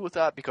 I can deal with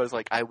that because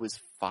like I was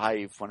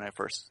 5 when I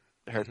first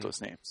heard Mhm.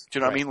 those names. Do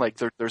you know what I Right. mean? Like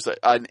there's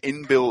an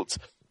inbuilt,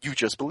 you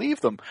just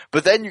believe them.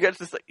 But then you get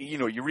this, like, you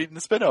know, you're reading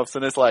the spin-offs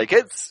and it's like,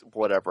 it's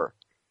whatever.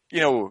 You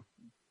know,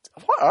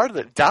 what are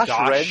they? Dash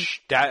Ren?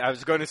 I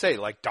was going to say,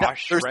 like,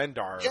 Dash there's-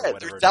 Rendar. Yeah, or whatever.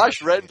 there's Dash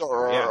Dash Rendar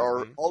or, yeah.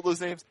 or Mhm. all those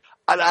names.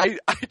 And I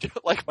just,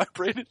 like, my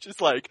brain is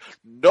just like,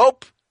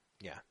 nope.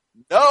 Yeah.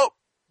 Nope.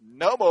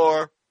 No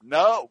more.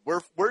 No,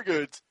 we're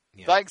good.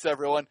 Yeah. Thanks,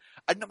 everyone.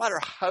 And no matter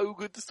how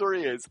good the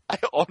story is, I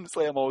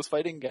honestly am always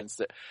fighting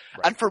against it.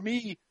 Right. And for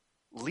me,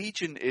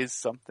 Legion is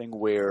something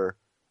where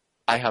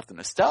I have the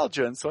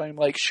nostalgia, and so I'm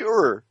like,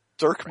 sure,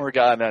 Dirk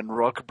Morgana and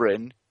Rock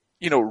Bryn,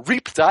 you know,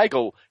 Reap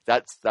Daigle,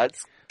 that's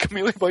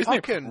Chameleon Boy's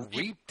name. Fucking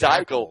Reap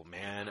Daigle. Daigle,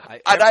 man. And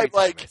Every I'm time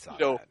like, I saw you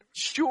know, that.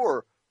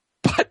 sure,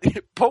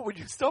 but when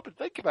you stop and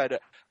think about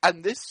it,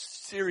 and this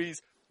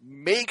series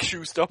makes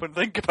you stop and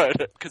think about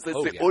it, because it's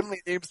Oh, the yeah.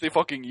 only names they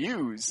fucking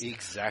use,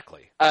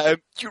 Exactly.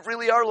 you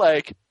really are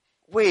like,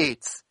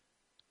 wait,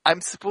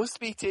 I'm supposed to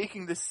be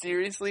taking this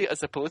seriously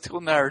as a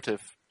political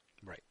narrative.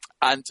 Right.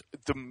 And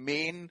the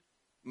main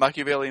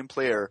Machiavellian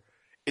player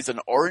is an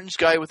orange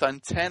guy with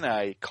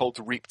antennae called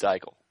Reap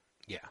Daigle.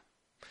 Yeah.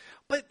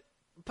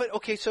 But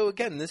okay, so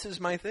again, this is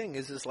my thing,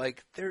 is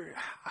like,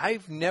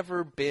 I've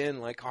never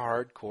been like a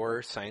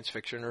hardcore science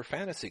fiction or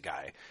fantasy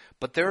guy,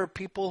 but there are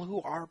people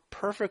who are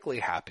perfectly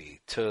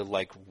happy to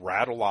like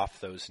rattle off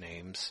those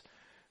names,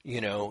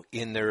 you know,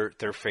 in their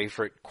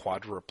favorite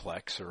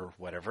quadruplex or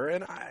whatever,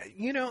 and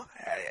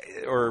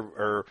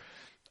or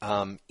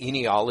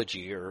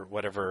Enealogy or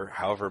whatever,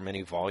 however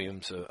many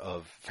volumes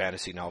of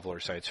fantasy novel or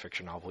science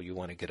fiction novel you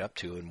want to get up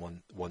to in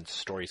one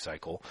story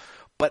cycle.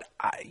 But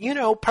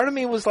part of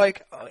me was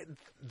like,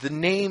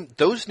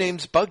 those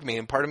names bugged me,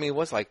 and part of me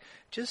was like,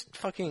 just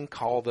fucking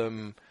call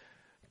them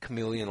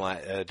Chameleon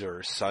Lad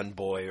or Sun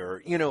Boy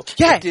or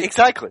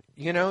Exactly.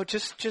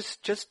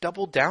 Just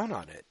double down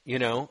on it.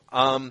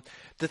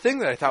 The thing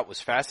that I thought was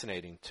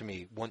fascinating to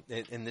me,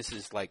 and this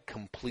is like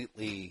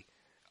completely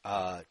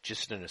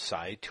just an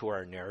aside to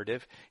our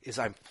narrative, is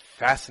I'm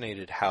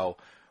fascinated how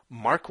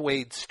Mark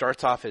Waid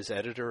starts off as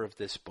editor of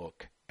this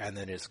book and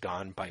then is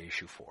gone by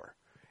issue 4.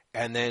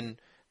 And then,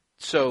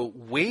 so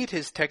Waid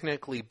has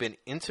technically been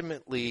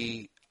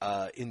intimately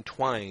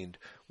entwined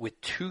with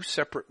 2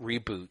 separate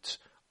reboots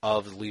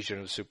of the Legion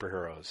of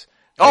Superheroes.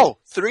 Oh,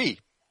 3.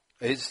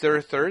 Is there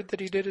a third that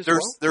he did as well?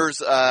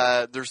 There's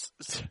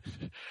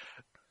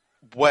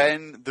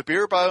when the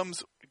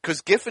Beerbaums,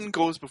 because Giffen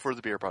goes before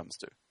the Beerbaums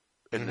do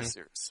in this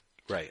series.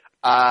 Right.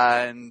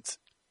 And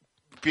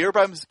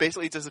Beerbaums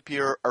basically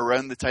disappear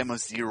around the time of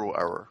 0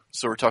 Hour.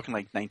 So we're talking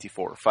like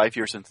 94, 5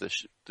 years into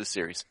this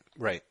series.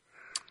 Right.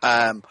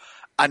 And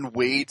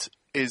Waid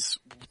is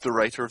the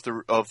writer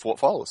of What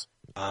Follows.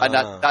 And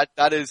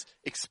that is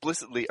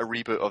explicitly a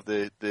reboot of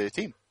the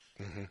team.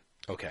 Mm-hmm.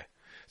 Okay.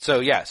 So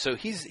yeah, so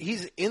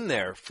he's in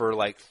there for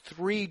like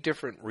 3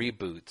 different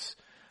reboots.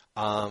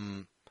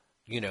 The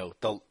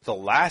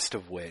last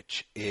of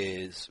which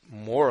is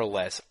more or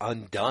less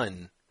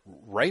undone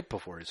right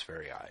before his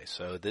very eyes.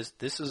 So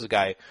this is a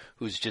guy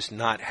who's just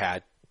not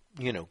had,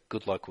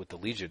 good luck with the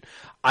Legion.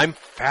 I'm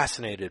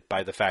fascinated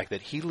by the fact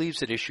that he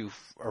leaves at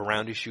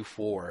around issue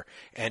 4,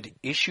 and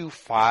issue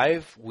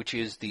 5, which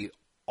is the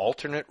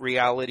alternate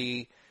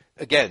reality,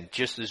 again,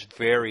 just this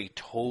very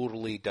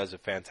totally does a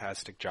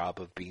fantastic job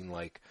of being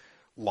like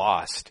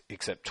Lost,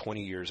 except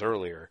 20 years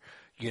earlier,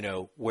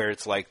 where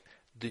it's like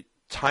the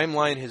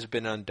timeline has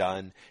been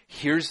undone.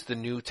 Here's the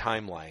new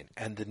timeline,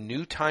 and the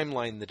new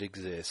timeline that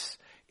exists,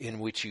 in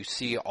which you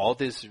see all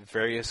these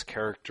various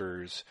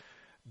characters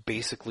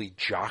basically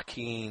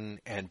jockeying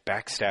and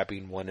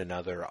backstabbing one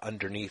another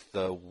underneath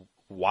the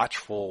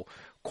watchful,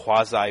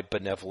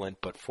 quasi-benevolent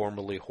but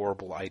formerly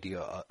horrible eye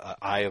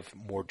of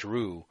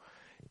Mordru,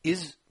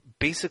 is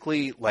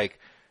basically like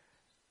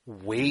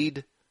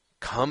Waid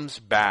comes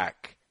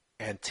back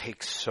and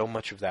takes so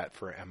much of that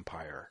for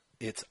Empire.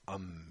 It's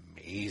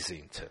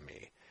amazing to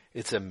me.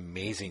 It's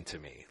amazing to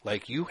me.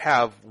 Like, you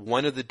have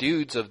one of the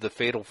dudes of the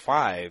Fatal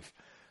Five,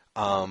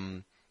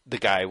 the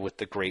guy with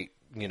the great,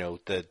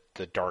 the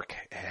dark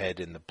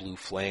head and the blue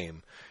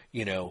flame,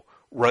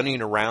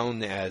 running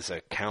around as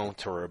a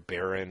count or a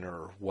baron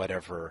or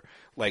whatever,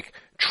 like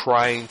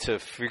trying to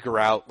figure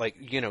out, like,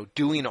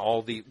 doing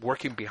all the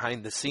working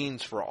behind the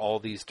scenes for all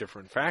these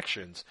different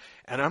factions.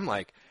 And I'm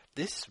like,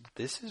 this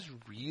is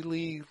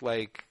really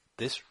like,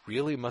 this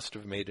really must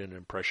have made an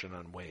impression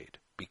on Waid,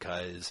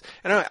 because,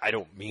 and I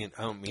don't mean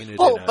it.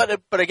 Oh,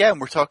 but again,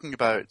 we're talking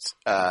about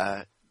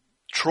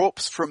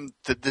tropes from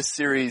this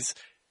series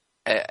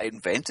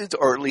invented,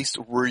 or at least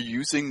were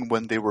using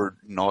when they were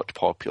not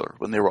popular,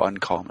 when they were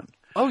uncommon.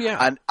 Oh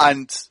yeah,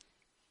 and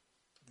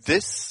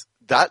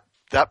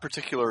that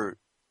particular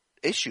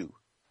issue,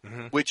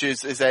 mm-hmm. which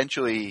is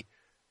essentially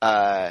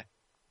the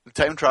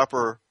Time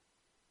Trapper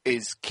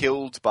is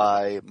killed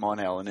by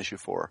Mon-El in issue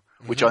 4,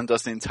 which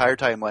undoes the entire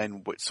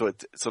timeline, so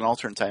it's an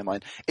alternate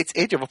timeline. It's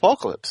Age of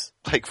Apocalypse,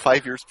 like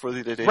 5 years before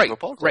they did Age of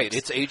Apocalypse. Right,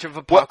 it's Age of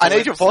Apocalypse. Well, and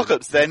Age of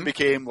Apocalypse then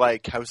became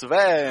like House of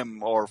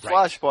M or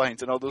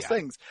Flashpoint and all those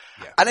things.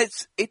 Yeah. And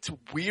it's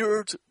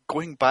weird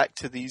going back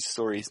to these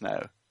stories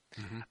now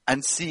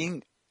and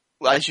seeing,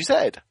 as you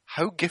said,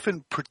 how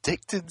Giffen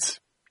predicted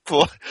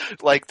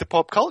like the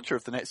pop culture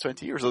of the next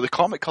 20 years or the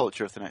comic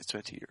culture of the next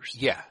 20 years.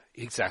 Yeah,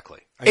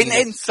 exactly.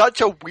 In such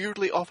a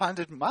weirdly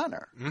offhanded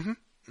manner.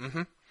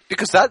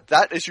 Because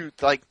that issue,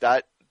 like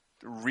that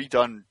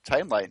redone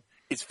timeline,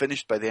 is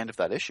finished by the end of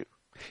that issue.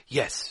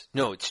 Yes.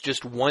 No, it's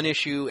just one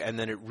issue and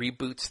then it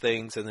reboots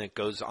things and then it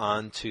goes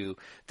on to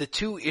the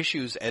two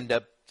issues end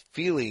up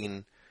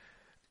feeling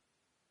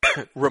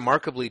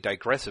remarkably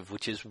digressive,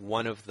 which is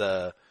one of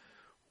the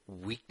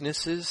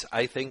weaknesses,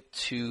 I think,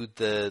 to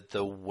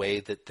the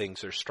way that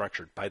things are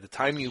structured. By the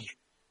time you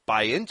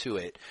buy into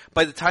it,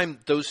 by the time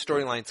those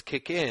storylines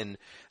kick in,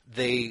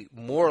 they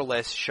more or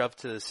less shove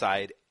to the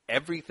side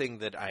everything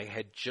that I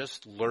had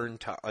just learned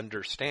to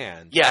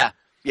understand. Yeah.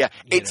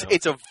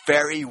 It's a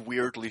very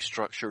weirdly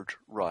structured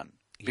run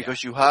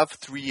because you have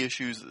 3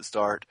 issues at the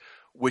start,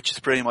 which is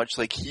pretty much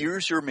like,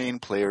 here's your main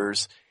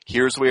players,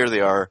 here's where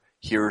they are,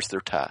 here's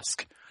their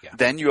task. Yeah.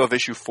 Then you have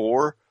issue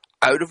 4.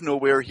 Out of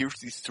nowhere, here's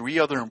these 3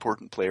 other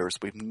important players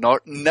we've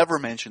never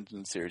mentioned in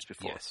the series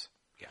before. Yes.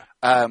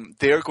 Yeah.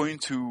 They're going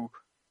to,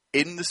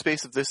 in the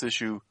space of this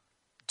issue,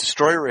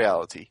 destroy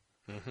reality.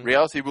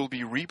 Reality will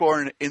be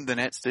reborn in the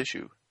next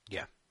issue.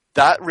 Yeah.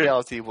 That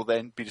reality will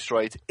then be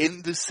destroyed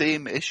in the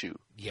same issue.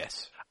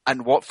 Yes.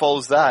 And what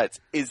follows that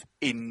is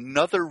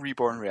another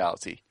reborn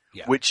reality,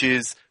 which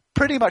is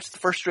pretty much the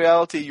first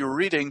reality you're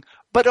reading,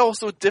 but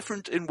also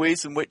different in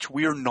ways in which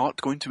we're not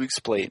going to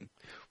explain.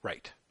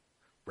 Right.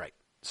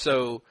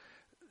 So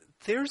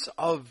there's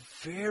a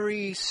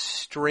very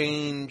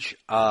strange,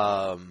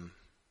 I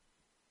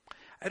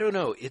don't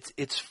know,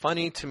 it's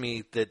funny to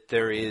me that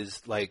there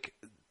is like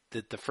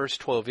that the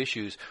first 12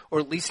 issues, or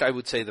at least I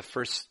would say the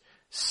first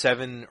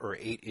 7 or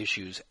 8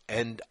 issues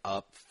end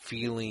up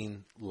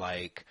feeling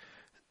like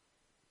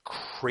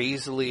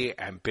crazily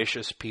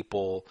ambitious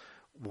people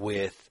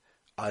with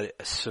a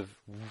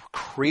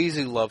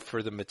crazy love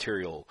for the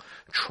material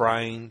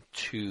trying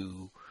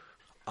to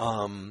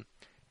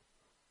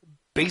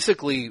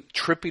basically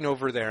tripping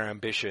over their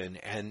ambition,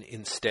 and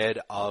instead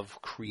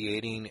of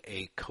creating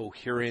a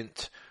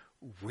coherent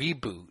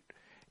reboot,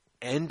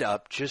 end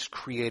up just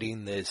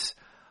creating this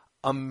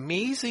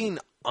amazing,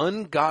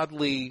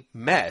 ungodly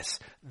mess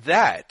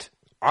that,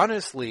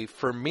 honestly,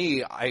 for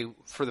me,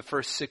 for the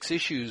first 6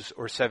 issues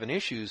or 7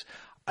 issues,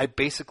 I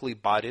basically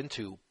bought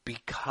into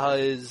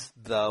because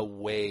the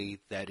way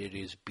that it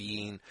is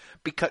being,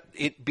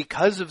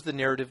 because of the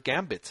narrative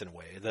gambits in a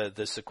way,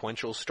 the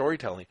sequential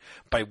storytelling,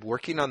 by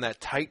working on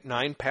that tight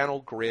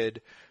 9-panel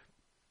grid,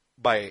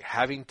 by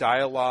having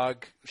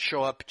dialogue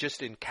show up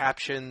just in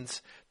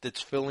captions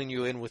that's filling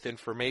you in with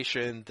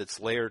information that's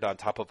layered on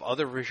top of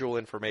other visual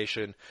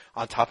information,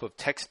 on top of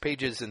text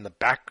pages in the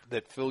back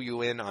that fill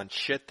you in on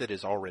shit that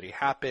has already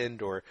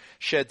happened or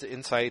sheds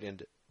insight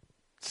into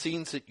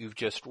scenes that you've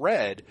just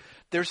read.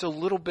 There's a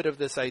little bit of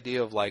this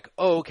idea of like,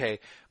 oh,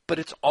 okay, but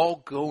it's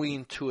all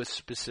going to a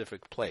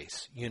specific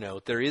place. You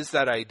know, there is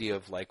that idea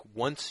of like,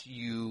 once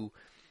you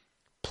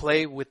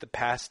play with the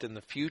past and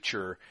the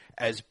future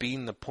as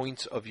being the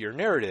points of your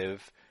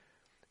narrative,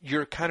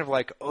 you're kind of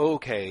like, oh,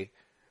 okay,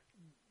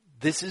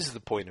 this is the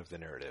point of the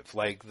narrative.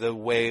 Like the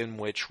way in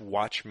which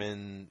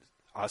Watchmen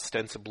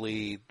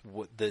ostensibly,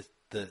 the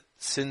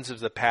sins of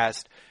the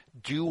past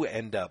do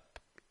end up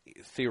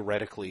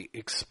theoretically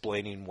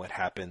explaining what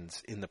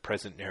happens in the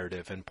present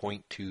narrative and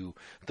point to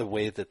the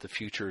way that the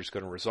future is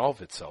going to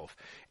resolve itself.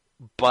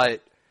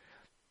 But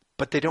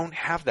they don't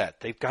have that.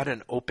 They've got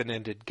an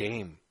open-ended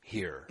game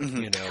here,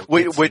 you know,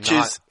 which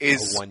not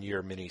is a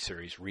 1-year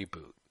miniseries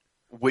reboot.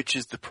 Which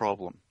is the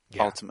problem,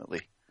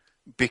 ultimately.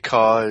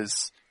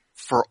 Because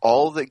for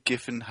all that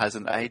Giffen has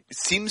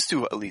seems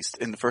to, at least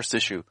in the first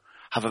issue,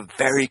 have a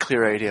very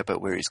clear idea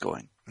about where he's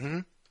going.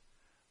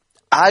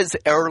 As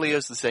early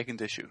as the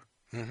second issue,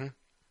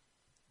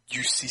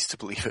 you cease to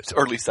believe it,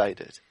 or at least I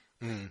did.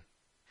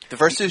 The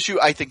first issue,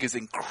 I think, is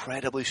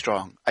incredibly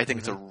strong. I think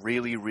it's a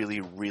really,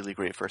 really, really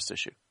great first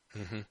issue.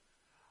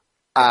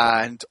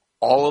 And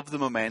all of the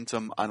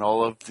momentum and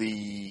all of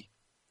the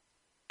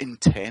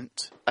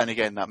intent, and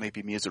again, that may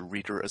be me as a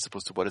reader as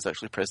opposed to what is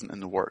actually present in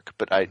the work,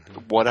 but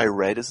what I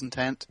read as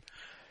intent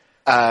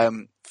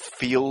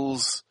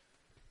feels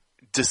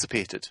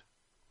dissipated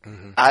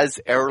as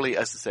early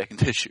as the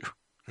second issue.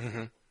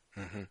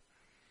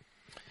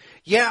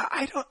 Yeah,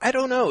 I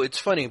don't know. It's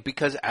funny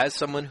because as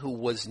someone who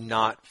was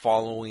not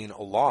following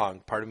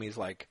along, part of me is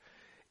like,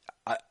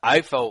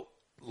 I felt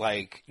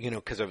like, you know,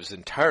 because I was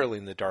entirely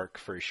in the dark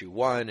for issue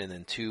 1 and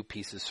then 2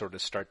 pieces sort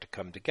of start to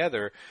come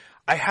together.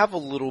 I have a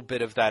little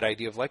bit of that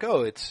idea of like,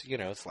 oh, it's, you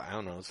know, it's like, I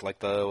don't know, it's like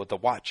the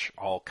Watch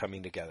all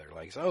coming together.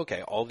 Like, so,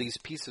 okay, all these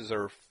pieces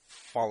are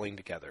falling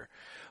together.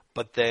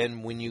 But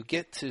then when you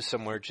get to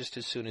somewhere just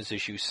as soon as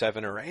issue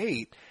 7 or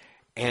 8,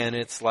 And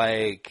it's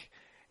like,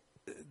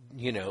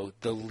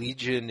 the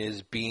Legion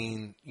is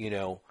being,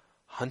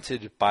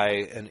 hunted by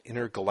an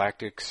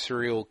intergalactic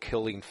serial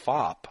killing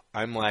fop.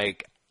 I'm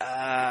like,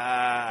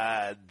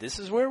 this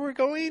is where we're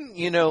going?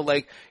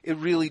 It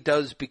really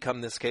does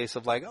become this case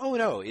of like, oh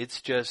no,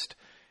 it's just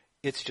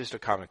a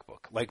comic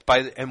book.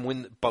 But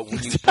when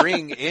you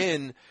bring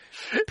in,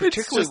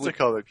 particularly it's just a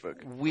comic book.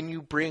 When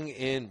you bring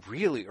in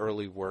really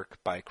early work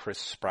by Chris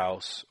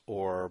Sprouse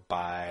or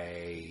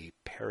by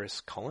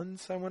Paris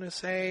Cullins, I want to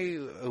say,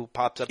 who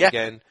pops up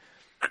again.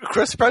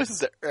 Chris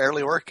Sprouse's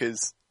early work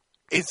is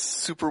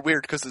super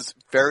weird because it's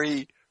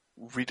very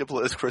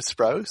readable as Chris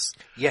Sprouse.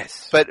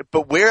 Yes.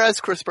 But whereas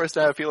Chris Sprouse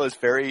now I feel is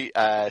very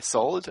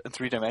solid and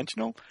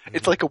three-dimensional,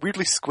 it's like a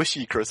weirdly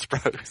squishy Chris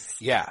Sprouse.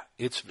 Yeah,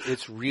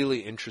 it's really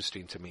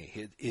interesting to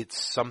me.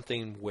 It's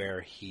something where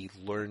he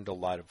learned a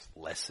lot of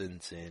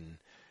lessons in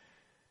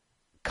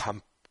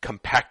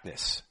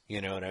compactness,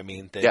 you know what I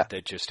mean?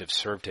 That just have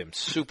served him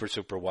super,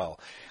 super well.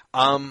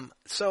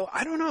 So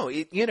I don't know.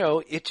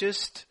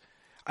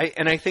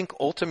 I think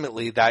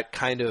ultimately that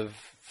kind of,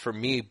 for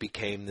me,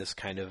 became this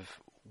kind of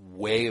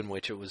way in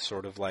which it was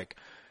sort of like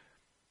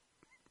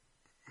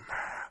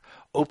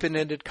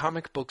open-ended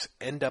comic books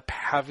end up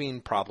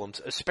having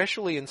problems,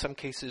 especially in some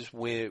cases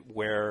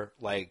where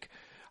like,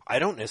 I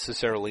don't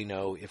necessarily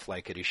know if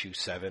like at issue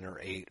 7 or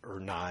 8 or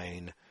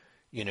 9,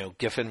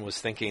 Giffen was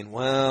thinking,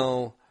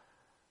 well,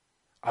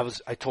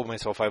 I told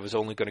myself I was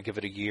only going to give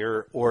it a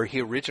year, or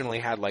he originally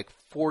had like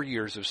 4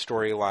 years of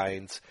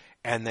storylines,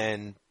 and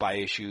then by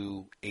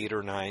issue 8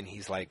 or 9,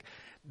 he's like,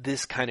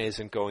 this kind of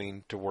isn't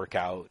going to work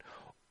out.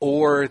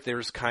 Or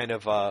there's kind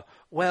of a,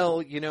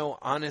 well,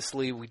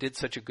 honestly, we did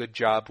such a good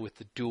job with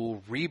the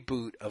dual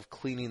reboot of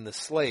cleaning the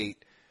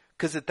slate,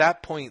 because at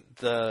that point,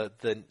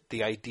 the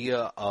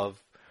idea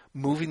of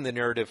moving the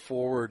narrative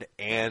forward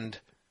and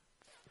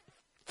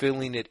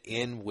filling it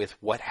in with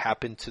what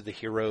happened to the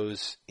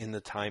heroes in the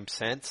time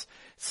since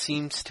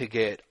seems to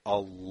get a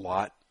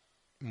lot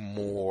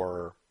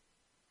more.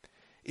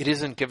 It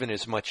isn't given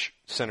as much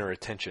center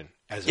attention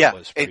as it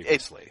was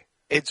previously.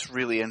 It's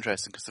really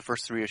interesting because the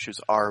first 3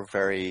 issues are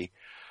very.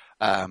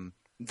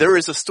 There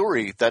is a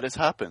story that has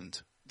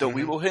happened that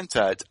we will hint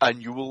at, and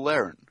you will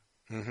learn.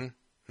 Mm-hmm.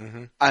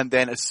 Mm-hmm. And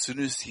then, as soon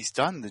as he's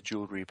done the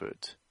dual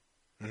reboot,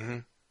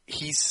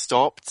 he's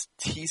stopped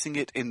teasing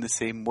it in the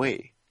same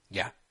way.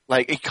 Yeah,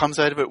 like it comes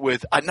out of it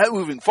with, "And now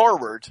moving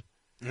forward,"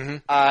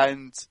 and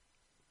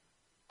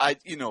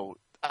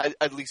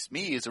at least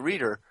me as a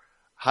reader.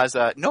 Has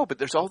no, but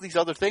there's all these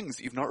other things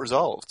that you've not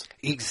resolved.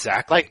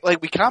 Exactly.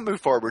 Like we can't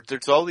move forward.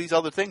 There's all these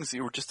other things that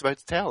you were just about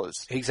to tell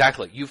us.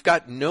 Exactly. You've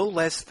got no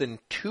less than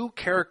 2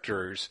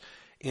 characters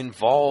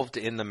involved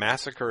in the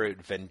massacre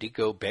at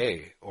Vendigo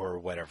Bay or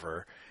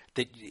whatever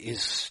that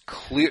is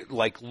clear,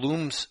 like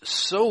looms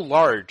so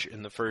large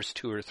in the first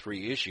 2 or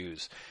 3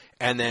 issues,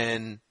 and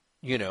then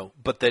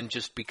but then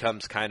just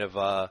becomes kind of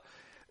a.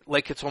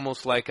 Like it's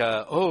almost like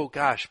oh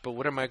gosh, but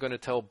what am I going to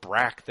tell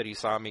Brack that he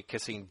saw me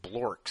kissing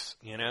Blorks?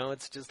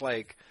 It's just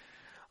like,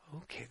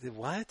 okay,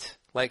 what?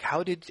 Like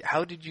how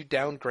did you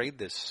downgrade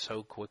this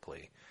so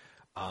quickly?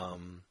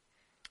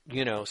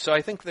 So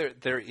I think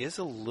there is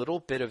a little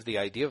bit of the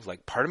idea of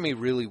like, part of me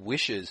really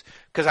wishes,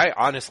 because I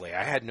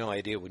had no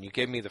idea when you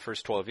gave me the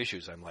first 12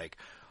 issues. I'm like,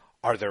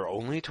 are there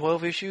only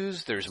 12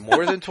 issues? There's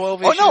more than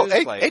 12 issues? Oh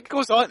no, it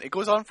goes on. It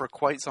goes on for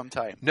quite some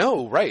time.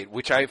 No, right,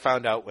 which I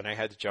found out when I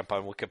had to jump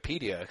on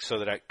Wikipedia,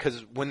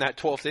 because when that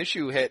 12th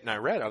issue hit and I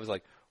read, I was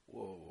like,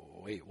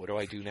 whoa, wait, what do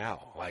I do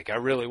now? Like, I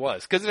really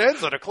was, because it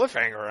ends on a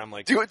cliffhanger. I'm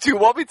like, do you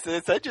want me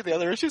to send you the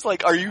other issues?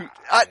 Like, are you?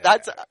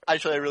 That's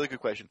actually a really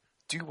good question.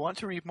 Do you want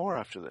to read more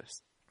after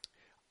this?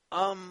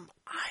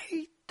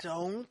 I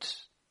don't.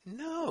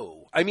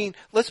 No. I mean,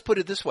 let's put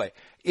it this way.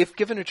 If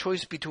given a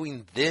choice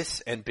between this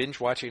and binge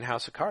watching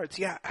House of Cards,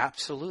 yeah,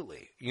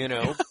 absolutely.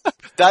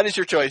 That is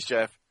your choice,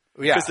 Jeff.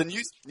 Yeah. Because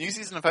the new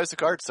season of House of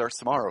Cards starts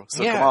tomorrow.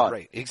 So yeah, come on.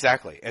 Right.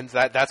 Exactly. And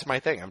that's my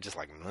thing. I'm just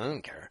like, I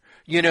don't care.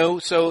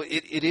 So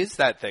it is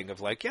that thing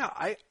of like, yeah,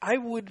 I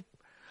would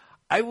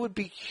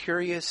be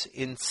curious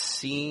in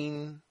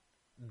seeing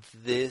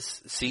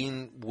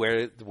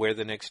where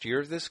the next year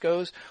of this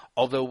goes.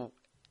 Although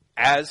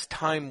as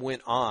time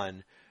went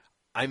on,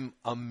 I'm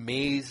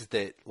amazed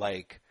that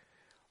like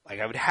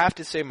I would have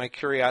to say my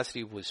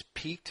curiosity was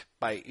piqued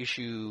by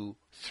issue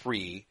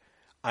 3.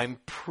 I'm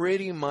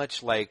pretty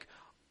much like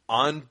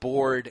on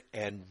board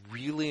and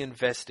really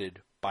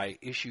invested by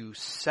issue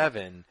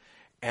 7,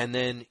 and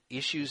then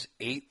issues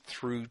 8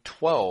 through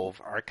 12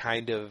 are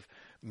kind of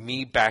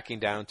me backing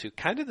down to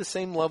kind of the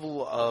same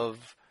level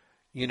of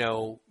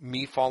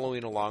me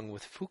following along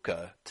with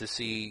Fuka to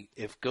see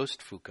if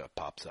Ghost Fuka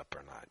pops up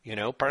or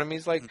not. Part of me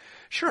is like,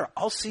 sure,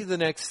 I'll see the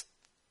next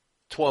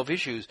 12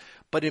 issues,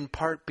 but in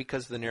part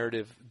because the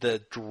narrative,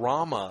 the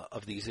drama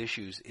of these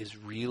issues is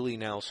really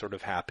now sort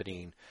of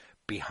happening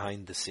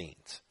behind the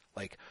scenes.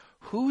 Like,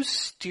 who's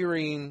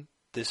steering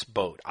this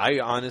boat? I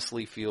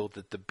honestly feel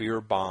that the beer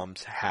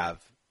bombs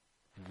have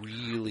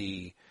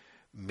really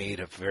made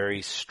a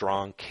very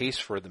strong case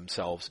for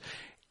themselves,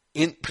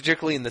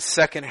 particularly in the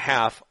second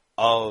half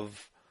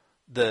of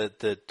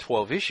the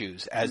 12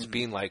 issues as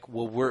being like,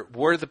 well,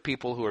 we're the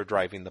people who are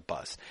driving the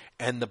bus,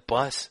 and the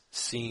bus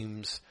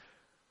seems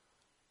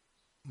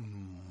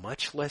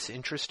much less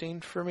interesting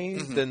for me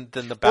than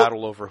the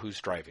battle over who's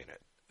driving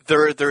it.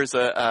 There's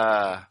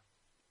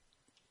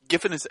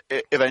Giffen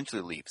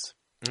eventually leaves.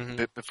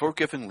 But before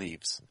Giffen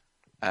leaves,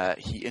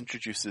 he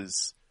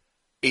introduces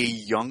a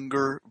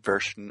younger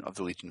version of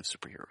the Legion of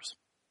Superheroes.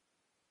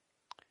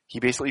 He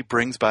basically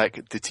brings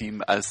back the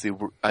team as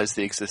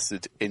they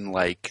existed in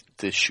like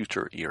the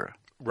Shooter era.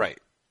 Right.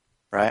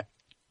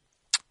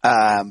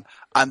 And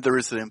there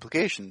is an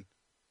implication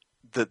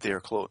that they are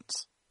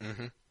clones.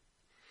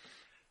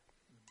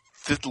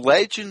 The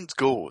legend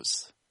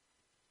goes,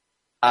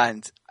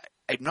 and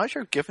I'm not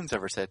sure if Giffen's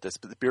ever said this,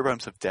 but the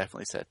Beerbohms have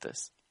definitely said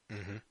this.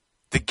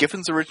 That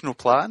Giffen's original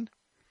plan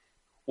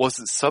was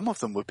that some of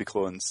them would be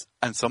clones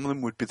and some of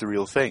them would be the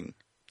real thing.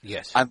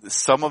 Yes. And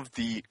some of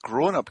the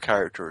grown-up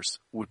characters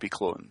would be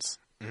clones,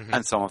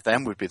 and some of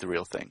them would be the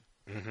real thing.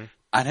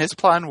 And his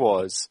plan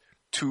was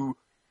to,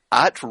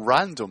 at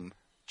random,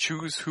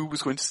 choose who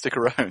was going to stick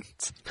around.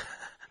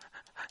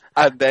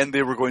 And then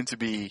they were going to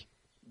be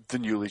the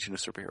new Legion of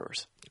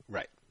Superheroes.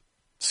 Right.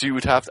 So you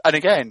would have... And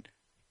again,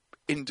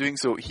 in doing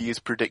so, he is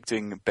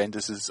predicting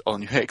Bendis'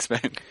 all-new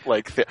X-Men,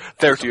 like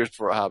 30 years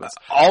before it happens.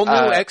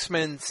 All-new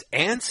X-Men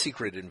and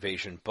Secret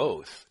Invasion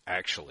both,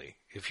 actually,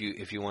 if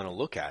you want to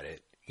look at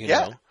it. You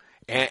know?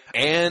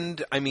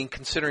 And, I mean,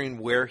 considering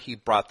where he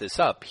brought this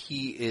up,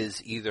 he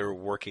is either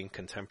working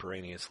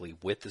contemporaneously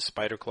with the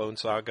Spider-Clone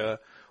saga,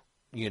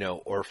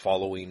 or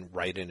following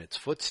right in its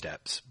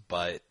footsteps.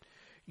 But,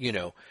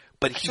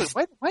 but he's...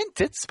 When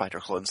did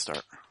Spider-Clone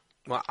start?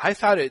 Well, I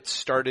thought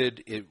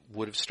it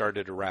would have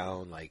started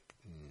around, like,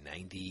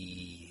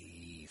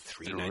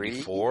 93,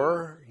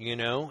 94,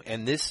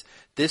 and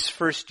this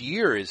first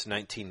year is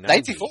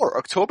 1990. 94,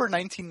 October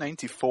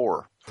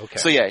 1994. Okay.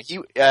 So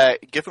yeah,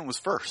 Giffen was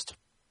first.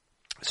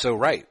 So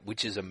right,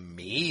 which is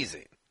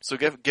amazing. So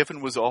Giffen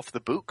was off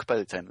the book by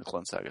the time the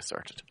Clone Saga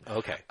started.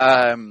 Okay.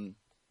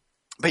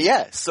 But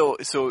yeah, so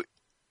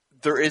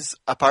there is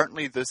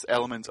apparently this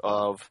element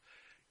of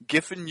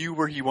Giffen knew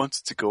where he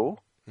wanted to go,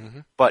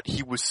 but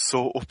he was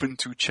so open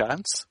to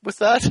chance with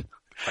that.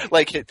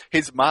 Like,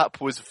 his map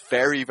was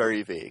very,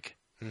 very vague.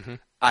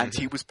 And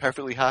he was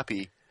perfectly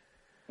happy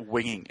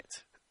winging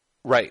it.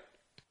 Right.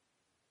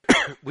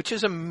 Which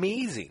is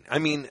amazing. I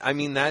mean,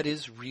 that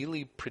is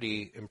really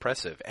pretty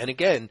impressive. And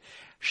again,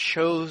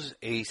 shows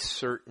a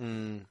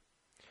certain,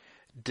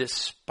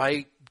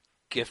 despite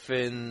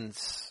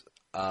Giffen's,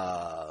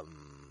 I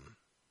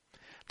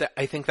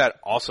think that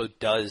also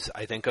does,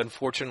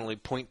 unfortunately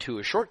point to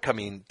a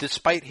shortcoming,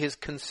 despite his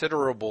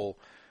considerable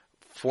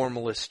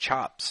formalist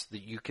chops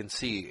that you can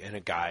see in a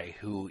guy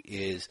who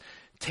is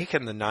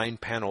taking the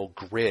 9-panel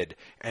grid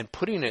and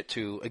putting it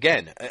to,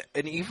 again,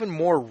 an even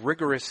more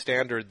rigorous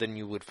standard than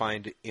you would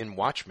find in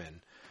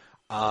Watchmen.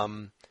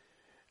 And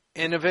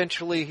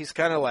eventually he's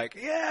kind of like,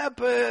 yeah,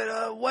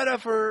 but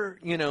whatever,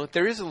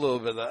 there is a little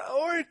bit of that,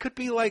 or it could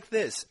be like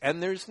this.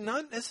 And there's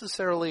not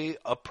necessarily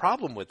a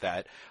problem with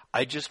that.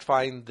 I just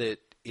find that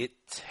it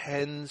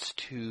tends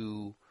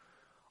to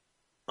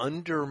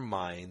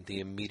undermine the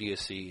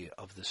immediacy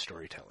of the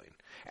storytelling.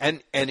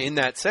 And in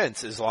that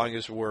sense, as long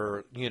as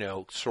we're,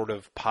 sort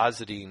of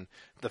positing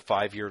the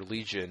 5-Year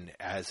Legion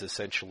as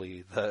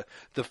essentially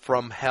the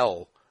from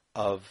hell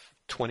of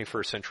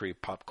 21st century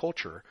pop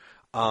culture,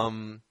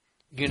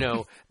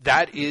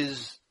 that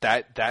is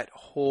that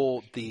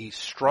whole, the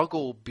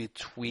struggle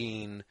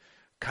between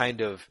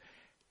kind of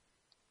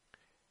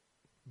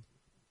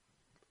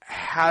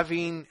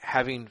having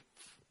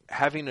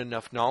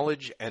enough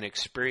knowledge and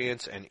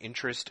experience and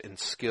interest and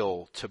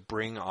skill to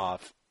bring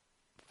off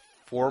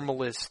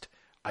formalist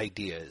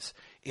ideas,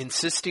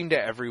 insisting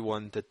to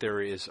everyone that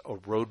there is a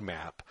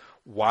roadmap,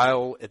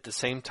 while at the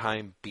same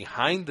time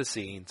behind the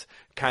scenes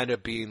kind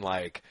of being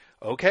like,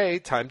 okay,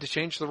 time to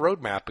change the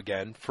roadmap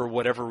again for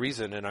whatever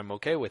reason, and I'm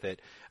okay with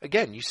it.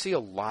 Again, you see a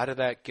lot of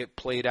that get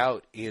played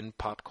out in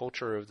pop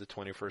culture of the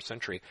 21st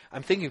century.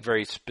 I'm thinking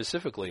very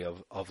specifically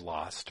of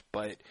Lost,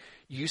 but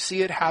you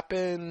see it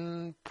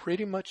happen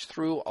pretty much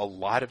through a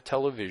lot of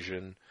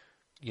television,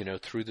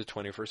 through the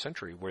 21st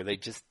century, where they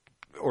just,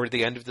 or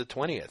the end of the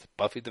 20th,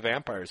 Buffy the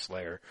Vampire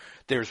Slayer.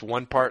 There's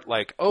one part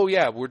like, oh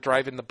yeah, we're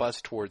driving the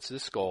bus towards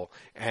this goal,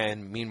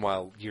 and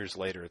meanwhile, years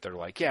later, they're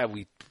like, yeah,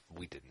 we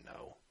didn't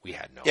know. We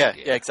had no idea.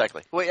 Yeah,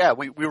 exactly. Well, yeah,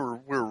 we were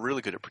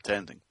really good at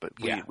pretending, but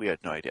we had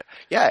no idea.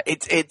 Yeah,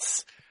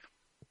 it's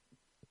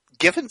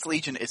Giffen's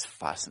Legion is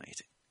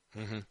fascinating.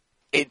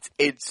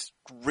 It's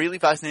really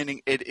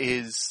fascinating. It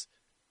is,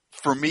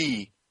 for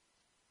me,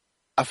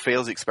 a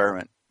failed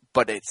experiment,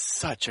 but it's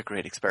such a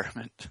great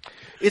experiment.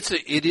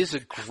 It is a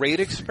great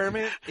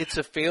experiment. It's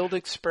a failed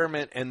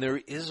experiment, and there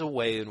is a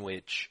way in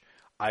which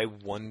I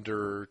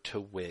wonder to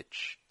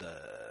which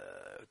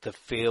the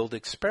failed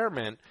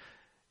experiment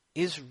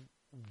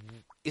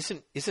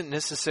isn't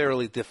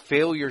necessarily, the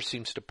failure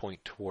seems to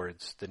point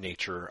towards the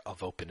nature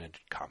of open-ended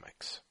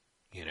comics.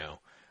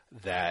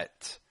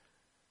 That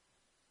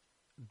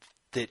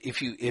that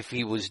if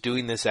he was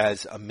doing this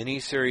as a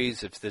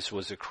miniseries, if this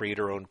was a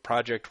creator-owned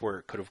project where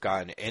it could have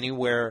gone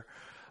anywhere,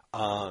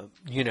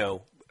 you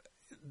know,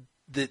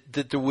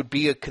 that there would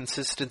be a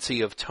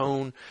consistency of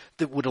tone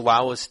that would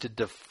allow us to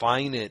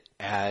define it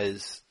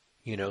as,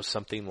 you know,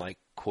 something like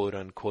quote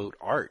unquote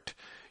art,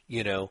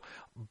 you know,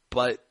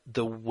 but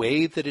the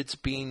way that it's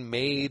being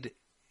made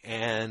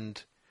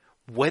and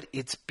what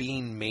it's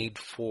being made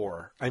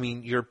for. I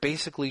mean, you're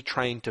basically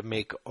trying to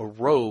make a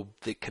robe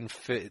that can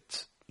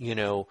fit, you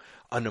know,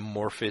 an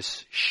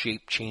amorphous,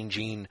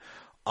 shape-changing,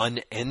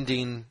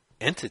 unending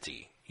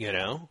entity, you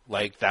know?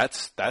 Like,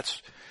 that's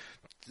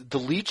the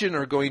Legion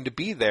are going to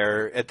be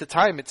there. At the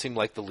time, it seemed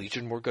like the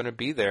Legion were going to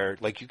be there.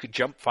 Like, you could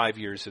jump 5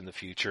 years in the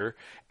future,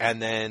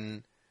 and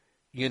then,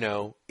 you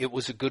know, it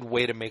was a good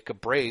way to make a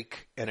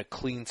break and a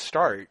clean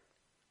start,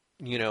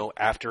 you know,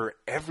 after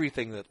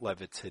everything that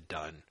Levitz had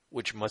done,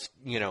 which must,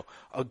 you know,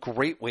 a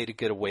great way to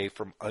get away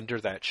from under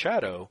that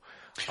shadow.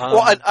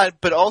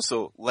 But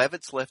also,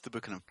 Levitz left the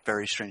book in a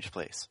very strange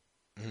place.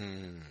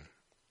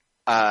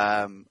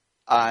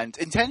 And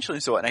intentionally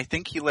so, and I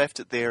think he left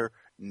it there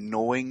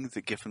knowing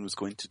that Giffen was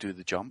going to do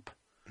the jump,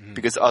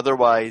 because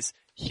otherwise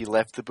he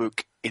left the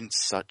book in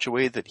such a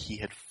way that he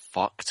had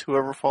fucked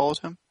whoever followed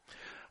him.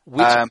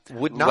 Which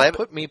would not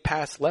put me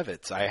past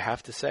Levitz, I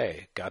have to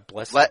say. God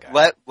bless the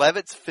guy.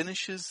 Levitz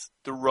finishes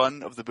the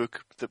run of the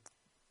book that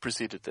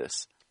preceded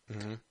this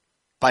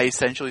by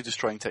essentially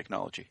destroying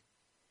technology.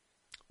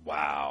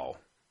 Wow.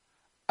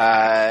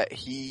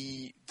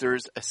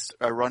 There's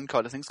a run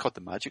called, I think it's called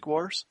The Magic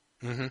Wars.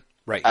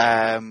 Right.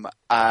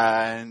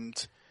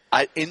 And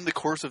in the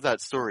course of that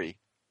story,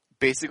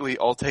 basically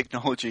all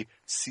technology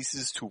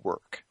ceases to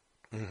work.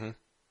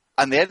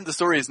 And the end of the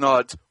story is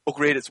not, oh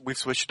great, we've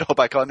switched it all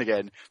back on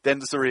again. The end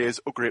of the story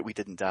is, oh great, we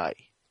didn't die.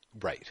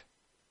 Right.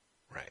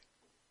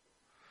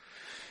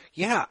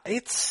 Yeah,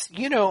 it's,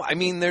 you know, I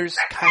mean, there's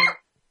kind of...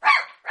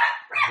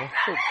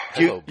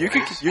 You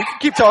can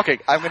keep talking.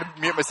 I'm going to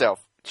mute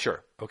myself.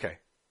 Sure, okay.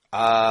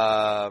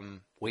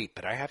 Wait,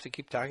 but I have to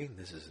keep talking?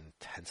 This is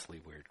intensely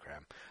weird,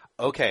 Graham.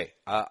 Okay,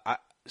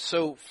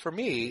 so for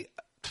me...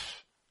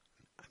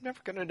 I'm never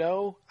going to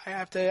know.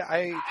 I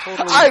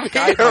totally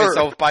guide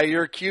myself by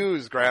your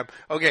cues, Graham.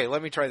 Okay,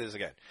 let me try this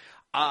again.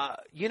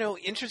 You know,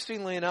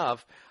 interestingly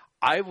enough,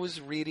 I was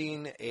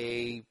reading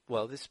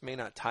this may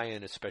not tie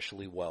in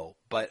especially well,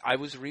 but I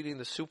was reading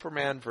the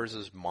Superman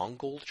versus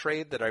Mongol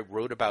trade that I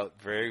wrote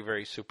about very,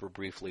 very super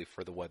briefly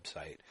for the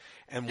website.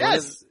 And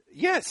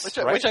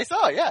which I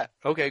saw, yeah.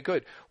 Okay,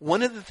 good.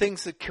 One of the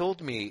things that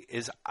killed me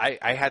is I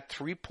had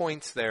 3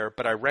 points there,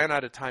 but I ran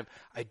out of time.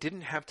 I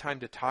didn't have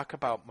time to talk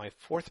about my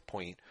fourth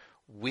point,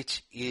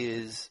 which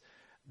is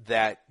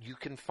that you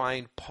can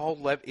find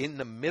Paul in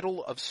the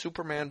middle of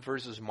Superman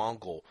versus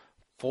Mongol,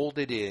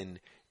 folded in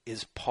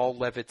is Paul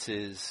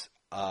Levitz's,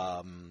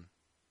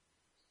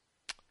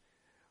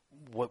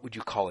 what would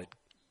you call it?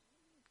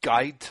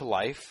 Guide to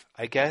Life,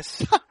 I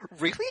guess.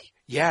 Really?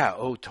 Yeah,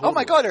 totally. Oh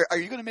my god, are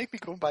you going to make me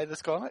go and buy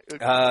this comic?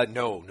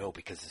 No,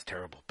 because it's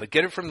terrible. But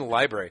get it from the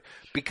library.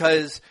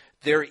 Because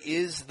there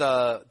is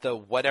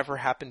the Whatever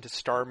Happened to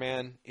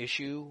Starman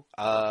issue.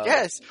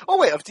 Yes. Oh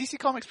wait, of DC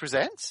Comics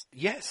Presents?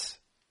 Yes.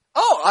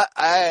 Oh,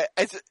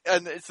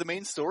 it's the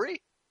main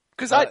story?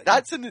 Because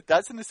that's in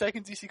the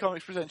second DC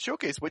Comics Presents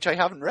showcase, which I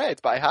haven't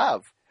read, but I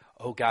have.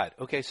 Oh God.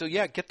 Okay, so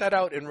yeah, get that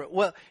out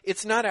well,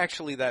 it's not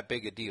actually that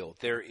big a deal.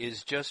 There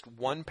is just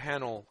one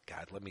panel.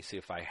 God, let me see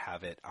if I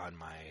have it on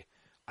my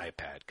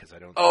iPad because I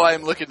don't. Oh,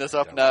 I'm looking this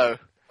up now.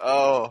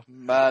 Oh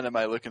man, am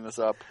I looking this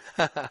up?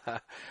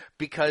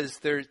 Because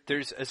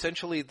there's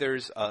essentially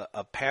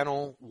a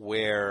panel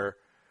where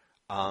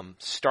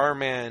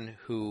Starman,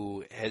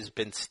 who has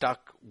been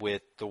stuck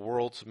with the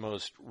world's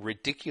most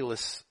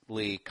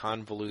ridiculously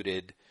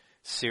convoluted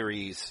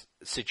series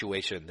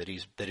situation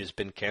that has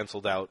been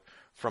canceled out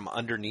from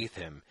underneath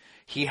him,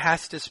 he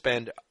has to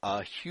spend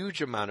a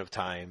huge amount of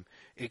time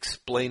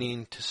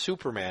explaining to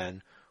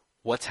Superman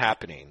what's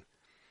happening.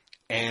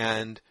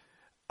 And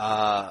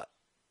I'm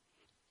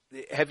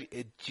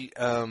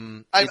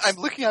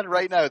looking at it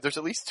right now. There's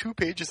at least 2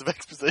 pages of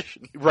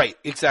exposition. Right,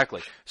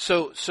 exactly.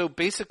 So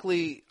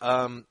basically,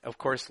 of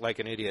course, like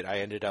an idiot, I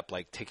ended up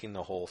like taking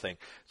the whole thing.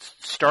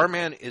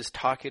 Starman is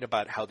talking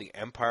about how the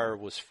Empire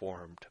was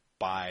formed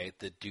by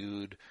the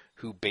dude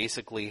who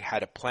basically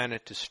had a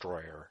planet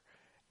destroyer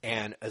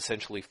and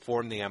essentially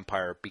formed the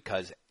Empire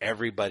because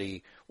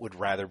everybody would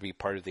rather be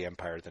part of the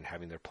Empire than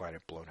having their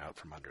planet blown out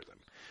from under them.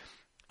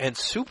 And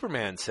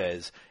Superman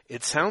says,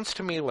 it sounds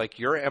to me like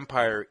your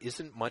empire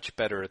isn't much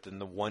better than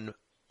the one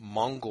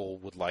Mongol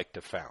would like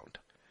to found.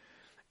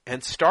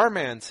 And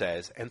Starman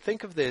says, and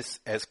think of this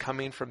as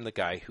coming from the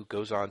guy who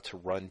goes on to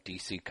run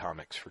DC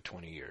Comics for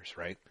 20 years,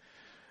 right?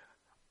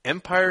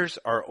 Empires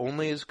are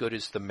only as good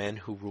as the men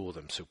who rule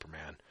them,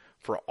 Superman.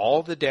 For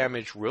all the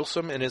damage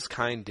Rilsum and his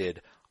kind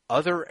did,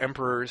 other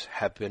emperors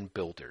have been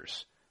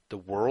builders. The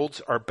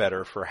worlds are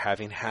better for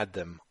having had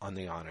them on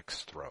the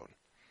Onyx throne.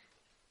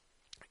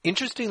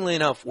 Interestingly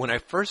enough, when I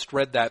first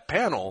read that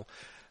panel,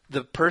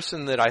 the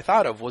person that I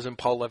thought of wasn't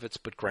Paul Levitz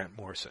but Grant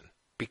Morrison.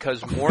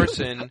 because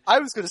Morrison... I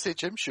was going to say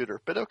Jim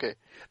Shooter, but okay.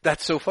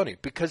 That's so funny,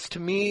 because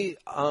to me,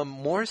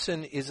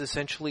 Morrison is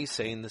essentially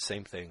saying the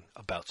same thing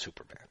about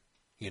Superman.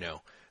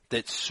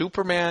 That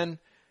Superman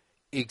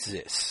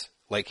exists.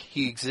 Like,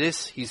 he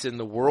exists, he's in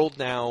the world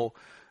now.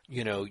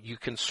 You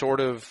can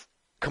sort of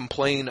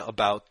complain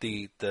about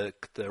the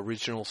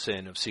original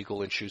sin of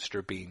Siegel and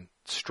Schuster being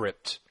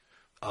stripped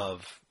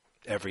of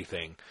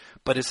everything.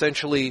 But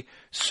essentially,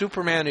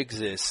 Superman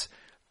exists.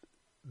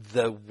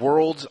 The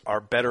worlds are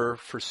better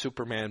for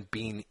Superman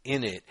being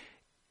in it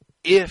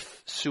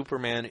if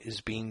Superman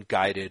is being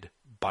guided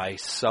by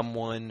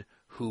someone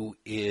who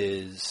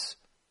is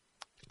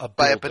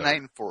by a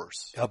benign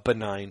force. A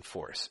benign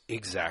force,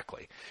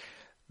 exactly.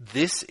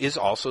 This is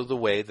also the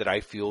way that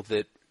I feel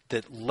that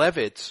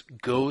Levitz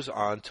goes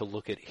on to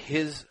look at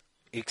his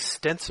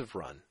extensive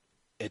run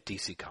at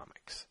DC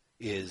Comics.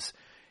 Is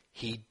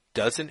he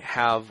doesn't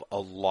have a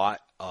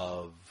lot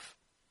of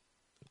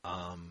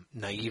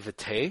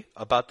naivete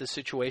about the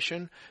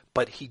situation,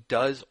 but he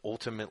does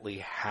ultimately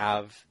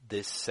have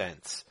this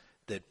sense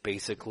that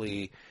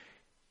basically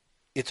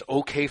it's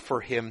okay for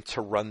him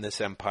to run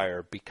this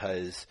empire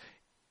because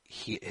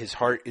his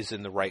heart is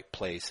in the right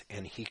place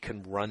and he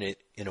can run it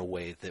in a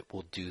way that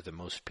will do the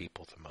most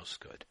people the most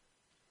good.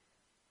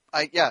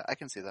 I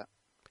can see that.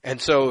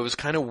 And so it was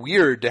kind of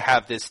weird to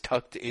have this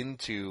tucked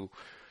into,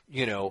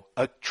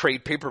 a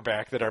trade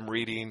paperback that I'm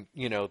reading,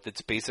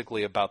 that's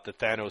basically about the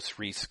Thanos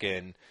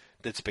reskin,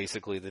 that's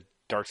basically the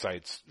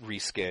Darkseid's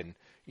reskin,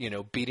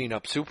 beating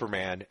up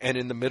Superman. And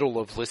in the middle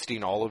of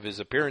listing all of his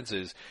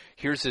appearances,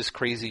 here's this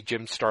crazy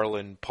Jim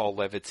Starlin, Paul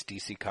Levitz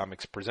DC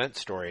Comics Present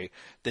story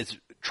that's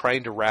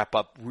trying to wrap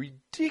up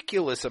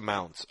ridiculous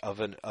amounts of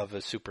a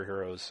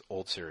superhero's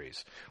old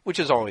series, which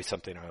is always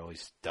something I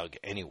always dug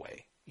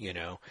anyway.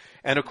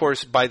 And of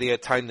course, by the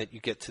time that you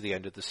get to the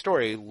end of the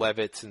story,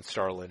 Levitz and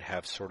Starlin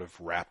have sort of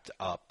wrapped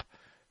up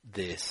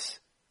this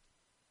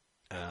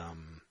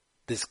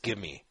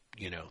gimme,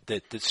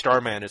 that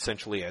Starman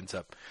essentially ends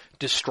up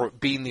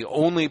being the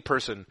only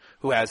person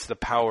who has the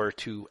power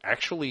to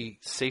actually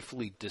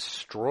safely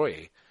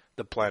destroy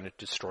the Planet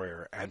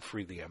Destroyer and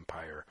free the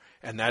Empire.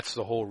 And that's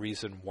the whole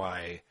reason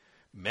why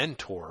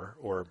Mentor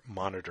or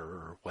Monitor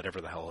or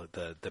whatever the hell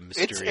the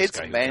mysterious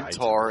guy who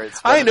Mentor.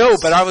 I know,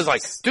 but I was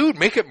like, dude,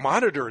 make it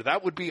Monitor.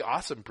 That would be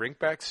awesome. Bring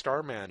back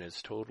Starman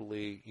is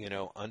totally,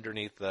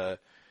 underneath the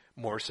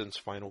Morrison's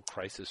Final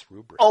Crisis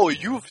rubric. Oh,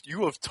 you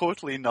have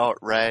totally not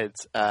read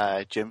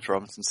James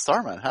Robinson's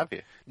Starman, have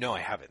you? No,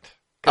 I haven't.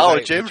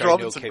 James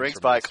Robinson brings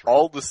back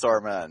all the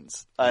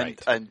Starmans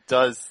and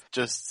does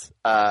just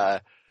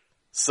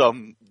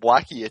some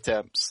wacky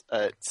attempts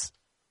at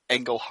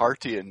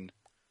Englehartian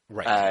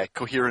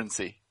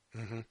coherency.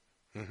 Mm-hmm.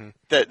 Mm-hmm.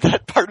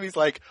 That part of me's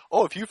like,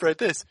 oh, if you've read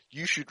this,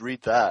 you should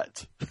read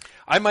that.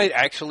 I might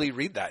actually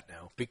read that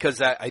now,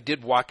 because I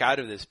did walk out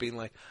of this being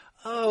like,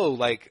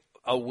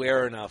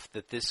 aware enough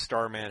that this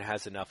Starman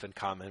has enough in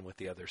common with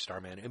the other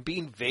Starman, and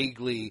being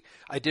vaguely,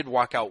 I did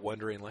walk out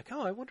wondering like,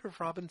 I wonder if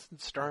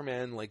Robinson's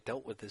Starman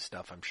dealt with this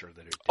stuff. I'm sure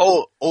that it did.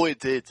 Oh, it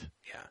did.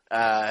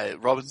 Yeah.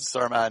 Robinson's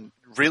Starman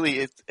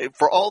really,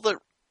 for all that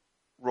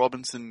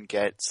Robinson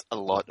gets a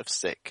lot of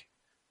stick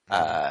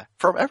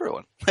from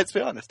everyone, let's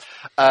be honest.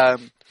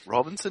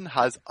 Robinson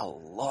has a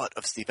lot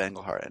of Steve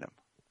Englehart in him,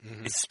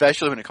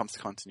 especially when it comes to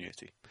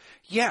continuity.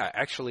 Yeah,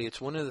 actually,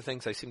 it's one of the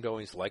things I seem to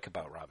always like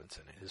about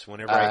Robinson is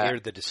whenever I hear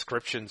the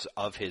descriptions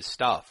of his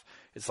stuff,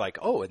 it's like,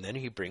 oh, and then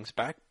he brings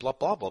back blah,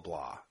 blah, blah,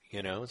 blah.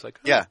 It's like,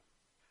 oh. Yeah.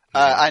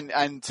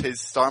 And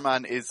his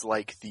Starman is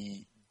like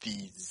the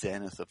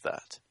zenith of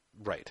that.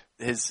 Right.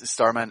 His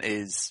Starman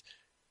is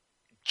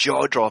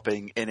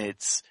jaw-dropping in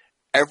its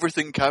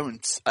everything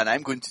counts, and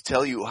I'm going to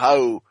tell you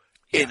how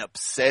in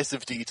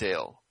obsessive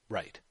detail.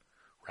 Right.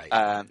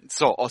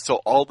 So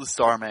all the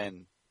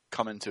Starmen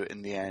come into it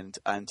in the end,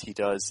 and he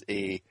does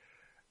a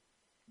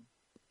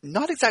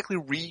not exactly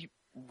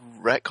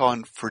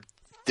retcon for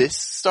this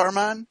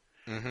Starman,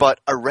 but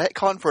a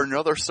retcon for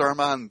another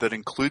Starman that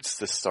includes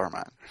this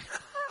Starman.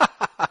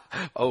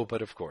 Oh,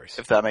 but of course.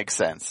 If that makes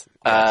sense.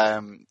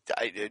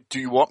 Do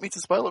you want me to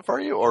spoil it for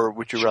you, or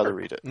would you rather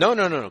read it? No.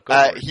 Go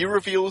for it. He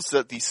reveals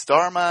that the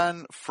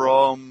Starman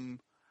from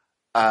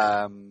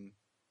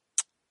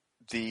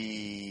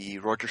the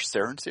Roger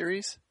Stern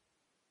series,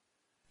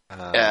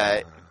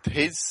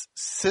 his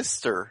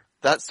sister,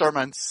 that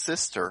Starman's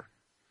sister,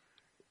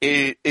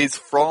 is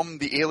from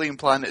the alien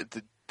planet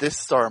that this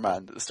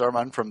Starman, the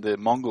Starman from the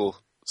Mongol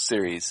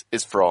series,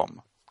 is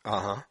from.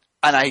 Uh-huh.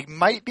 And I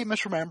might be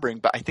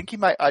misremembering, but I think he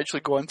might actually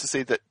go on to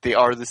say that they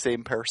are the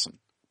same person.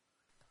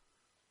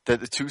 That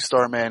the two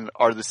Starmen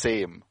are the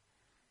same.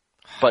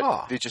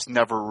 But they just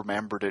never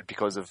remembered it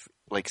because of,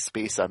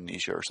 space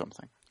amnesia or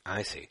something.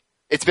 I see.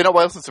 It's been a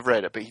while since I've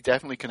read it, but he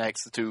definitely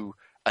connects the two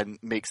and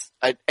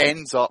it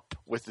ends up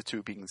with the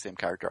two being the same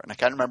character. And I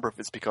can't remember if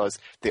it's because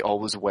they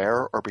always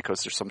were or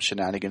because there's some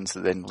shenanigans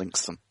that then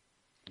links them.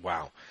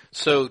 Wow.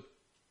 So,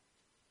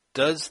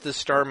 does the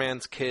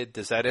Starman's kid,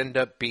 does that end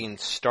up being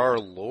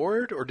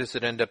Star-Lord, or does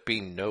it end up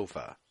being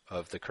Nova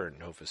of the current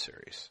Nova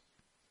series?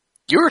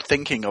 You're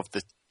thinking of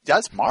the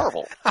That's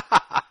Marvel.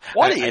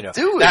 What are you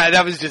doing?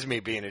 That was just me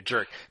being a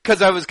jerk.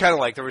 Because I was kind of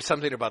like, there was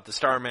something about the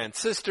Starman's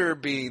sister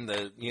being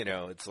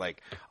it's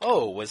like,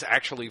 was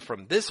actually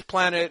from this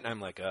planet. And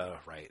I'm like, oh,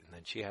 right. And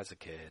then she has a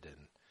kid, and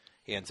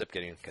he ends up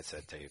getting a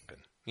cassette tape, and,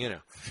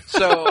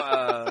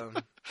 So,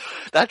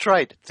 That's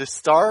right. The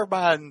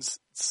Starman's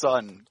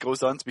son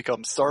goes on to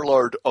become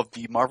Star-Lord of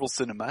the Marvel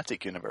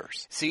Cinematic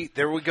Universe. See,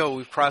 there we go.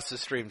 We've crossed the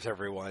streams,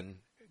 everyone.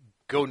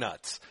 Go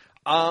nuts.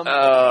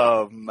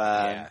 Oh,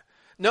 man. Yeah.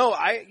 No,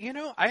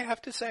 I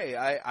have to say,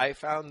 I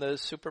found the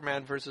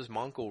Superman versus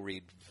Mongol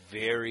read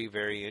very,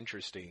 very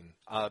interesting.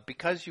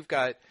 Because you've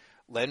got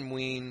Len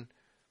Wein,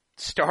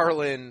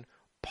 Starlin,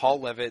 Paul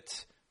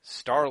Levitz,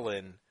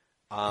 Starlin,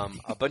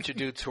 a bunch of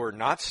dudes who are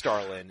not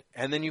Starlin,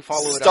 and then you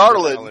follow it up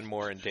with Alan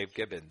Moore and Dave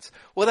Gibbons.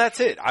 Well,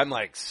 that's it. I'm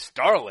like,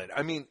 Starlin.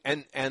 I mean,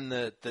 and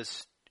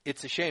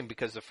it's a shame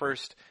because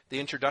the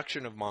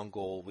introduction of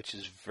Mongol, which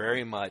is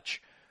very much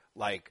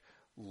like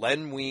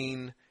Len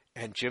Wein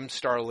and Jim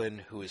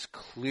Starlin, who is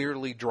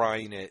clearly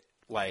drawing it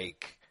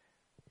like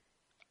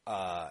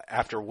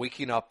after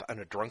waking up on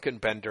a drunken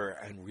bender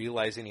and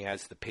realizing he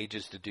has the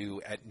pages to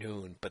do at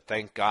noon, but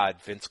thank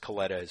God Vince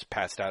Colletta is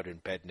passed out in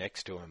bed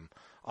next to him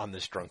on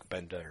this drunk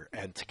bender,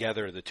 and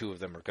together the two of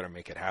them are going to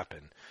make it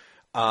happen.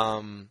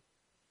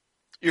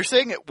 You're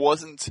saying it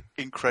wasn't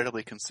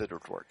incredibly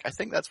considered work. I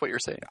think that's what you're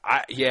saying.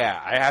 I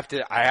have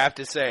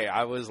to say,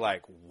 I was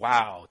like,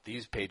 wow,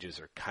 these pages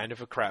are kind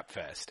of a crap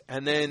fest.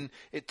 And then,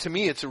 to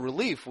me, it's a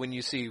relief when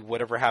you see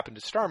whatever happened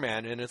to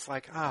Starman, and it's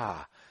like,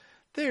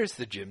 there's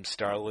the Jim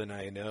Starlin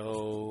I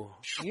know.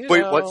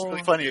 What's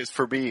really funny is,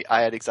 for me,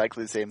 I had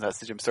exactly the same, that's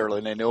the Jim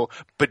Starlin I know,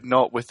 but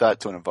not with that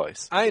tone of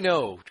voice. I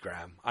know,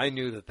 Graham. I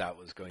knew that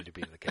was going to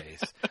be the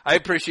case. I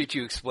appreciate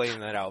you explaining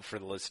that out for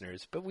the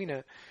listeners, but we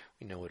know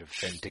what a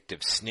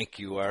vindictive snake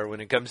you are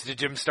when it comes to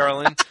Jim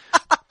Starlin.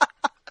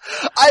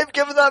 I've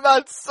given that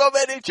man so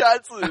many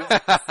chances.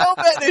 So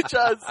many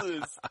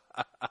chances.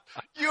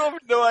 You have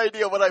no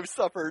idea what I've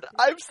suffered.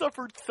 I've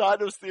suffered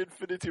Thanos the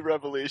Infinity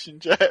Revelation,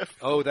 Jeff.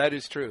 Oh, that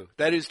is true.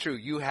 That is true.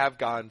 You have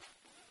gone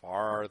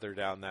farther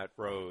down that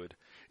road.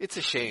 It's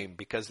a shame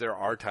because there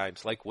are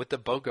times, like with the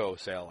BOGO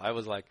sale, I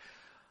was like,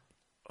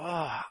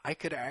 I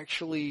could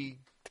actually...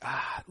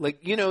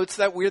 it's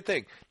that weird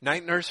thing.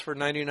 Night Nurse for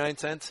 99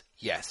 cents?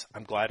 Yes,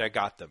 I'm glad I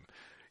got them.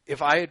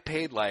 If I had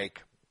paid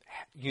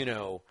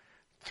 $3.99...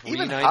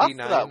 Even half of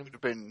that would have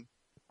been,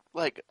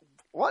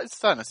 what is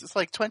Thanos? It's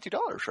like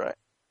 $20, right?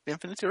 The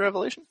Infinity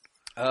Revelation?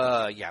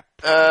 Yeah.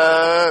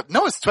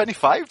 No, it's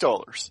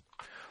 $25.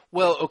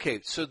 Well, okay,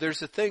 so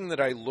there's a thing that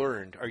I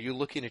learned. Are you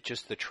looking at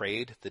just the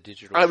trade, the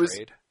digital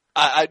trade?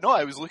 I know,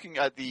 I was looking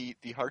at the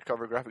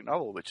hardcover graphic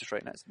novel, which is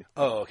right next to me.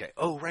 Oh, okay.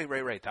 Oh,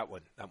 right. That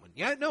one.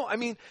 Yeah, no, I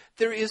mean,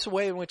 there is a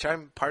way in which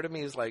part of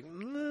me is like,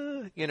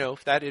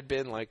 if that had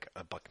been like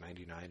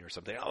 $1.99 or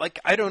something. Like,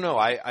 I don't know.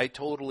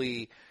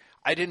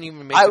 I didn't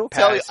even make it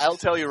past. I'll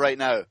tell you right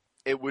now,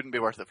 it wouldn't be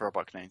worth it for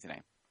 $1.99.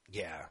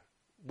 Yeah.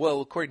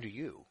 Well, according to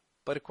you.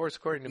 But of course,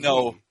 according to me.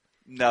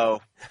 No.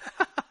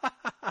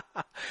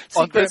 See,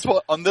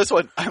 on this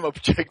one, I'm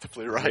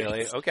objectively right.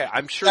 Really? Okay,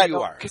 I'm sure you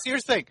are. Because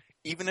here's the thing.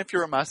 Even if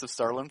you're a massive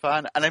Starlin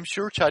fan, and I'm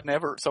sure Chad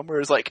Never somewhere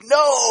is like,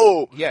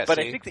 no! Yes. But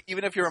I think that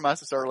even if you're a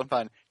massive Starlin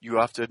fan, you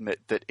have to admit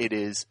that it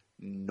is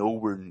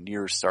nowhere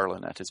near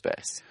Starlin at his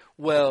best.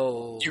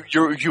 Well...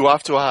 You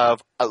have to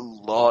have a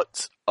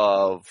lot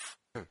of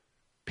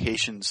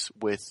patience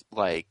with,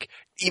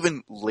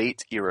 even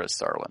late era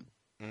Starlin.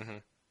 Mm-hmm.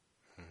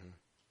 Mm-hmm.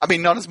 I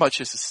mean, not as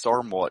much as the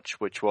Stormwatch,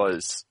 which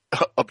was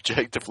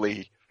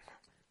objectively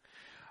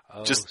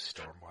just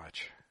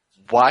Stormwatch.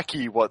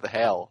 Wacky, what the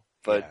hell.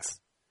 But...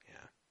 Yeah.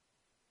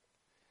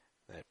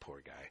 That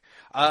poor guy.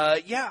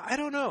 I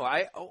don't know.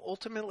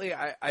 Ultimately,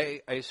 I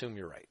assume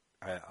you're right.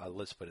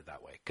 Let's put it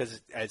that way.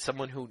 Because as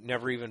someone who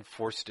never even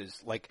forced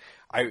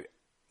I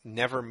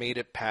never made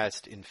it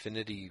past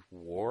Infinity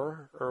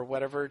War or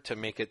whatever to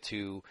make it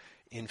to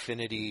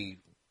Infinity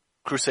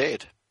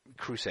Crusade,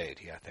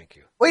 yeah, thank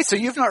you. Wait, so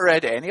you've not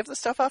read any of the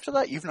stuff after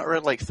that? You've not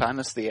read,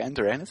 Thanos the End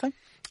or anything?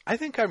 I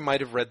think I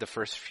might have read the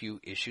first few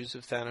issues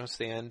of Thanos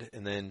the End,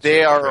 and then...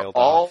 They are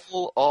all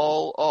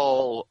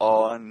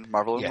on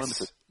Marvel Unlimited.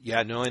 Yes.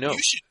 Yeah, no, I know.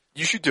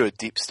 You should do a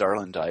deep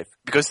Starlin dive,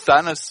 because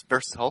Thanos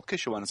versus Hulk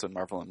issue 1 is on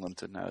Marvel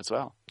Unlimited now as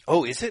well.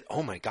 Oh, is it?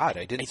 Oh my god,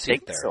 I didn't see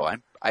it there. So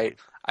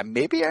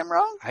maybe I'm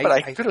wrong, but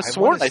I could have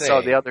sworn I saw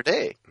it the other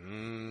day.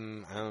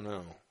 I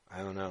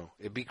don't know.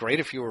 It'd be great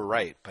if you were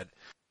right, but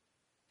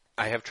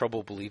I have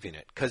trouble believing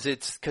it because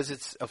it's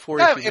a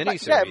 4-issue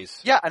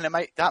miniseries. Yeah, and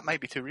that might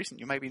be too recent.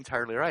 You might be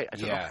entirely right. I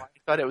don't know why I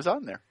thought it was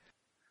on there.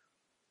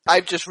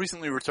 I've just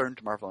recently returned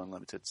to Marvel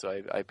Unlimited, so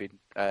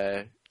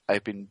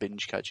I've been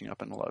binge catching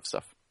up on a lot of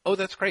stuff. Oh,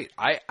 that's great.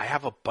 I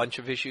have a bunch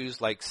of issues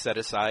set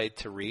aside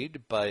to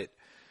read, but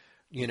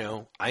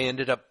I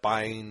ended up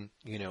buying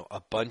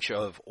a bunch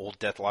of old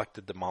Deathlock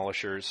the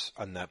Demolishers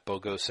on that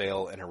BOGO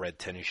sale, and I read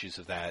 10 issues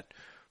of that.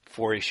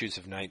 4 issues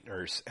of Night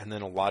Nurse, and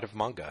then a lot of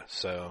manga.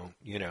 So,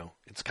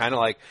 it's kind of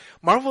like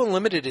Marvel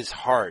Unlimited is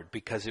hard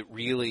because it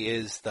really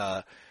is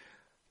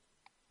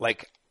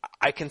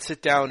I can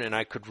sit down and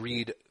I could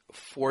read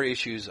 4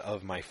 issues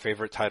of my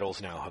favorite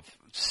titles now have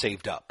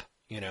saved up,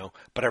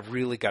 but I've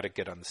really got to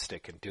get on the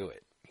stick and do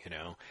it,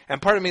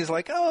 And part of me is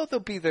like, oh, they'll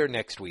be there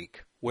next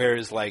week.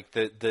 Whereas like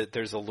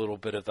there's a little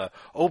bit of the,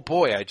 oh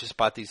boy, I just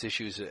bought these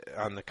issues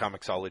on the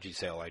Comixology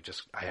sale.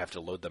 I have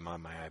to load them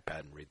on my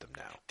iPad and read them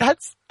now.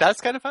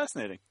 That's kind of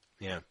fascinating.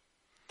 Yeah.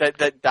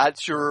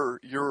 That's your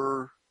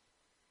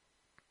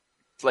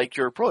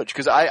approach.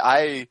 Cause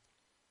I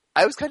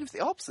was kind of the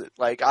opposite.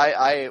 Like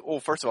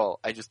first of all,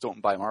 I just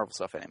don't buy Marvel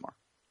stuff anymore.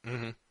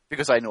 Mm-hmm.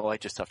 Because I know I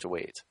just have to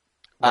wait.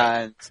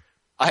 Right. And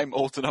I'm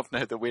old enough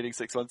now that waiting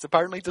 6 months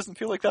apparently doesn't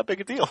feel like that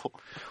big a deal.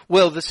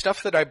 Well, the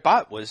stuff that I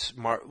bought was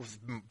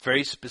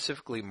very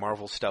specifically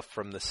Marvel stuff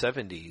from the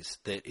 70s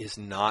that is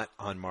not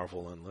on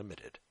Marvel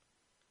Unlimited.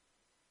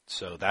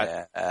 So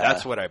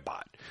that's what I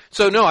bought.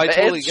 So no, I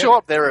totally it'll show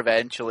up there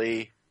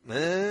eventually.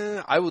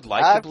 I would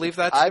like to believe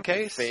that's the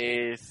case.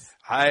 Faith.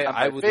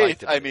 I would like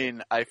to. I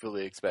mean, I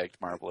fully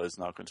expect Marvel is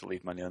not going to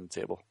leave money on the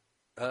table.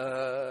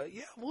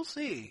 Yeah, we'll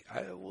see.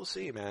 We'll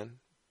see, man.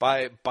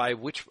 By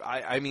which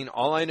I mean,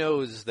 all I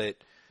know is that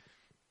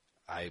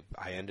I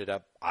ended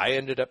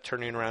up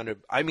turning around.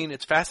 I mean,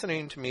 it's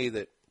fascinating to me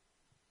that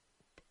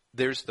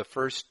there's the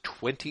first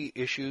 20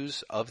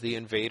 issues of the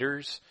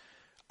Invaders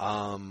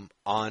on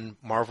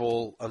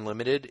Marvel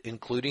Unlimited,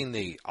 including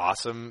the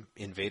awesome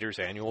Invaders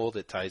Annual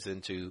that ties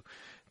into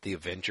the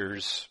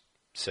Avengers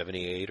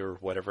 78 or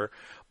whatever.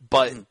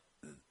 But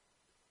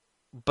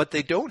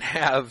they don't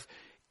have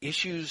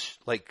issues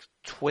like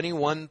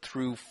 21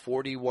 through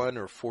 41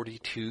 or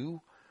 42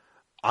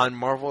 on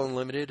Marvel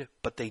Unlimited,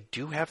 but they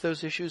do have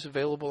those issues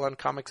available on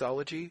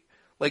Comixology.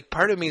 Like,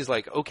 part of me is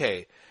like,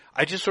 okay,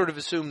 I just sort of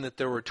assumed that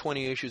there were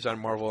 20 issues on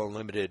Marvel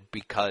Unlimited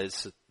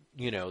because,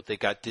 they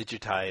got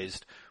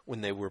digitized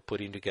when they were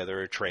putting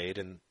together a trade,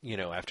 and,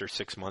 after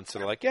 6 months,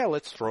 they're like, yeah,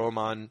 let's throw them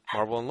on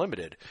Marvel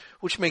Unlimited,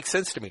 which makes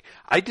sense to me.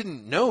 I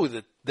didn't know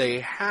that they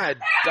had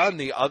done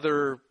the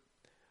other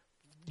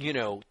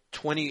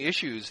 20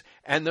 issues,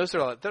 and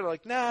they're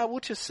like, nah, we'll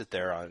just sit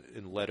there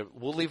and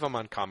we'll leave them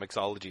on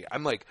Comixology.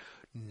 I'm like,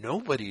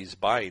 nobody's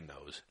buying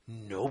those.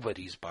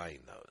 Nobody's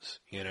buying those.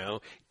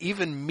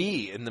 Even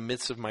me in the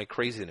midst of my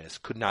craziness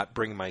could not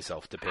bring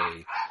myself to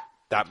pay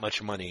that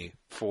much money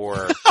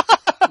for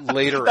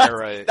later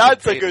era.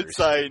 That's Invaders. a good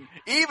sign.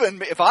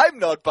 Even if I'm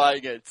not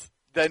buying it,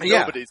 then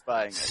nobody's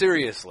buying it.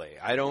 Seriously,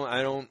 I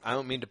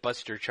don't mean to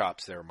bust your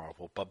chops there,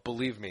 Marvel, but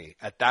believe me,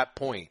 at that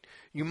point,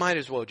 you might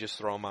as well just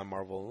throw them on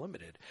Marvel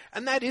Unlimited.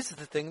 And that is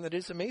the thing that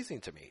is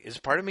amazing to me. Is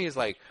part of me is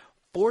like,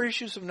 4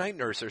 issues of Night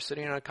Nurse are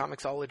sitting on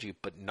Comixology,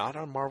 but not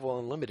on Marvel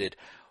Unlimited.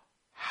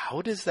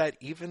 How does that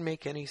even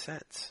make any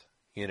sense?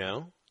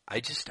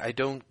 I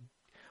don't.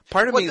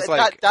 Part of me is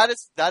like that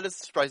is a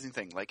surprising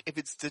thing. Like, if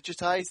it's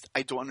digitized,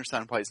 I don't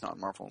understand why it's not on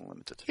Marvel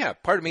Unlimited. Yeah,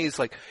 part of me is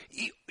like,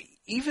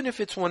 even if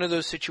it's one of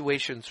those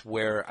situations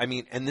where, I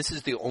mean, and this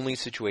is the only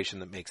situation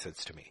that makes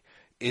sense to me,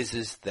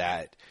 is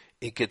that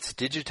it gets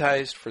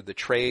digitized for the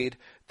trade.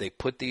 They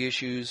put the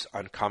issues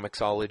on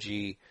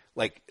Comixology.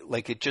 Like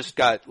it just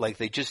got, like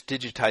they just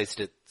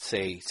digitized it,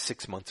 say,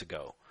 6 months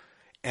ago.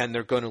 And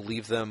they're going to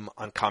leave them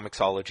on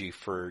Comixology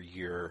for a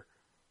year,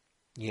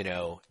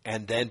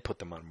 and then put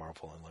them on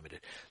Marvel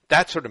Unlimited.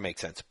 That sort of makes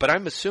sense. But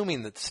I'm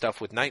assuming that the stuff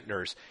with Night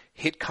Nurse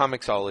hit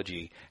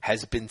Comixology,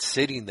 has been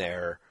sitting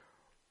there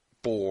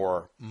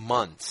for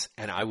months,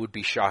 and I would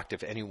be shocked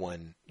if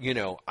anyone,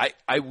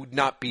 I would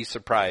not be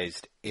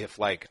surprised if,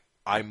 like,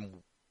 I'm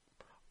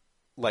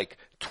like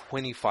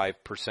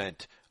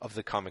 25% of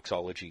the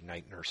Comixology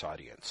Night Nurse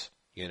audience.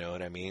 You know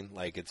what I mean?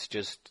 Like, it's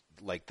just,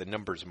 like, the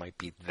numbers might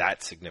be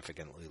that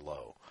significantly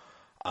low.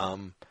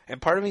 And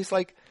part of me is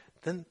like,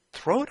 then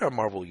throw it on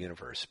Marvel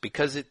Universe,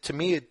 because to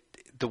me,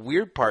 the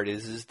weird part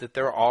is that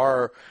there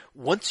are,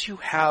 once you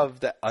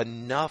have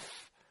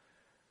enough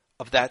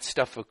of that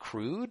stuff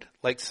accrued,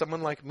 like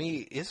someone like me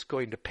is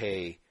going to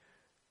pay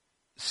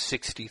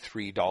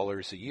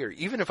 $63 a year,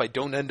 even if I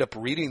don't end up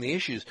reading the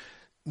issues,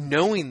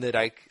 knowing that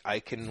I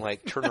can,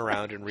 like, turn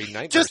around and read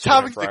Night Nurse just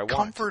having the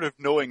comfort of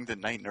knowing that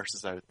Night Nurse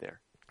is out there.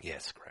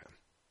 Yes, Graham.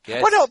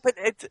 Yes. Well, no, but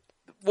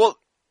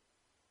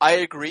I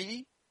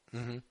agree,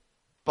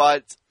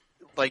 but,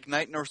 like,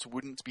 Night Nurse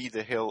wouldn't be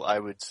the hill I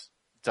would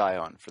die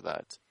on for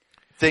that.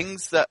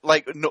 Things that,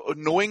 like,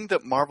 knowing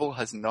that Marvel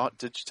has not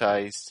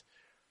digitized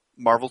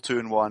Marvel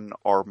 2-in-1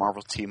 or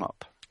Marvel Team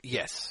Up.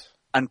 Yes.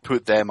 And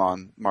put them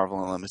on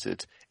Marvel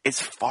Unlimited is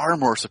far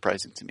more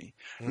surprising to me.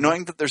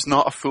 Knowing that there's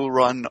not a full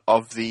run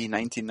of the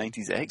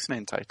 1990s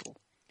X-Men title.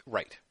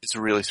 Right. It's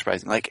really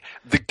surprising. Like,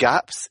 the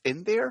gaps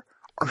in there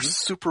are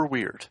super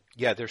weird.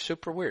 Yeah, they're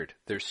super weird.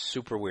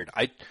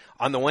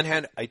 On the one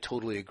hand, I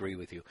totally agree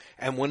with you.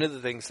 And one of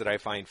the things that I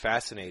find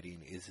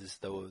fascinating is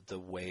the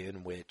way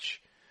in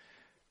which,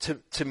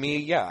 to me,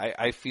 yeah,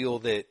 I feel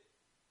that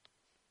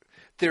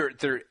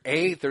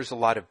there's a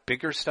lot of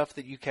bigger stuff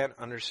that you can't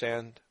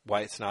understand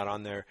why it's not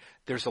on there.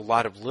 There's a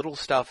lot of little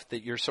stuff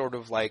that you're sort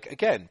of like,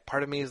 again,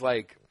 part of me is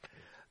like,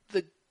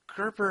 the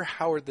Gerber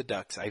Howard the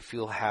Ducks, I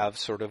feel, have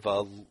sort of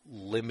a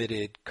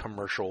limited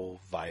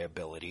commercial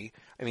viability.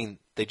 I mean,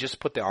 they just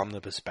put the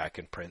omnibus back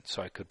in print,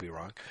 so I could be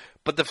wrong.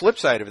 But the flip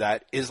side of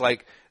that is,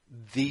 like,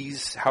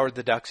 these Howard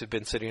the Ducks have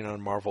been sitting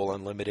on Marvel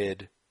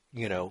Unlimited,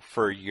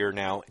 for a year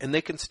now, and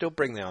they can still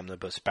bring the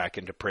omnibus back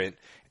into print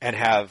and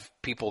have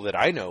people that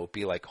I know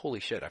be like, holy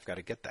shit, I've got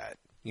to get that.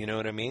 You know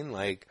what I mean?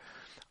 Like,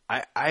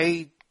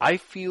 I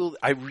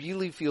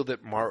really feel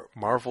that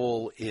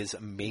Marvel is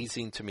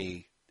amazing to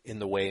me in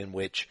the way in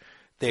which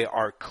they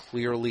are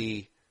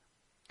clearly,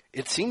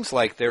 it seems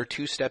like they're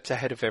 2 steps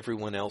ahead of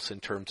everyone else in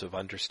terms of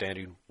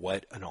understanding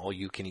what an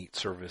all-you-can-eat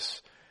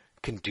service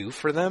can do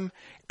for them,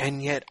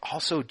 and yet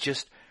also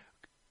just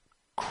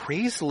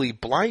crazily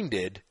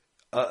blinded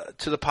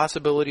to the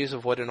possibilities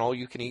of what an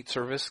all-you-can-eat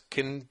service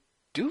can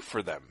do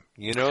for them.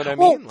 You know what I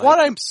mean? Well, what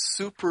I'm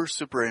super,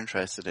 super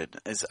interested in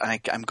is,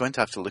 I'm going to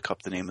have to look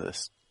up the name of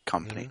this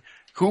company.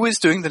 Mm-hmm. Who is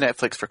doing the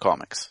Netflix for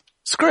comics?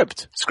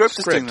 Script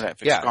is doing the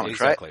Netflix for comics,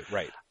 exactly,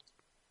 right?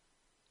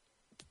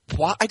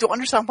 Why? I don't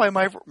understand why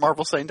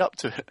Marvel signed up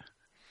to it.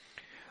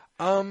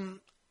 Do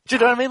you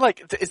know what I mean?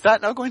 Like, is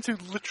that now going to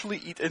literally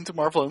eat into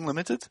Marvel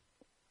Unlimited?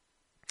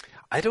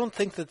 I don't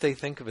think that they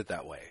think of it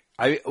that way.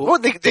 Well,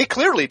 they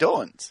clearly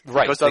don't.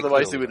 Right. Because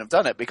otherwise they wouldn't have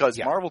done it, because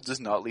Marvel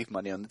does not leave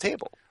money on the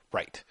table.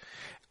 Right.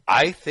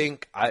 I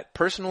think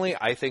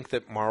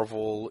that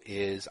Marvel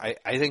is,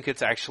 I think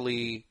it's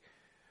actually,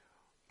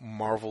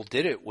 Marvel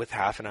did it with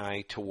half an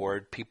eye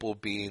toward people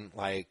being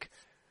like,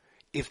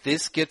 if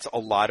this gets a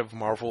lot of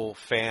Marvel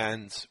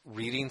fans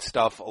reading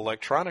stuff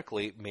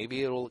electronically,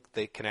 maybe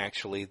they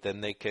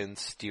can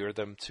steer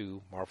them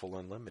to Marvel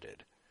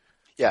Unlimited.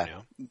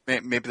 Yeah,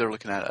 maybe they're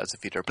looking at it as a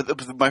feeder.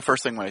 But my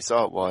first thing when I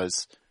saw it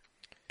was,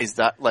 is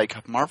that, like,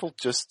 have Marvel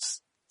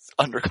just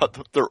undercut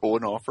their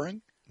own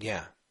offering?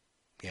 Yeah.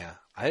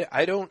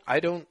 I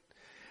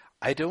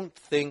don't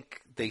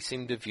think they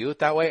seem to view it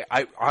that way.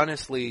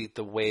 Honestly,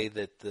 the way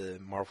that the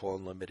Marvel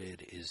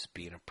Unlimited is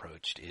being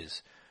approached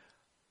is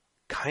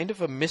kind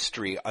of a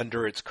mystery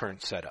under its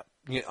current setup.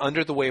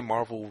 Under the way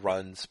Marvel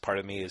runs, part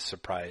of me is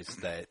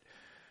surprised that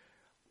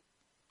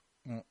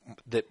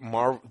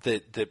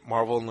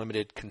Marvel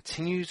Unlimited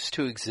continues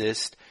to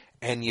exist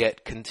and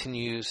yet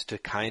continues to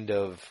kind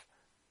of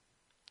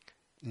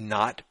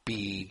not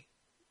be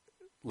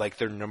like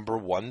their number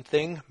one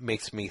thing.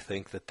 Makes me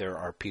think that there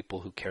are people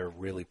who care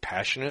really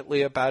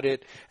passionately about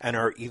it and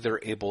are either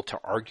able to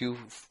argue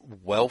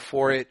well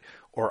for it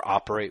or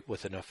operate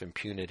with enough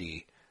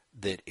impunity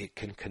that it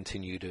can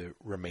continue to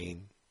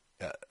remain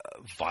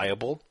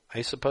viable,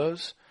 I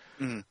suppose.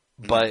 Mm-hmm.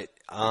 But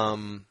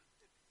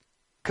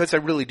because I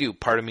really do.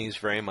 Part of me is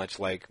very much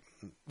like,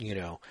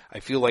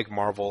 I feel like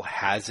Marvel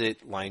has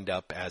it lined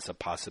up as a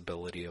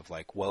possibility of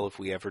like, well, if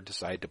we ever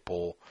decide to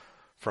pull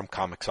from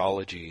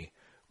Comixology,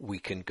 we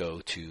can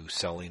go to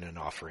selling and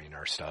offering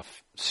our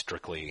stuff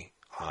strictly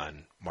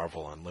on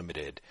Marvel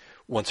Unlimited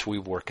once we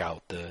work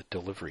out the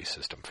delivery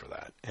system for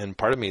that. And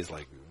part of me is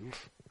like,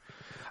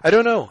 I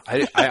don't know.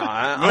 I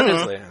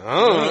honestly,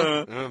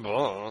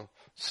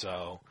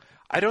 so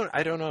I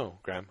don't know,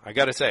 Graham. I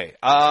gotta say,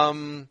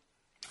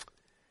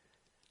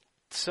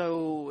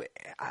 so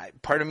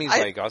part of me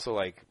is also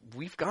like,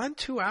 we've gone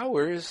 2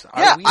 hours.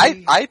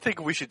 I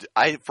think we should,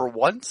 for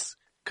once,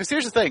 because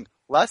here's the thing.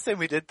 Last time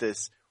we did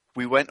this,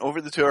 we went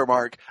over the 2 hour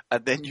mark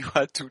and then you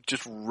had to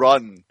just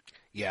run.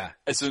 Yeah.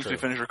 As soon as we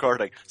finished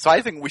recording. So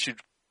I think we should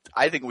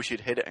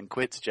hit it and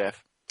quit,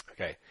 Jeff.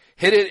 Okay.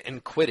 Hit it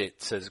and quit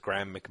it, says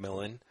Graham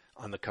McMillan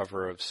on the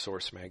cover of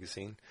Source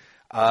magazine.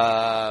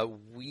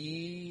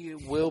 We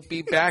will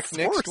be back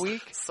next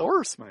week.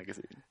 Source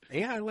magazine.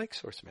 Yeah, I like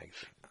Source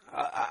magazine.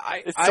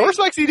 Source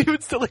magazine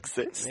even still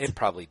exists? It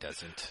probably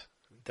doesn't.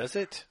 Does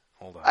it?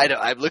 Hold on.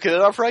 I'm looking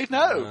it up right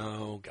now.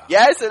 Oh, God.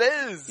 Yes, it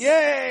is.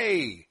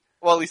 Yay!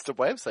 Well, at least the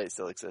website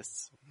still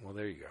exists. Well,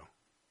 there you go.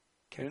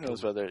 Who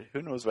knows whether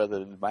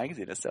the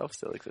magazine itself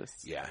still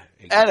exists? Yeah.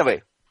 Exactly.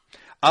 Anyway.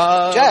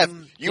 Jeff,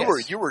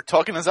 you were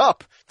talking us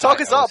up. Talk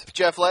us up,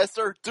 Jeff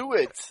Lester. Do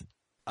it.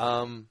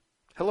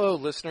 Hello,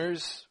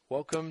 listeners.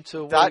 Welcome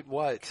to that,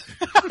 What?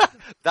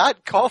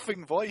 That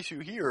coughing voice you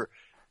hear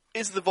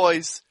is the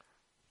voice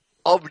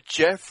of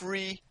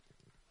Jeffrey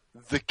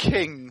the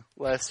King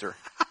Lester.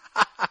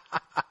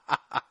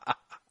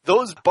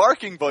 Those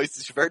barking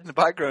voices you've heard in the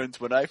background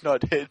when I've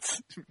not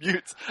hit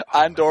mute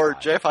or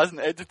Jeff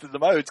hasn't edited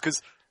them out,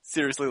 because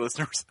seriously,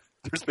 listeners,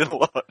 there's been a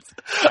lot.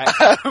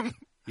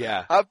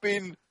 Have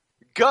been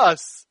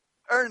Gus,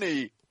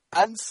 Ernie,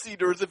 and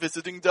Cedar the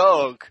visiting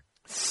dog.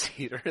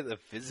 Cedar the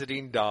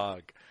visiting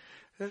dog.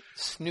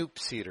 Snoop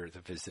Cedar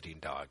the visiting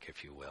dog,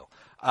 if you will.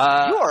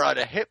 You are on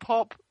a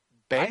hip-hop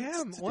band. I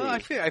am. Today. Well,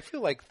 I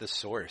feel like the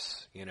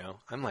Source,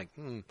 I'm like,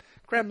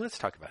 Graham, let's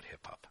talk about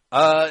hip-hop.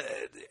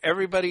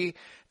 Everybody,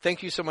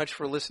 thank you so much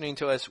for listening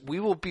to us. We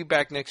will be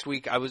back next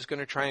week. I was going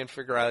to try and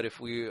figure out if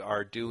we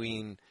are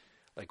doing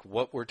like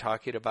what we're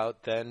talking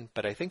about then,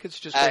 but I think it's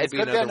just going to be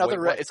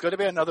another it's going to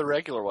be another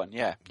regular one,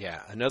 yeah.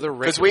 Yeah, another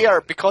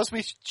regular because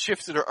we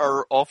shifted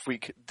our off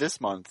week this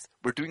month,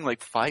 we're doing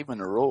like 5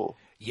 in a row.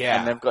 Yeah.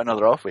 And then we've got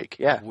another off week.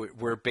 Yeah.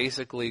 We're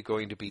basically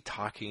going to be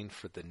talking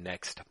for the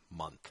next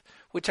month,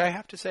 which I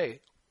have to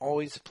say,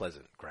 always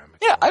pleasant, Graham.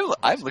 Yeah,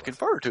 I'm looking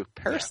forward to it,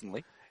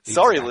 personally. Yeah, exactly.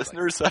 Sorry,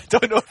 listeners, I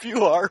don't know if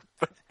you are,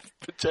 but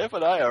Jeff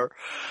and I are.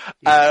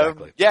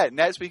 Exactly. Yeah,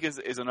 next week is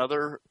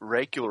another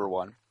regular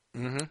one.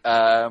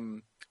 Mm-hmm.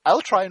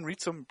 I'll try and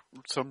read some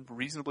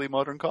reasonably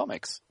modern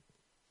comics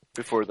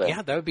before then.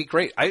 Yeah, that would be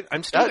great.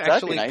 I'm still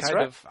actually nice,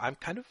 I'm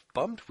kind of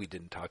bummed we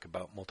didn't talk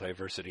about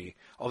Multiversity,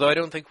 although I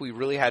don't think we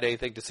really had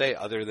anything to say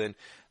other than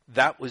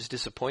that was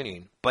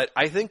disappointing. But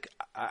I think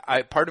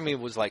part of me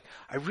was like,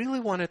 I really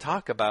want to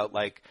talk about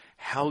like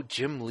how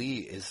Jim Lee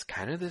is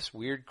kind of this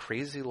weird,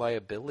 crazy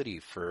liability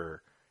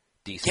for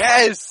DC.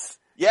 Yes,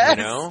 you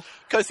know,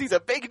 because he's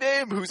a big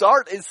name whose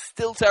art is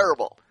still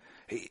terrible.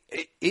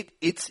 He's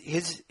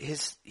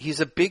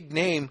a big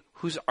name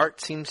whose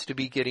art seems to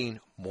be getting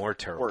more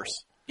terrible.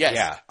 Worse. Yes,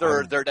 yeah, there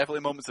are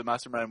definitely moments in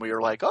Masterman where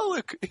you're like, oh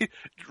look,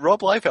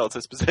 Rob Liefeld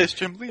has possessed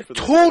Jim Lee for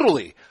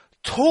this.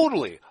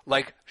 Totally,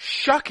 like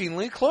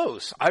shockingly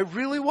close. I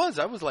really was.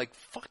 I was like,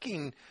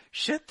 fucking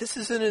shit. This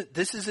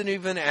isn't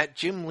even at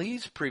Jim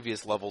Lee's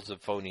previous levels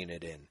of phoning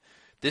it in.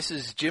 This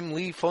is Jim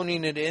Lee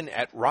phoning it in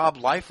at Rob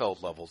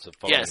Liefeld levels of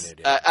phoning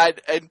it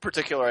in. In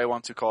particular, I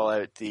want to call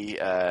out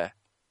the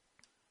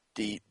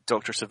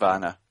Dr.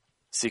 Savannah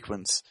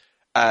sequence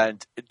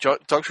and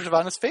Dr.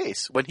 Savannah's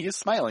face when he is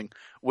smiling,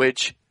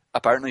 which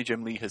apparently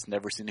Jim Lee has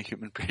never seen a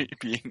human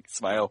being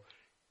smile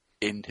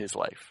in his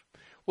life.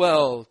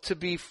 Well, to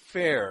be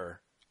fair,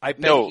 I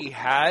bet he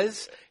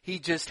has. He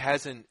just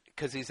hasn't,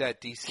 because he's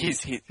at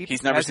DC.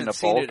 He's never seen a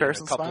bald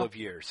person in a couple smile? of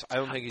years. I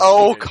don't think he's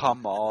Oh, seen it.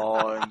 come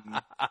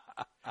on.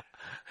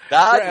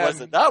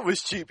 That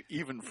was cheap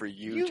even for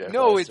you, Jeff. You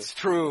know Lester. it's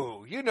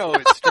true. You know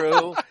it's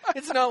true.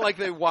 It's not like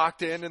they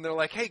walked in and they're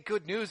like, hey,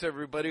 good news,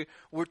 everybody.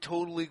 We're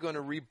totally going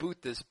to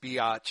reboot this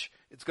biatch.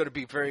 It's going to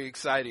be very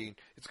exciting.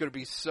 It's going to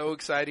be so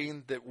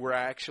exciting that we're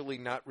actually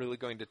not really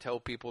going to tell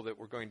people that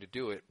we're going to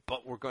do it,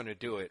 but we're going to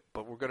do it.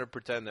 But we're going to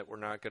pretend that we're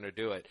not going to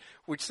do it,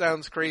 which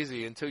sounds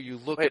crazy until you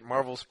look at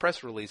Marvel's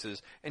press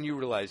releases and you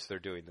realize they're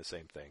doing the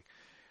same thing.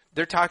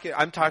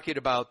 I'm talking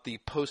about the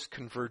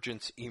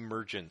post-convergence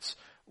emergence,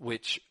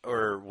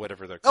 or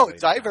whatever they're calling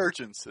it. Oh,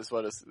 divergence is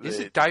what it's... Is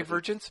it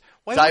divergence?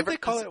 Why don't they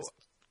call it...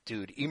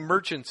 Dude,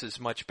 emergence is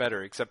much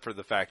better, except for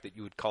the fact that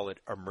you would call it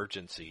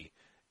emergency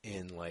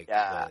in, like, the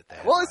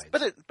headlines.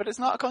 Well, but it's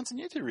not a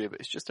continuity reboot.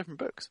 It's just different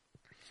books.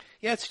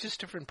 Yeah, it's just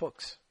different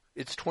books.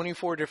 It's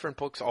 24 different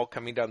books all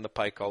coming down the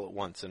pike all at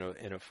once in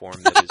a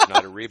form that is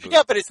not a reboot.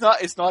 Yeah, but it's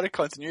not a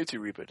continuity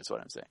reboot is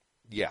what I'm saying.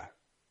 Yeah.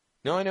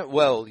 No, I know.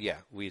 Well, yeah,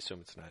 we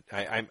assume it's not.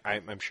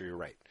 I'm sure you're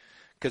right.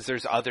 Because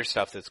there's other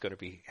stuff that's going to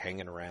be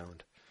hanging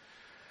around.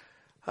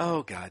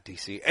 Oh, God,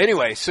 DC.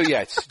 Anyway, so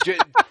yeah, it's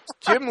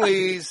Jim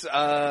Lee's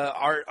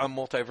art on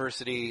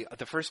Multiversity.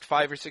 The first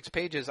 5 or 6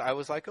 pages, I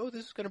was like, oh,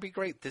 this is going to be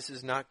great. This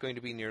is not going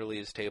to be nearly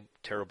as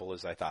terrible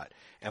as I thought.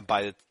 And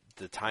by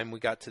the time we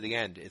got to the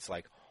end, it's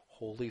like,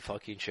 holy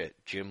fucking shit,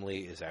 Jim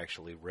Lee is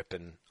actually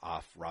ripping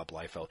off Rob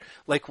Liefeld.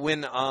 Like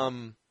when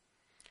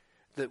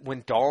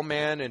Doll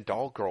Man and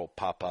Doll Girl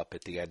pop up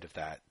at the end of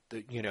that,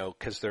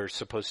 because they're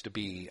supposed to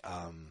be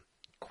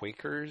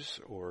Quakers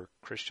or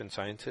Christian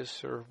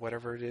Scientists or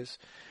whatever it is.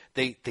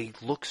 They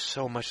look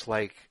so much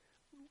like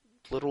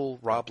little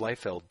Rob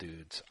Liefeld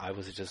dudes. I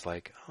was just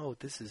like, oh,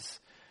 this is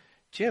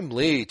Jim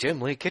Lee,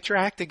 get your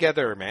act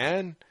together,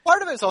 man.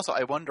 Part of it is also,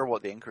 I wonder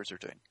what the inkers are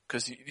doing.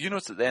 Because you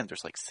notice at the end,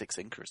 there's like 6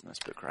 inkers in this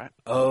book, right?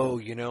 Oh,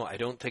 I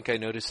don't think I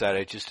noticed that.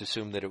 I just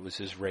assumed that it was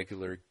his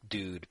regular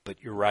dude.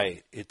 But you're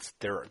right.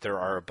 There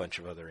are a bunch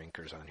of other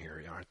inkers on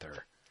here, aren't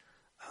there?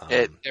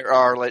 There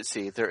are, let's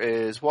see, there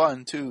is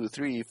 1, 2,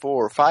 3,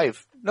 4,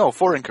 5, no,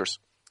 4 inkers.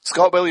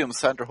 Scott Williams,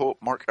 Sandra Hope,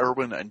 Mark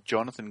Irwin, and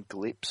Jonathan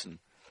Gleipson.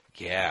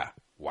 Yeah.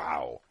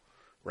 Wow.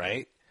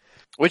 Right?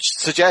 Which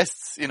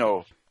suggests,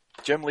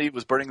 Jim Lee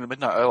was burning the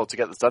Midnight Oil to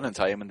get this done in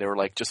time, and they were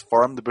like, just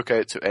farm the book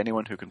out to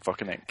anyone who can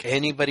fucking ink.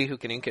 Anybody who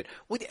can ink it.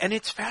 And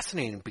it's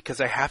fascinating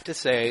because I have to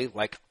say,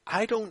 like,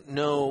 I don't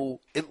know,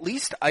 at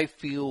least I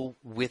feel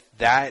with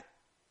that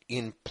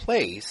in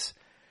place,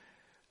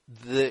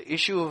 the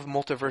issue of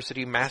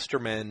Multiversity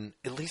Mastermen,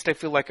 at least I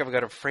feel like I've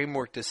got a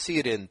framework to see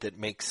it in that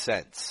makes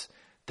sense.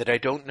 That I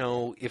don't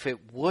know if it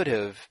would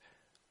have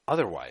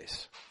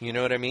otherwise. You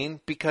know what I mean?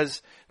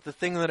 Because the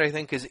thing that I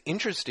think is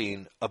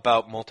interesting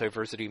about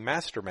Multiversity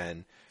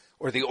Mastermen,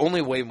 or the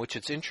only way in which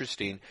it's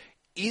interesting,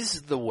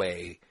 is the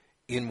way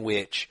in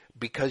which,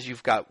 because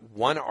you've got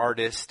one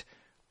artist,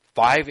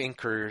 5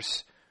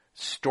 inkers,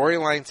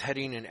 storylines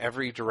heading in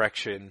every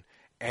direction,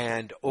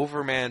 and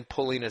Overman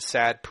pulling a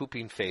sad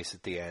pooping face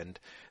at the end,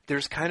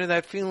 there's kind of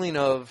that feeling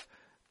of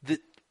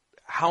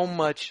how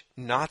much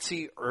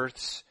Nazi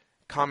Earth's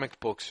comic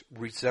books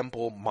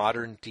resemble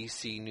modern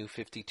DC New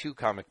 52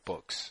 comic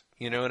books.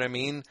 You know what I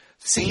mean?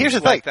 See, here's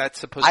the like thing. That's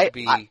supposed to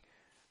be...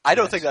 I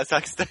don't think that's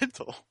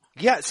accidental.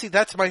 Yeah, see,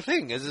 that's my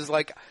thing. Is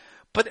like,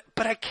 but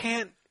I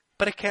can't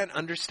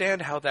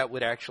understand how that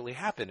would actually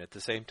happen at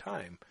the same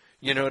time.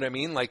 You know what I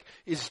mean? Like,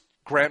 is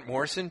Grant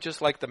Morrison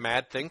just like the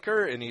mad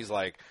thinker, and he's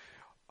like,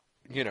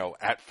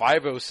 at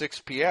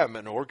 5:06 p.m.,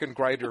 an organ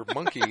grinder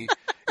monkey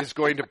is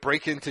going to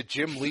break into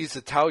Jim Lee's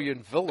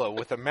Italian villa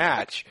with a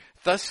match,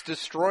 thus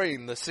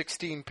destroying the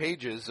 16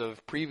 pages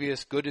of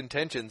previous good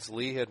intentions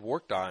Lee had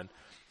worked on.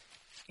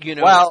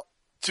 Well,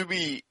 to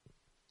be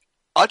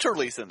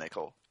utterly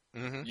cynical,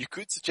 mm-hmm. you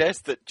could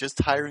suggest that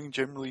just hiring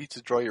Jim Lee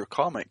to draw your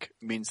comic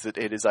means that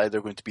it is either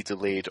going to be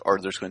delayed or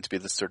there's going to be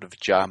this sort of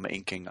jam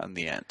inking on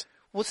the end.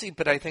 We'll see,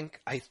 but I think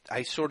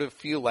I sort of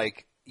feel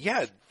like,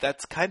 yeah,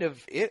 that's kind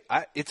of it.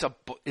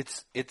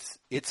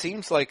 It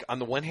seems like on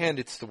the one hand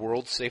it's the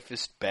world's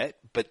safest bet,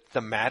 but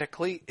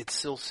thematically it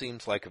still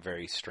seems like a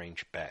very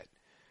strange bet.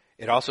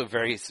 It also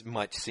very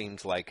much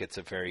seems like it's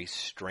a very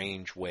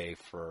strange way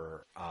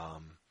for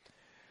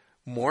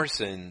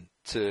Morrison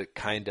to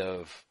kind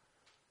of,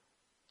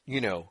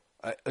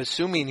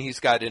 assuming he's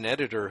got an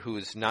editor who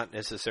is not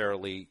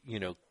necessarily,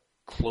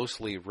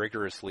 closely,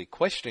 rigorously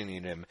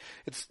questioning him.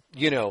 It's,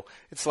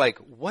 it's like,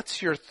 what's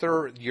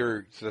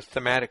the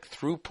thematic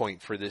through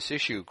point for this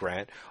issue,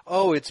 Grant?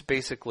 Oh, it's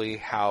basically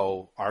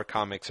how our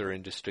comics are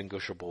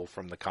indistinguishable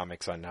from the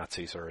comics on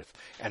Nazis' Earth.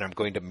 And I'm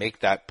going to make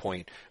that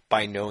point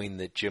by knowing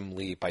that Jim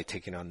Lee, by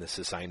taking on this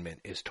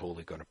assignment, is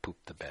totally going to poop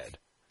the bed.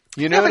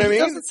 You know what I mean? He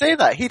doesn't say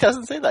that. He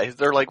doesn't say that.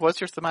 They're like, what's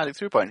your thematic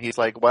through point? He's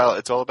like, well,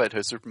 it's all about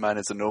how Superman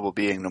is a noble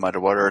being no matter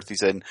what Earth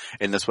he's in.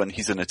 In this one,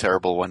 he's in a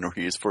terrible one where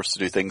he is forced to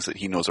do things that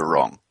he knows are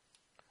wrong.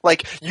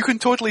 Like, you can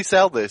totally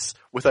sell this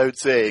without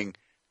saying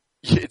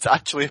it's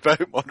actually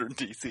about modern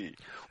DC.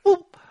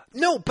 Well,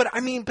 no, but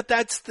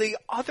that's the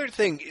other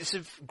thing is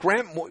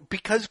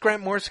because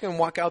Grant Morrison can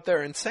walk out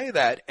there and say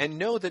that and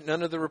know that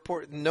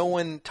no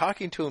one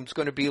talking to him is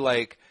going to be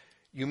like,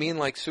 you mean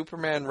like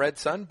Superman Red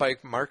Sun by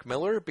Mark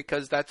Miller?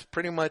 Because that's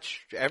pretty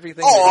much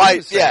everything that he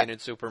was saying in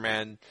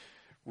Superman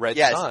Red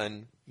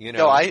Sun.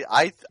 No,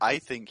 I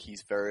think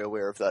he's very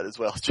aware of that as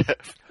well,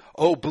 Jeff.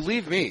 Oh,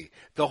 believe me,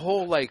 the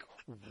whole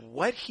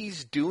what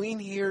he's doing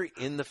here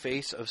in the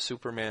face of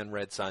Superman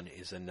Red Sun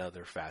is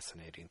another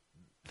fascinating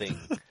thing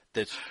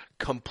that's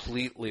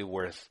completely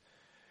worth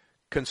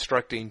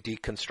constructing,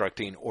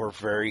 deconstructing, or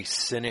very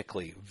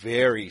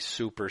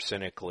super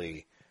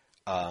cynically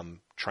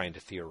trying to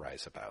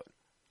theorize about.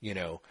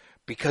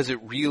 Because it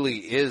really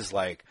is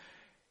like,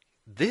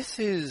 this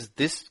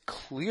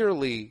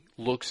clearly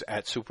looks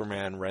at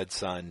Superman Red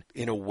Sun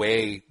in a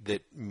way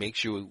that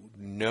makes you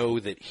know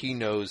that he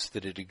knows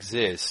that it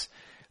exists.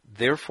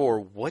 Therefore,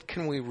 what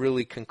can we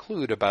really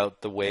conclude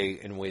about the way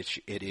in which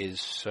it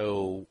is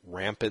so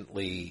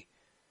rampantly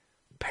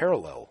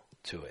parallel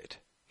to it,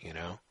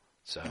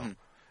 So,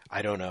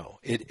 I don't know.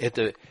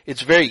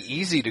 It's very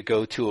easy to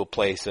go to a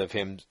place of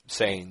him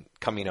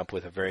coming up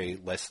with a very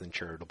less than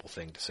charitable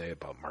thing to say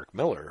about Mark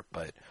Miller,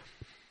 but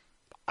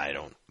I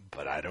don't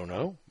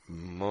know.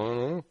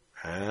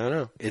 I don't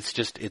know.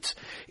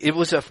 It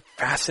was a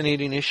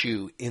fascinating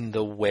issue in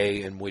the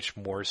way in which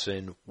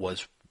Morrison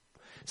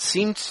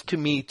seems to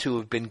me to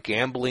have been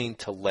gambling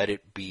to let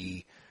it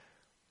be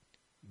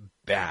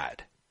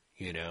bad,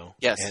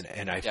 Yes.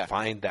 And I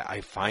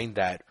find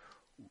that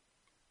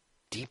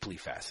deeply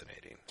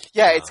fascinating.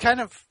 Yeah, it's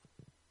kind of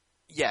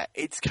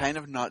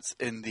nuts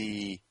in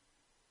the,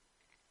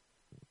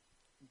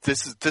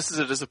 this is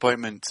a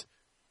disappointment.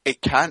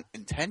 It can't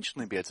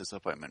intentionally be a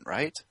disappointment,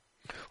 right?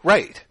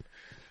 Right.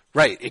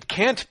 It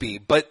can't be,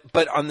 but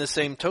on the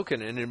same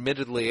token, and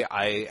admittedly,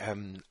 I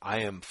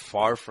am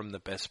far from the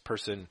best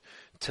person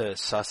to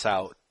suss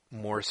out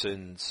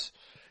Morrison's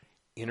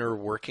inner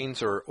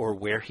workings or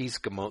where he's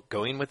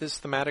going with his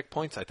thematic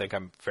points. I think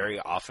I'm very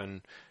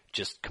often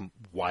just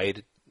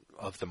wide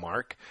of the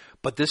mark,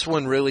 but this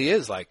one really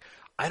is like,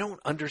 I don't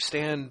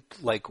understand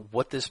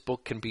what this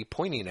book can be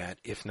pointing at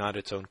if not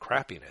its own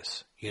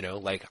crappiness.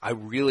 I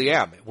really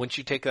am. Once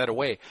you take that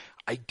away,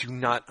 I do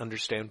not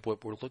understand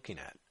what we're looking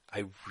at.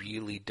 I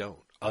really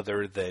don't,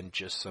 other than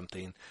just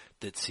something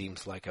that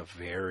seems like a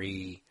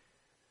very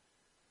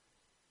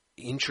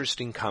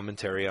interesting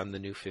commentary on the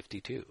New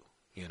 52,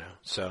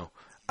 So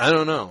I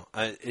don't know.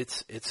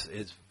 It's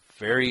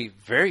very,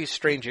 very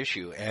strange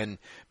issue and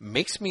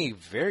makes me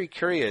very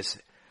curious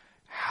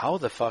how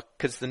the fuck,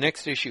 because the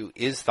next issue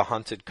is the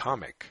Haunted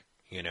comic,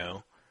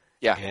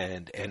 Yeah.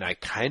 And I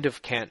kind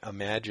of can't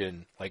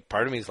imagine,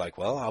 part of me is like,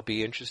 well, I'll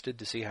be interested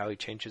to see how he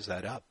changes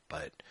that up,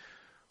 but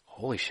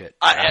holy shit.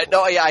 I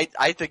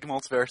think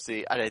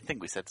Multiversity, and I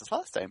think we said this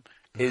last time,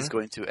 is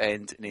going to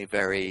end in a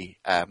very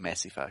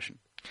messy fashion.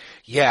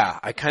 Yeah,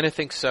 I kind of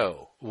think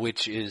so,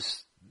 which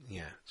is,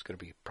 it's going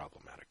to be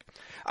problematic.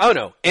 I don't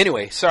know.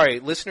 Anyway, sorry,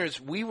 listeners,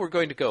 we were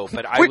going to go,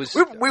 but we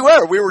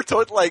were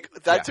told,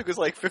 took us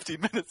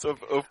 15 minutes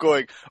of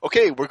going,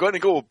 okay, we're going to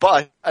go,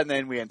 and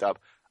then we end up.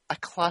 A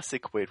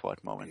classic Wait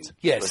What moment.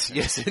 Yes,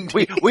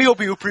 indeed. We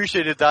hope you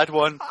appreciated that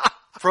one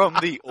from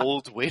the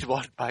old Wait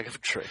What bag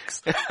of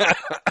tricks.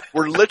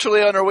 We're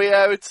literally on our way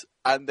out,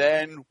 and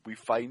then we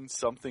find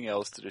something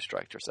else to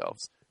distract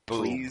ourselves. Boom.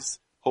 Please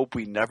hope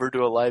we never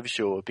do a live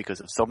show, because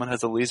if someone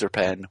has a laser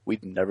pen,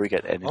 we'd never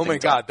get anything Oh my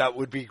God, that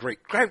would be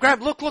great.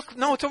 Grab, look,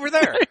 no, it's over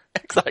there.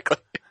 Exactly.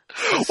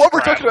 What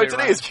we're talking about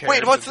today is,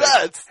 wait, what's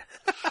that?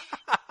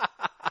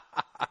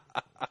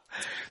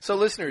 So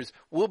listeners,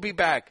 we'll be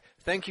back.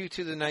 Thank you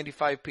to the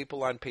 95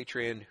 people on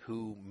Patreon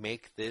who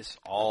make this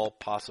all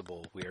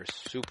possible. We are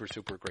super,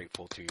 super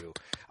grateful to you.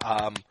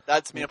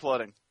 That's me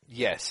applauding.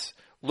 Yes.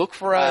 Look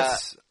for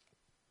us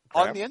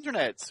on the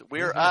internet.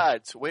 We're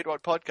at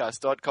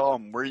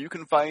waitwhatpodcast.com, where you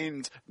can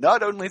find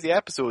not only the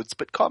episodes,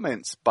 but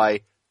comments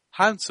by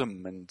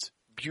handsome and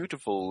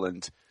beautiful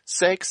and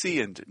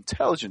sexy and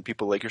intelligent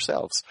people like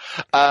yourselves.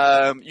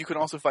 You can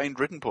also find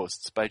written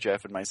posts by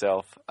Jeff and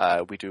myself.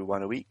 We do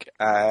one a week,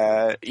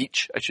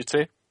 each, I should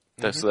say.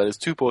 So that is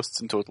 2 posts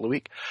in total a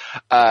week.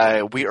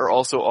 We are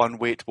also on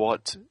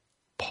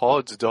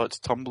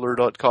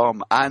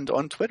waitwhatpod.tumblr.com and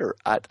on Twitter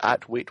at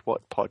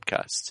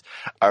waitwhatpodcast.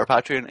 Our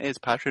Patreon is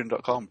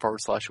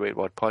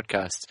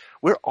patreon.com/waitwhatpodcast.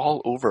 We're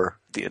all over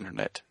the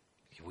internet.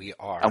 We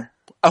are.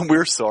 And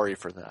we're sorry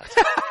for that.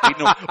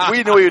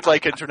 we know you'd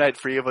like internet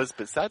free of us,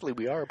 but sadly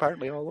we are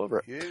apparently all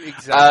over it.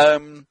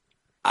 Exactly.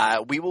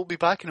 We will be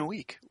back in a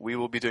week. We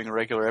will be doing a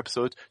regular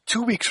episode.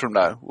 2 weeks from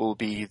now will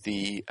be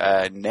the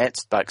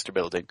next Baxter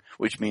Building,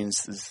 which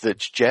means that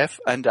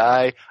Jeff and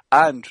I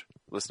and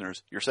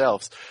listeners,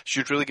 yourselves,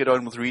 should really get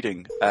on with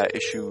reading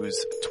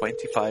issues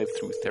 25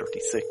 through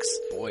 36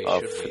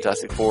 of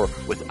Fantastic Four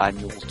with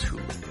Annual 2.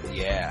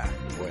 Yeah,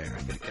 boy, I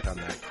gotta get on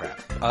that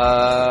crap.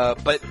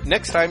 But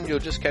next time you'll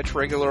just catch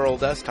regular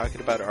old us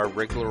talking about our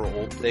regular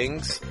old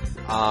things.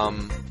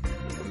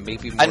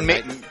 Maybe more. And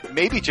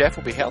maybe Jeff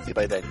will be healthy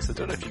by then, so I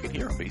don't know if you can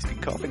hear him, but he's been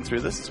coughing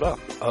through this as well.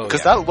 Oh,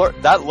 because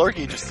that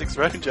lurgy just sticks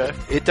around,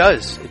 Jeff. It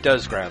does,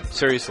 Graham.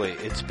 Seriously,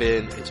 it's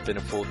been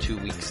a full 2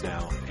 weeks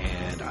now,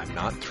 and I'm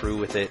not through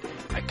with it.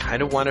 I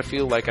kind of want to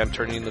feel like I'm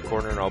turning the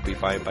corner and I'll be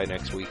fine by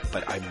next week,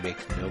 but I make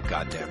no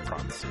goddamn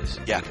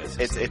promises. Yeah,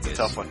 it's a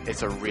tough one.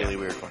 It's a really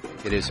weird one.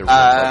 It is a real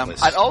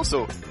hopeless. And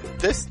also,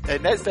 this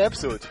next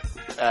episode,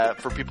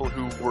 for people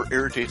who were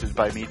irritated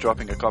by me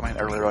dropping a comment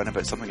earlier on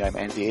about something I'm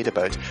NDA'd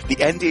about, the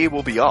NDA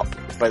will be up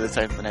by the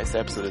time the next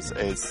episode is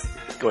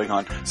going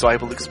on, so I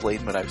will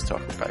explain what I was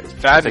talking about.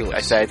 Fabulous.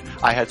 I said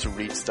I had to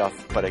read stuff,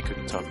 but I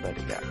couldn't talk about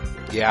it yet.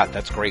 Yeah,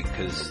 that's great,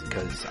 because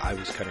I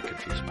was kind of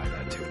confused by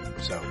that too.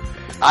 So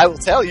I will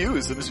tell you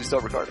as soon as we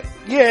start recording.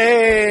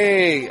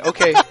 Yay!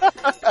 Okay.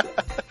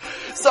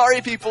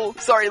 Sorry, people.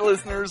 Sorry,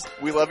 listeners.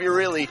 We love you,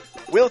 really.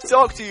 We'll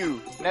talk to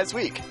you next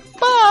week.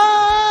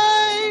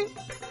 Bye!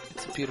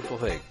 It's a beautiful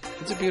thing.